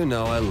 You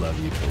know I love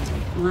you, Kinsey.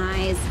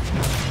 Lies.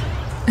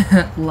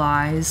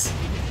 Lies.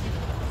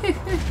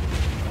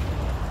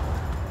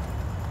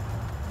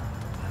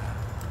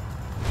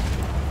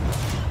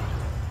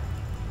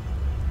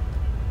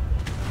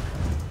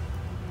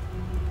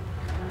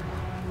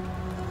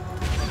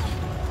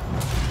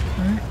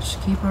 Alright,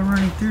 just keep on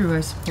running through,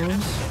 I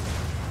suppose.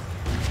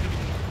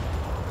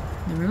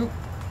 There we go.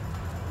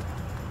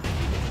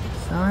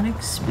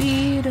 Sonic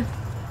speed.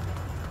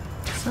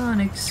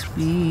 Sonic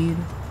speed.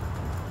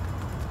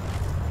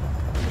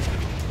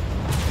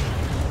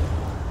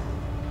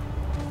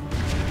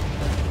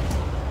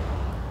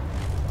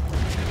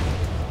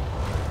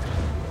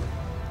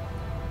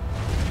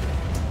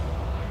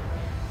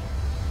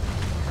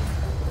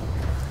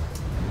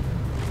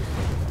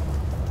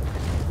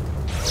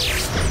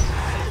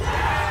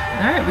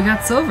 Alright, we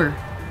got silver.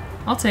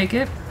 I'll take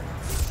it.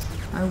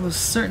 I will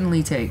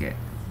certainly take it.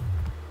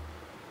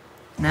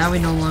 Now we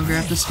no longer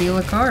have to steal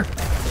a car.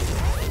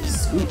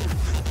 Sweet.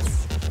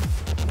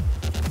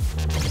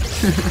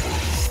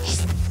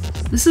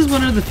 This is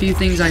one of the few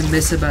things I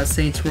miss about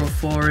Saints Row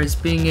 4 is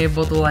being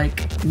able to,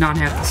 like, not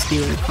have to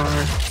steal a car.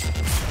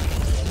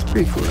 It's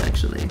pretty cool,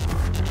 actually.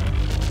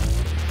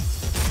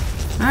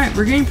 Alright,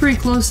 we're getting pretty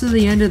close to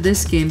the end of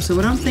this game, so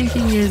what I'm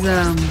thinking is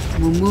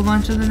we'll move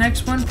on to the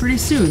next one pretty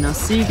soon. I'll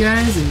see you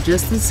guys in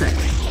just a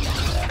second.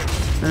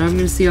 But I'm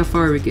gonna see how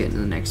far we get in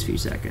the next few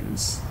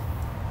seconds.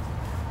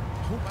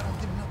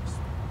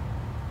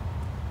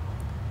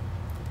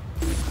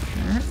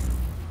 Alright.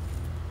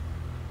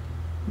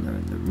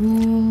 Learn the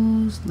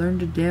rules, learn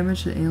to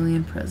damage the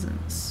alien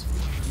presence.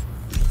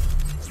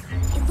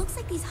 It looks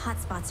like these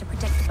hotspots are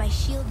protected by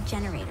shield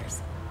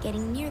generators.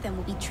 Getting near them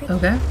will be tricky.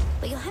 Okay.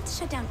 But you'll have to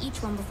shut down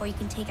each one before you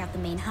can take out the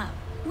main hub,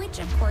 which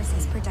of course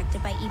is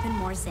protected by even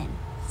more Zin.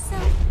 So,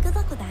 good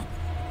luck with that.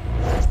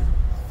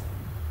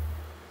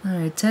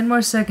 Alright, 10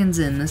 more seconds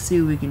in. Let's see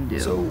what we can do.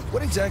 So,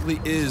 what exactly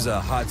is a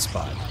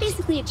hotspot?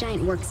 Basically a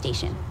giant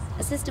workstation.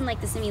 A system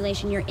like the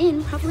simulation you're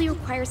in probably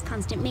requires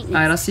constant maintenance.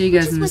 Alright, I'll see you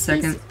guys which in a is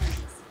what second.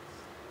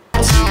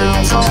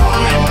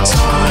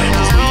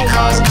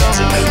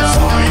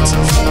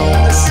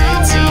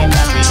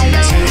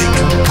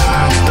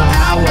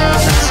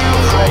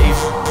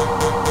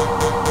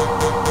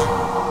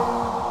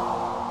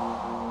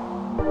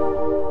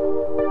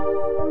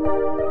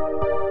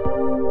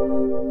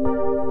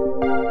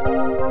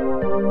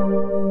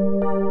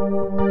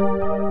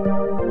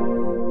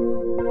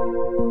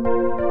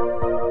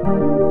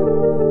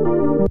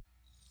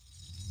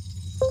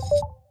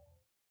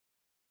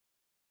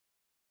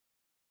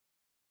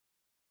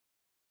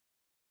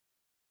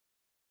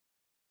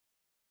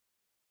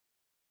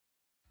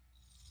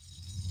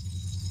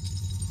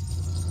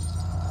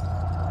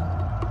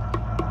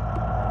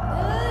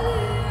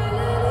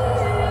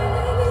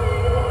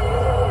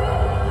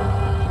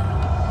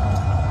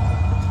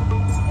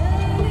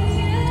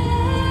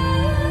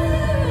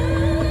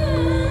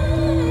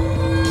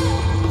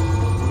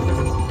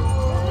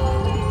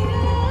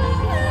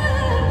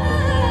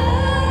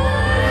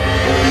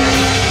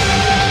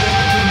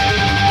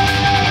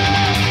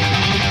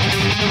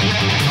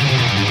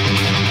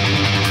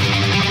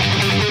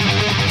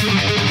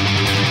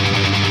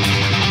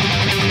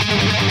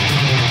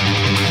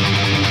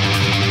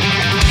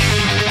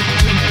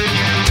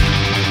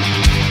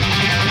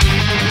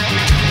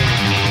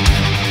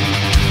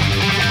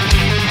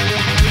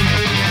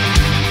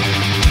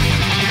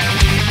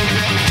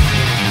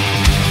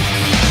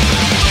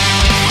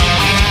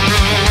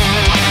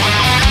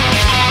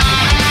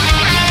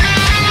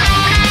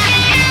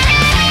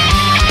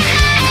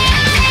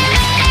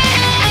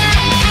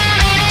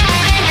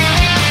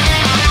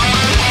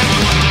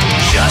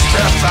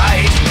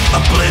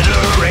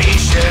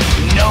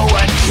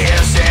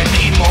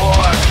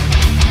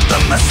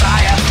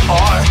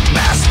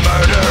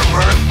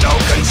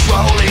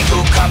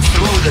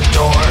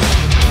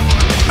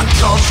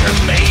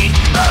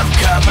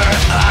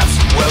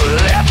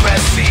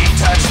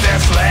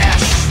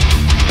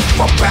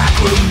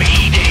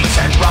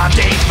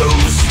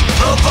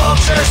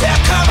 vultures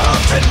have come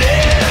home to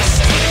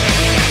nest.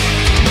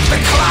 The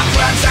clock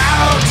runs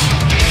out.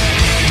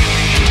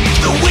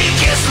 The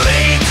weakest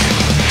link.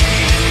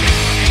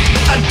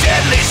 A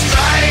deadly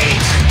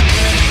strike.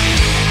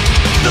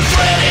 The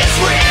threat is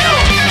real.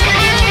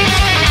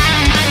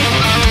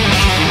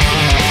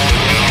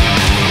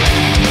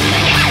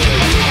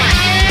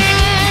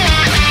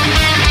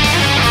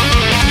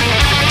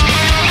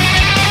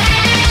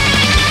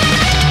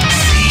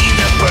 See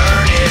the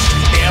burnished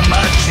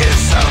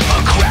images of a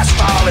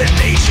crestfallen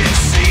nation.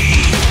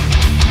 See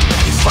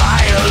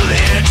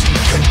violent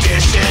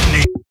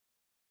conditioning.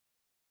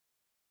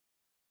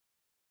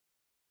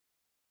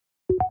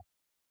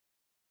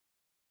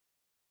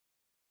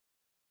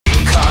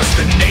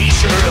 The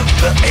nature of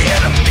the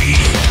enemy.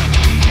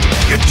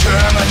 Your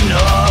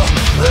terminal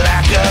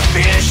lack of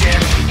vision.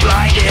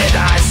 Blinded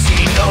eyes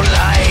see no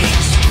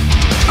light.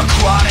 A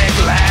chronic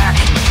lack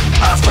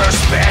of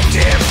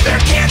perspective. Their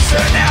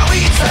cancer now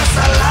eats us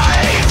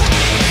alive.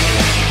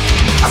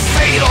 A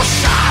fatal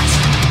shot.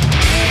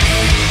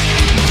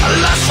 A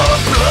lust for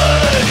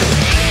blood.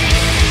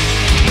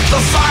 The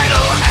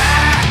final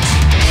act.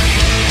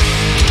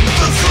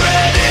 The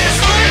threat is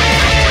real.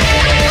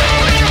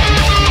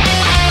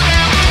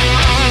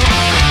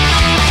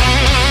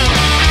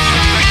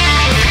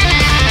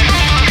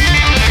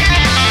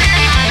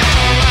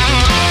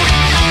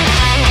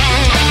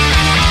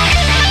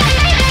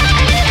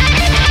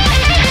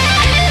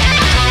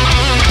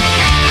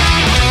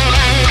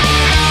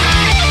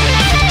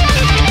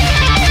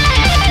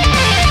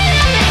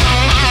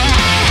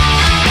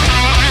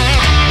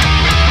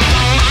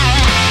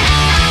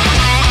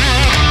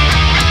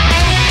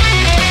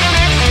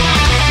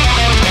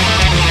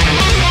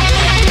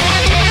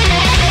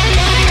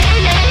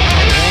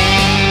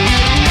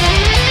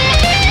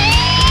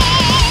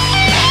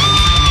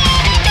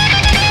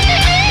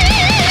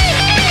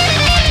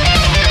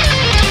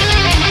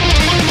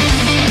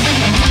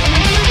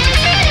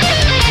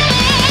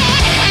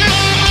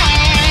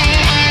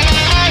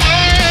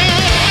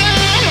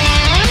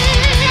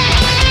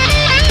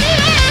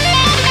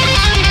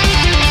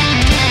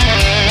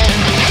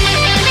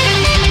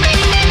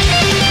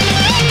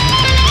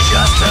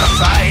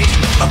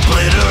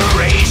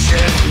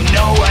 Obliteration,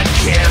 no one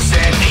cares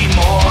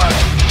anymore.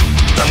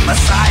 The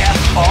Messiah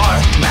or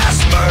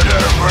mass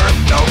murderer,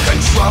 no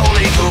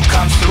controlling who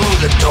comes through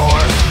the door.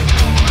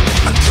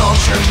 A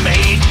culture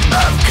made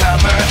of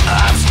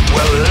cover-ups,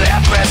 where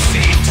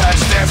leprosy touch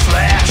their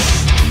flesh.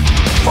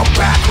 For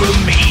backroom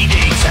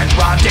meetings and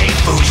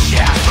rendezvous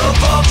chefs, the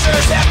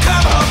vultures have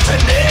come home to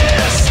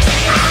nest.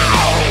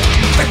 Ow!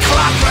 The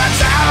clock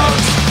runs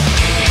out.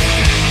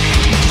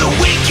 The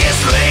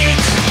weakest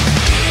link.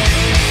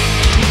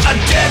 A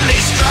deadly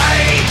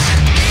strike.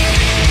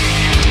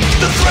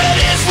 The threat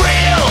is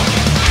real.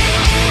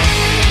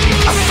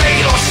 A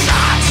fatal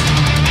shot.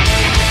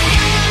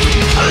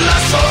 A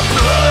lust for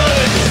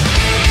blood.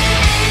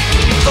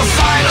 The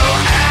final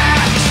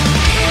act.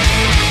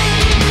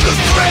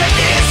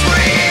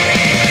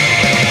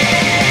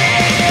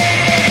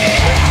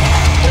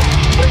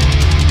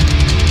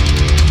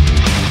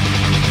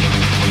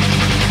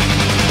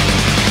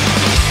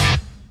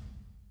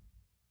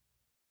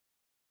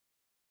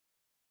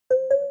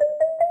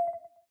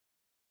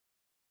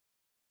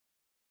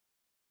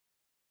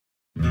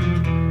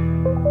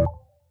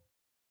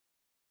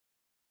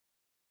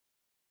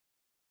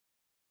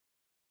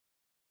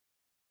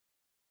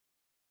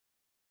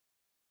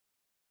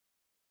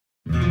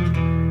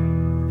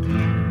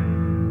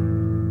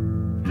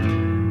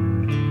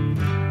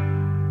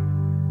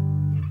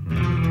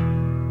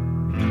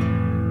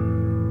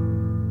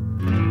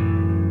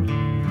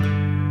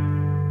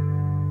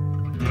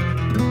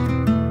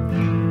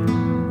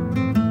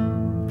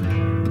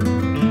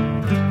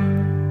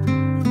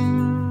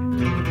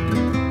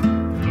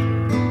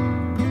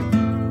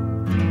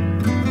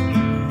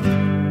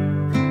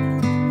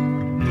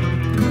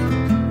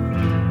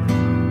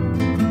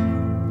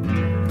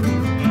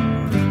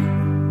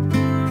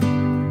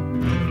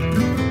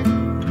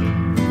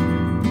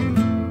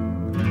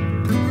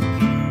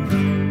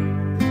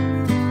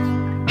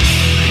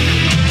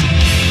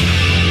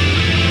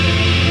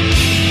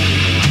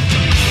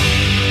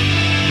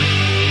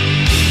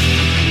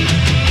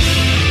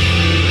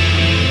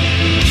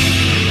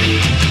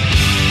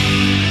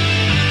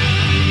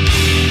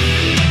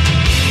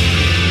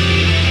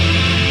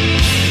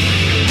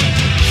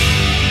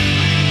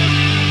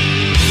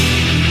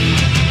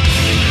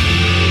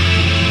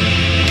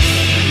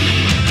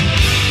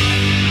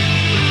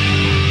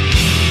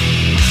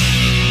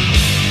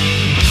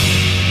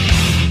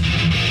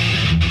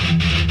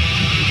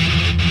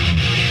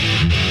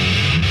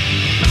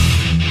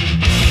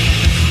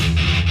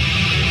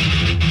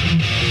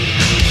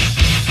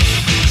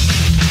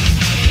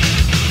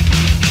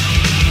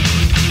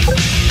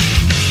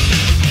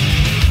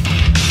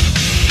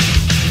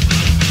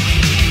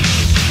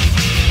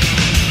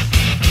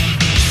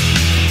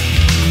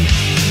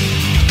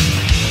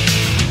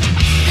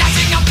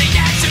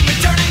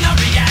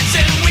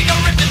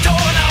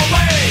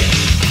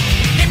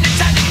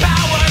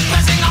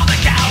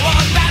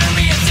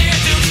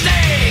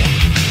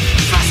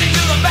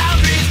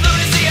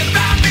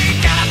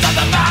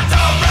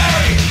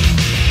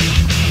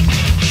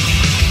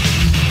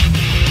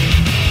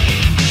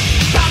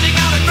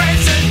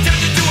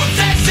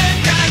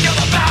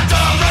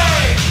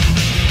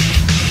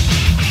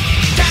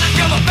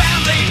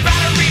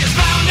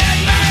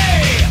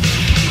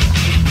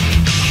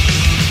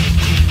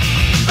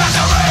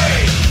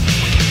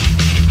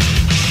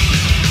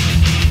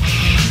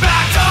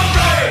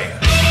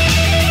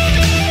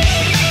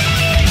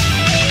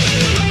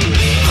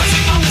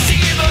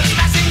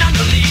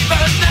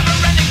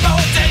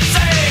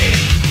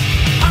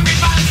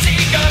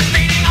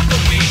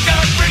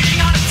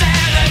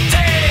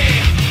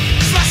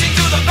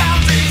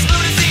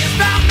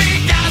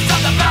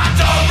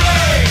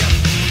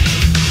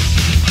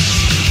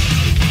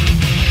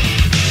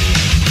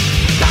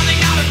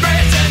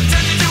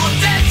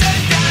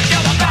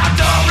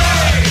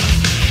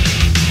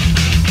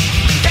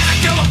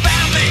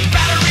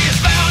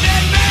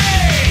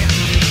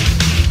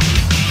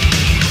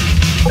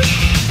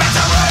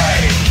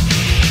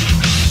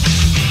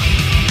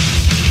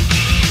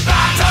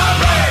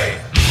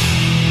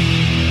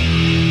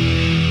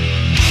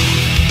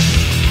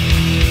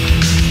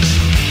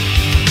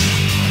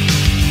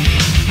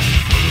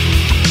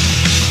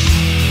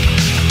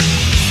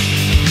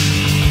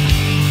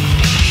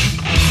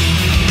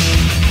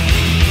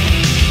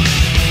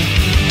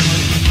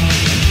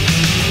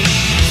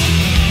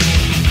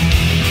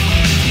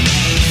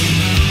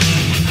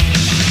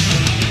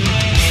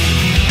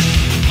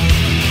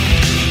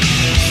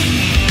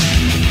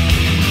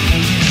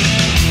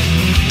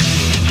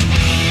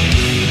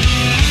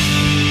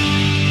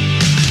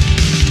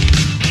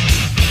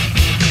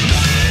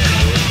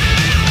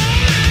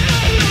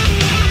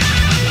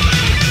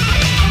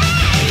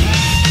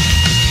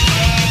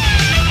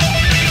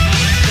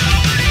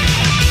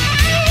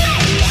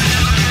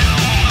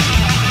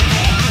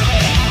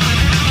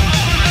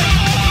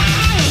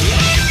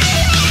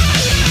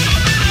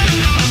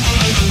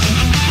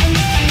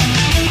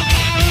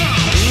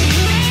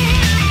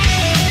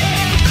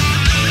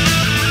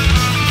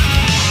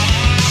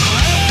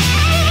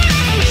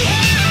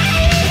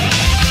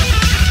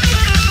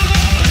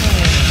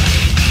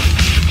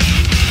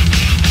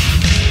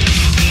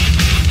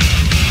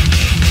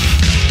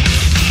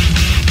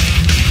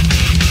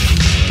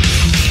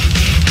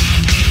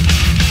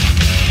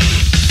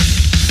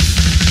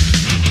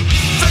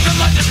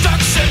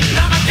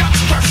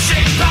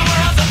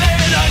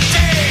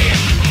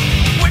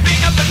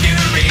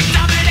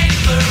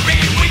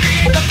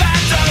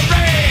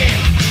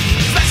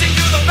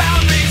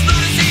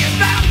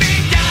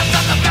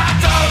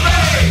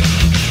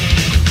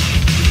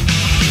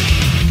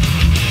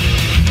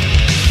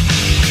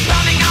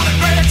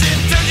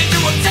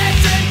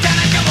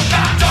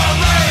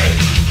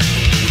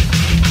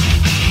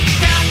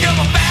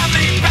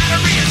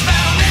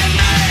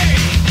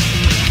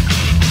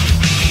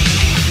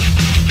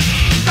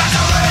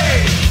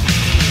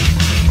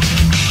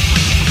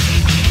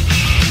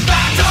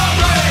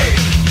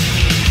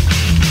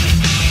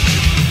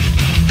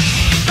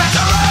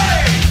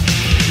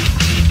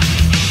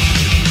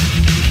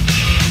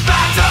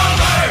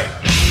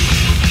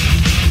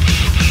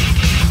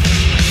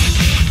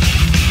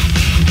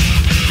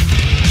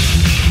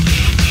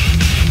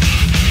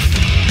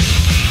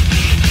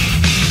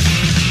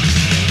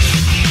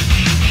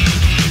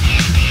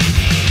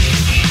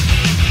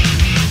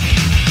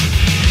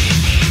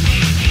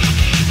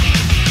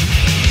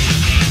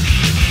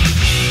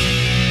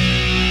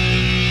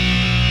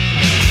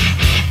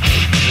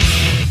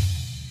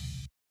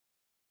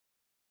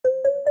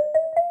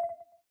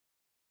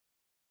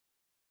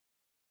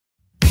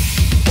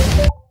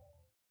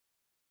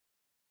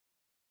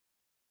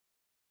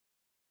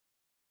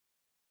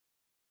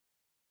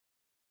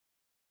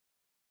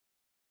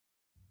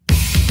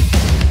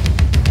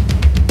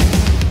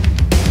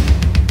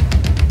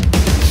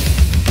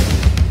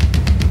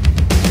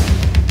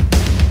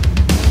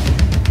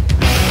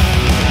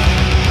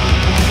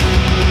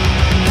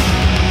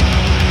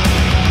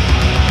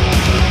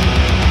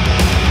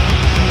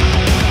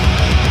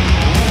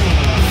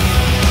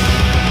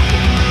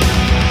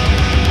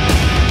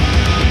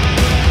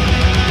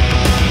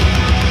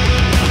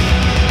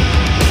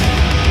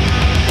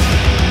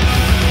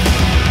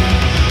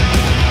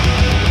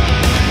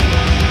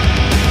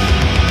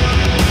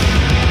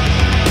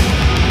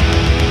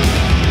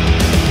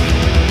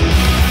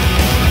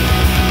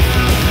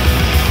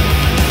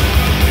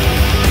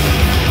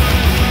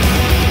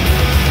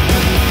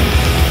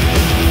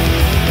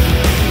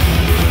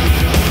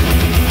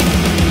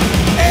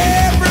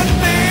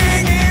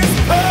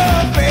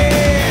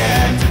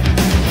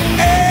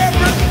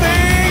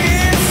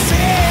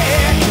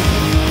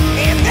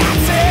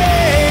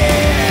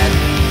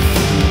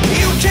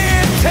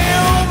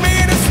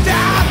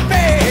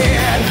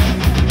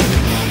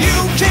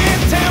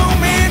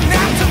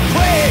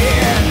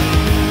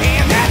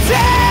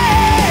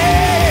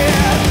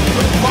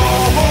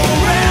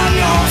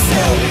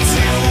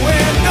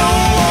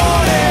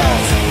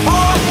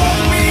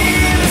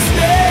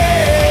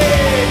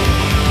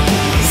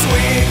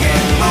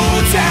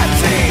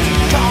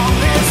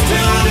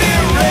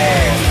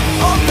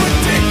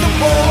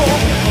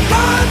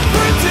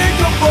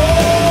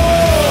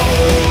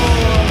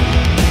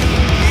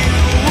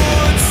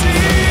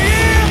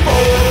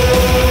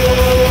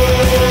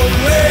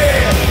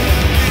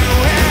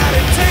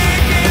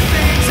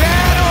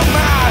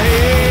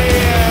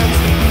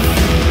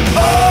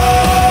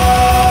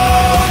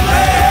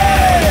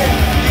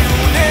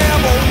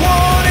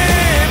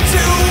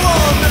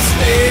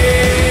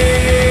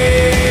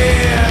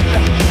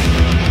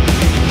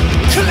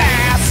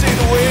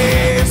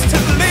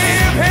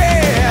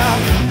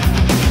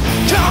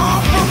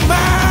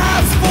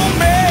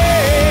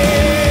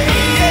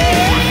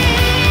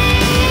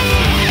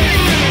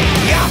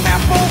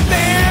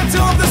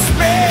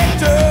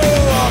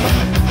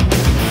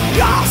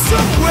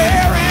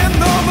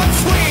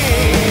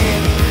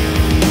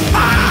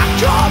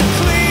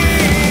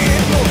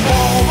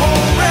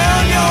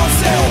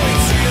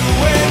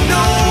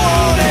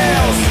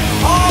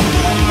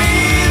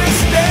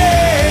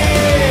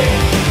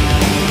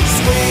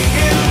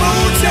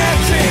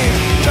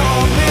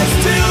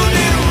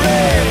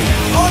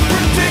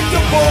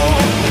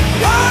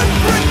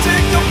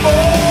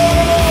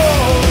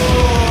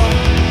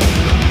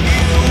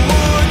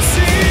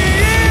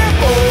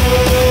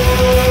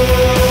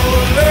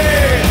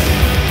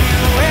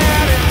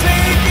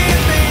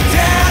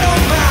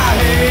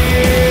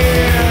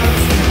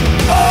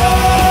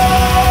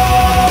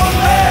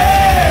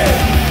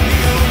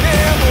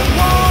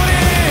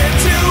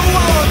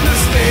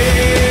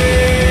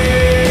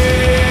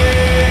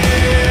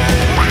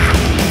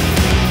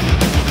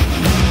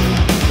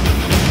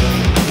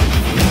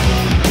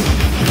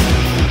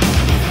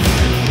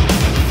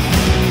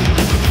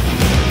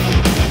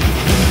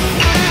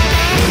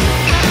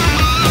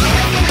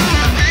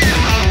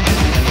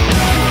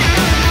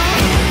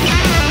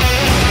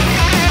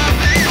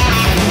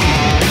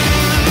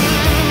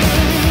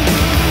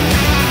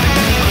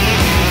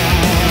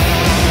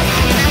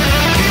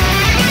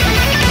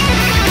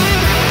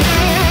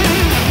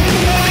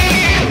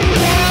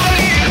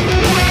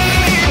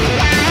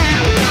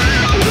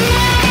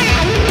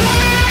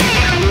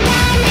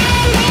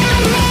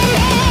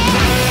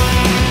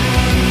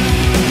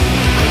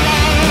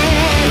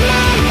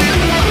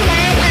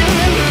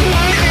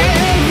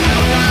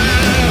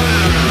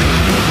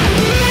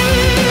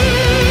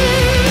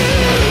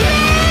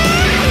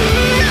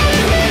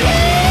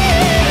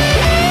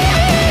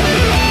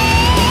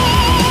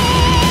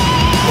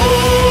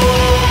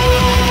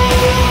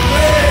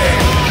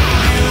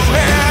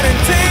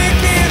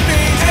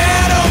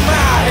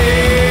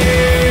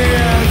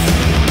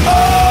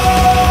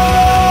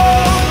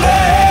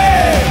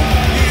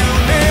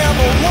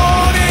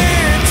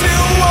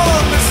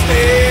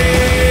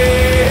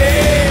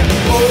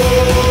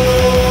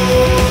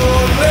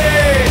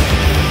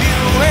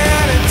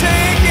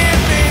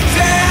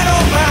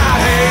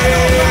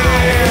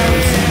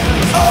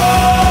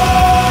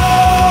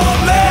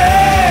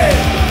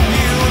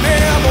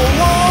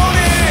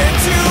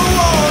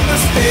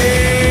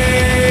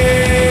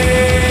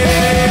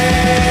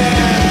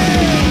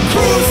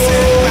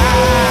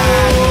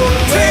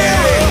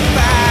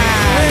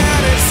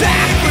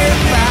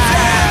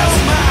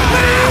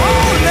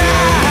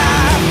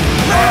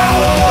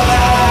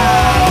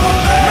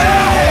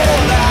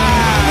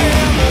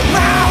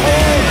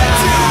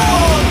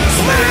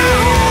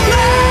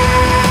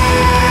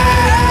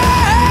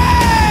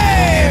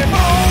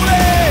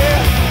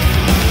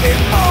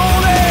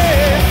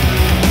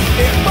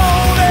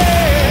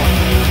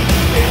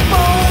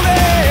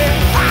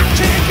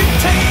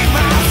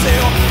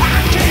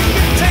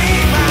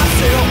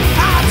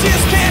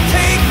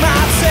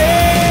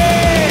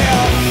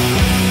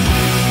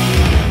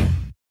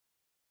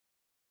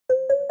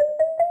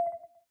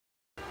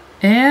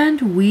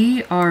 And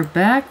we are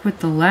back with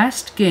the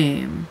last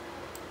game,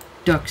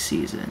 Duck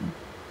Season.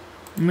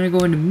 I'm gonna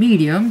go into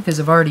medium because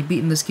I've already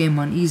beaten this game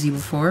on easy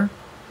before.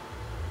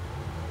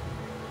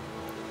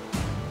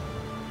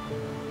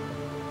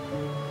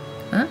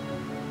 Huh?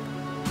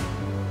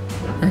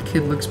 That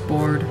kid looks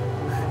bored.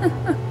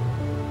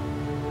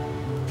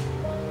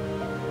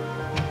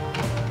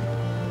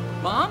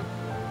 Mom?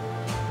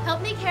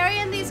 Help me carry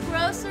in these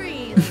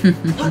groceries.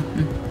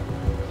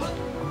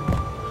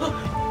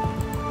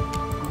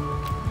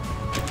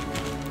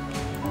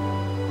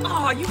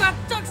 Oh, you got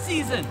Duck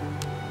Season!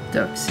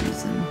 Duck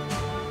Season.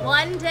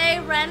 1 day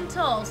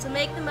rental, so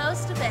make the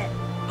most of it.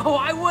 Oh,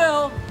 I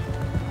will!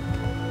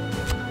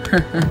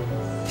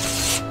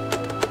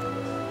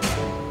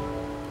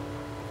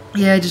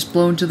 Yeah, just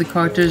blow into the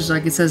cartridge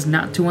like it says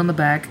not to on the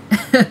back.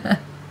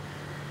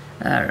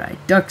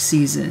 Alright, Duck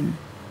Season.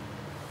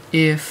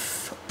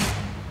 If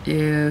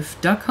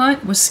Duck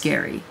Hunt was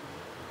scary.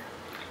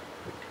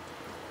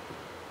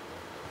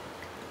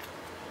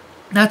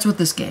 That's what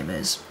this game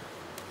is.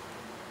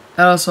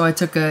 Also, I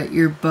took a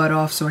earbud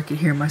off so I could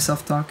hear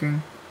myself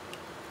talking.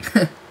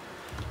 Duck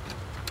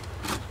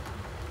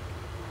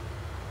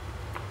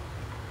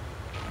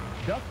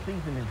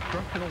Season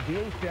instructional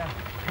VHS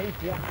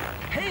tape 1.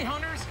 Hey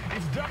hunters,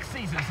 it's Duck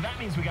Season, so that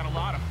means we got a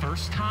lot of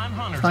first-time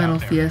hunters Final out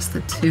there.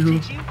 Fiesta 2. We'll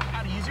teach you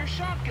how to use your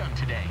shotgun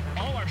today.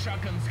 All our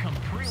shotguns come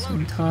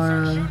preloaded.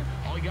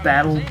 Centaura,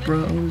 Battle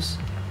Bros.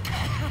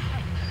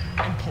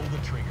 And pull the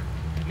trigger.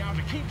 Now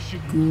to keep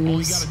shooting,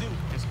 all you gotta do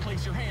is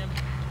place your hand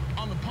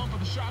on the pump of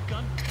the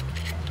shotgun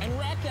and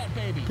rack that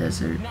baby.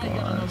 Desert now you got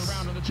another Boss.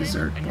 round of the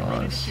Desert chamber, and you're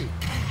ready to Boss. shoot.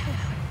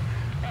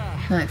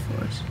 Night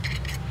Force.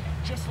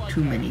 Just like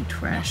Too that. many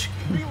trash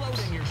games.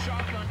 Reloading your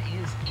shotgun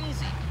is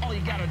easy. All you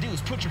gotta do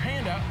is put your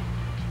hand out,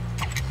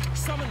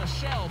 summon a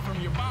shell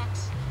from your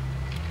box,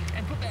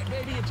 and put that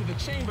baby into the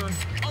chamber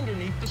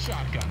underneath the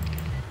shotgun.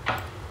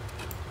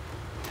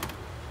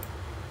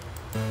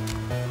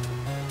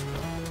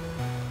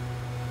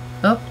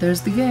 Oh,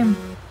 there's the game.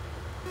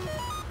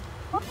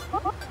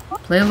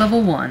 Play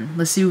level 1.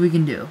 Let's see what we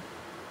can do.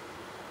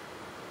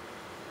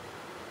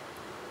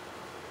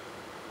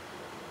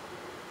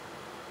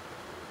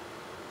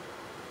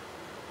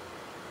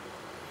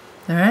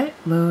 Alright,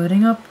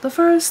 loading up the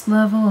first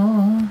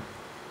level.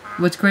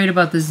 What's great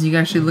about this is you can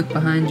actually look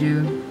behind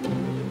you.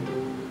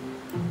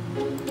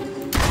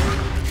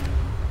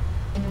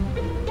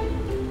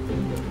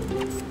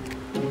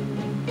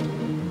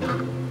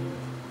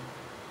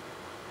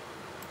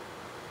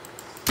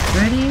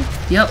 Ready?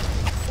 Yep.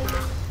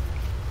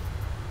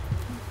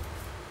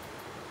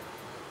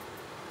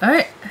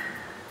 Alright.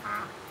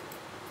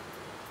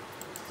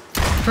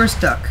 First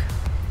duck.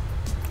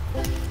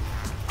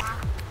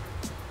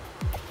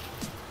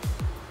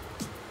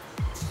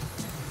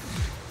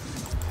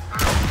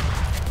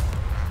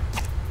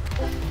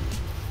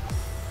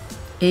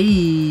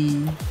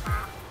 Ayy.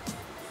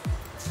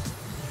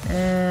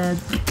 And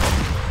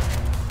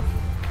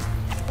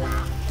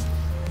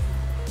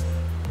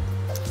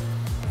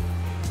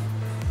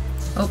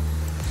oh,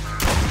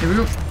 there we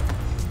go.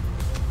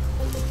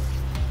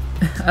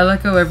 I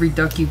like how every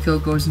duck you kill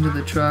goes into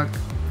the truck.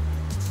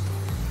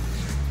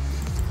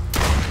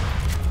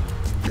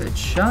 Good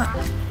shot.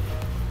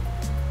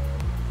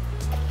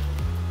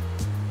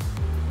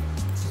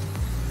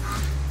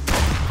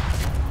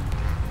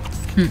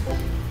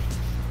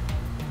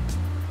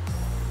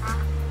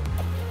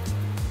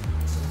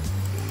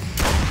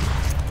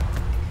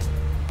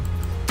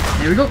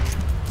 There we go.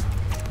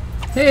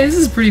 Hey, this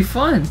is pretty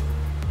fun.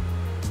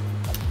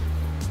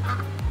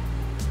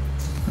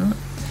 Oh.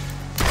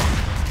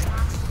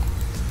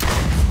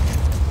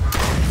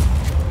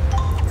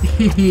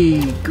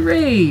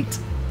 Great.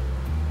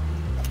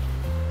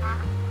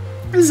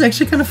 This is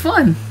actually kind of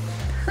fun.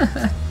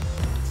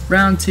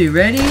 Round 2,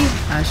 ready?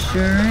 I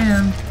sure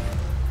am.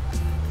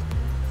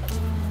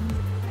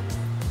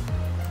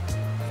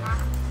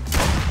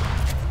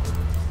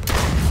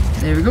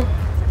 There we go.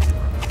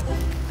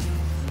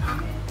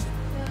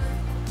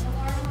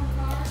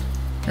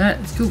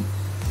 That's cool.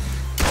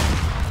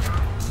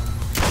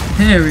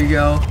 There we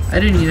go. I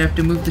didn't even have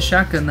to move the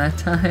shotgun that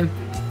time.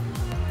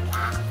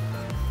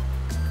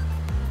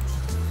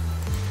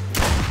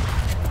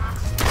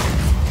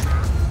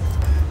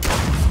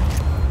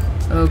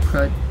 Oh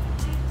crud.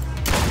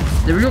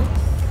 There we go.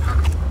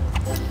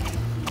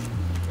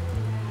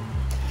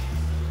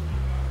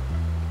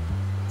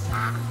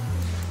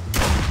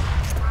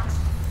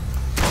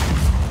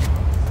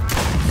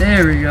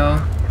 There we go.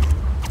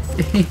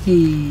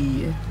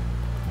 Hey.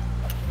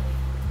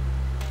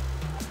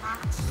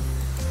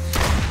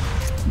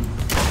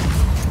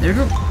 There we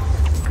go.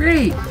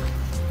 Great.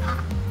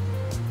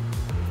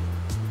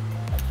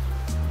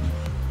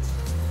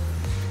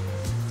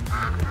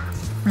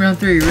 Round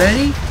 3,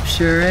 ready?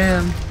 Sure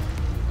am.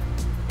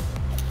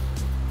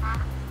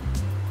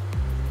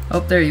 Oh,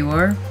 there you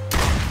are.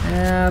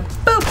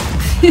 Boop!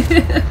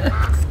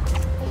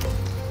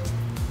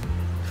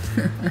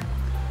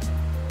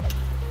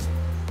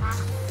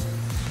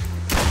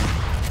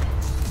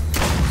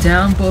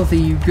 Down both of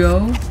you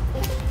go.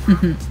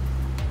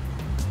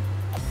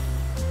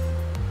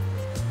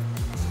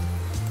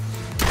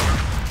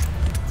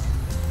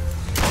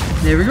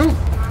 There we go.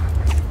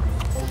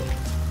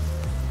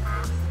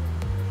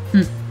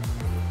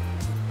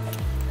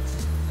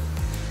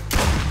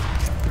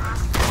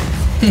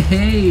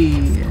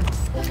 Hey.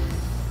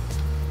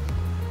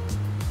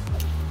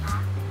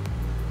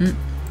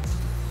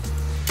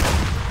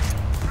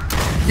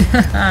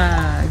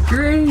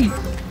 Great.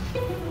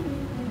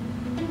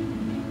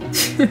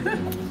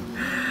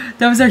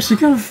 That was actually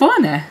kind of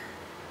fun. That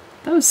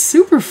was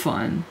super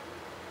fun.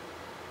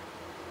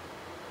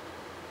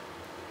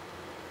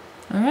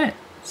 Alright,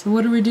 so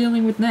what are we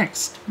dealing with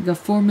next? We got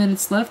 4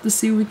 minutes left to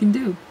see what we can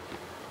do.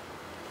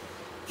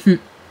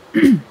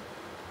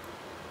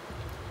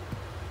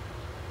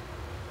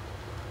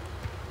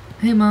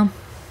 Hey, Mom.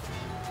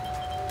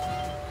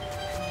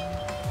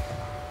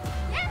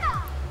 Yeah,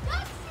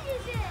 duck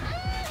season.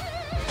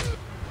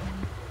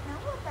 Know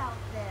about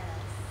this.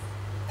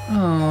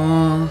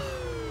 Aww.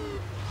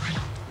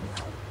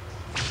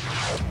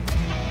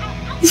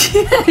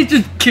 Yeah,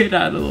 just get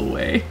out of the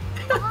way.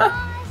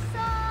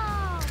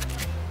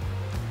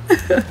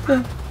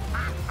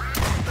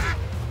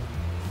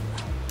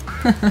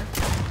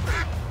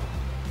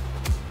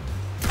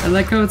 I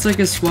like how it's like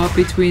a swap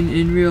between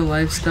in real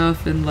life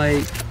stuff and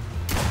like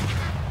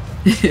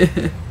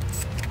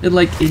and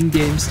like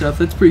in-game stuff.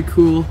 That's pretty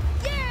cool.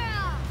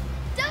 Yeah,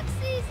 duck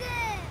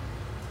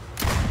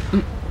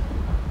season.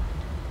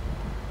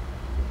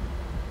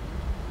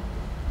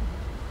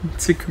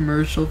 It's a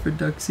commercial for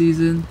duck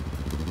season.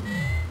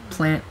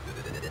 Plant.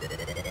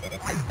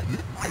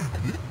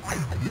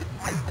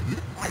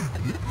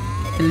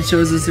 And it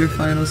shows us their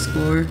final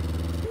score.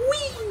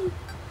 Whee!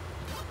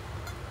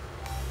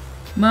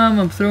 Mom,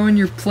 I'm throwing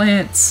your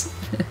plants.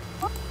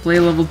 Play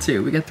level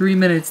 2. We got 3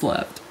 minutes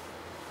left.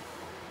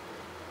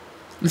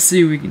 Let's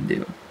see what we can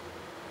do.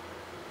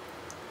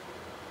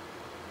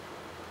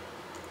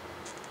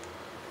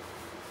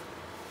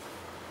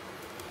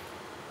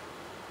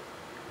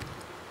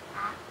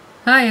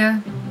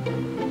 Hiya.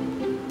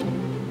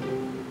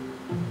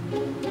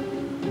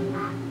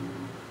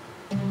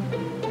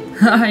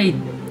 Hi,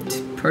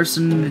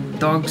 person in a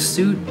dog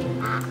suit.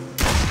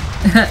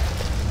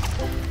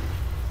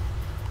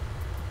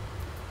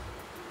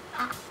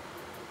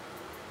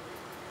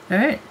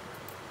 Alright.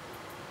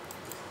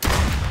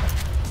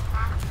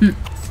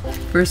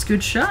 First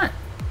good shot.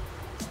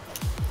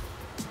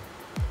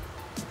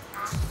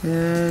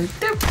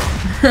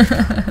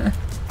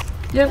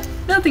 Yep,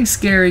 nothing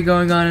scary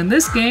going on in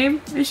this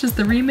game. It's just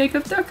the remake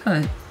of Duck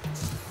Hunt.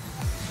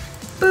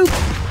 Boop.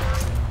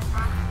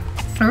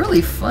 A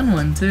really fun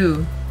one,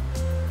 too.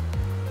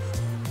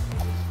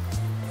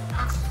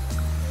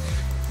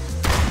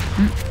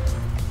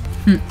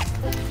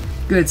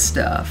 Good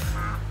stuff.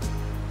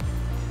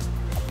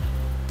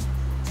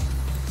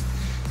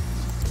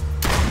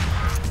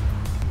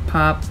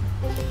 Pop.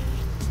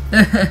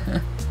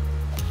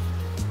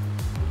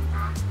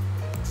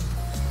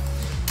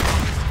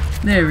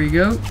 There we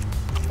go.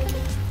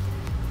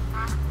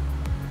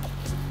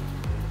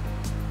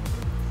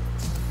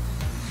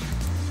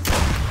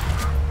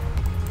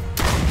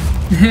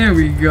 There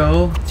we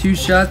go. 2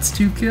 shots,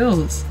 2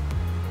 kills.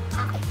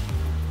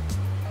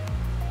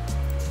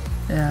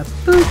 Yeah,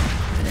 boop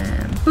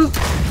and boop.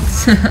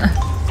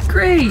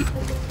 Great.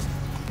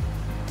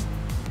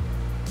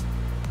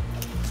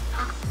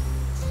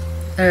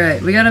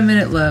 Alright, we got a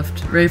minute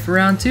left. Ready for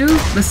round 2?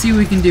 Let's see what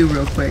we can do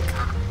real quick.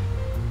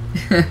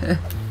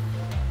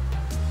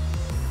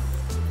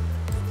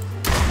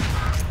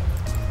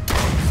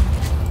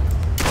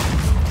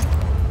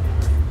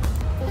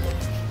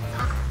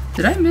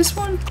 Did I miss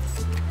one?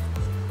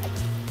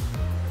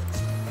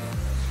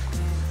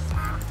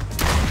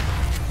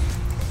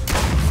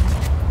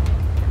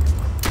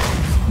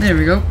 There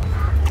we go.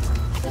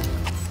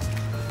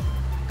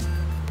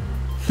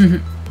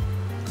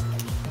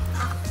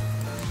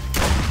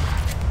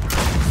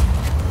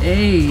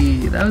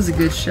 Hey, that was a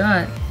good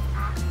shot.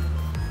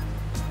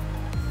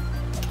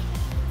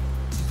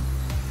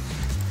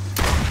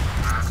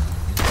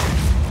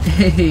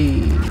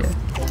 Hey.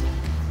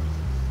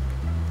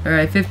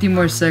 Alright, 50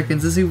 more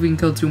seconds. Let's see if we can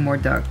kill 2 more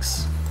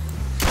ducks.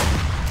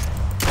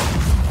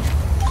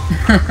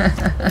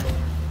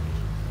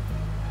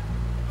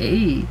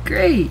 Hey,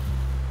 great.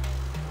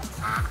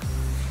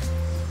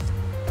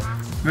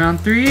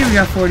 Round 3, we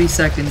got 40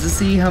 seconds. Let's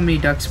see how many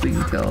ducks we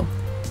can kill.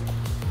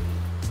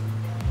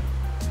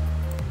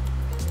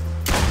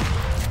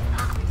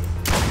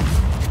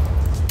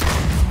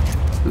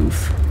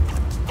 Oof.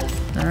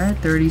 Alright,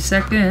 30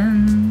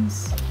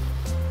 seconds.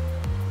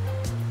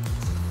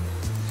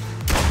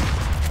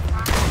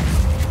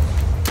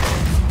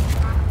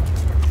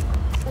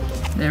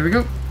 There we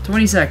go.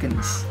 20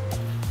 seconds.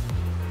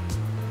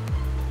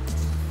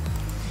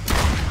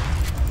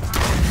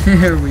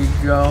 There we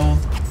go.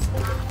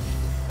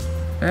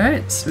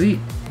 Alright, sweet.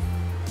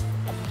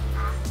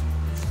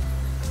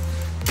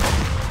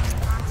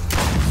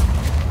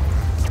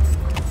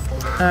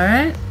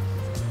 Alright.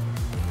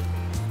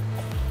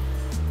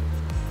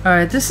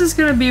 Alright, this is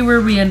gonna be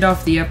where we end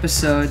off the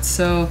episode,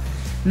 so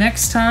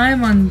next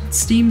time on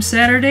Steam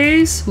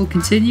Saturdays, we'll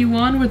continue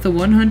on with the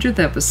 100th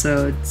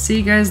episode. See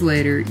you guys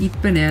later.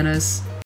 Eat bananas.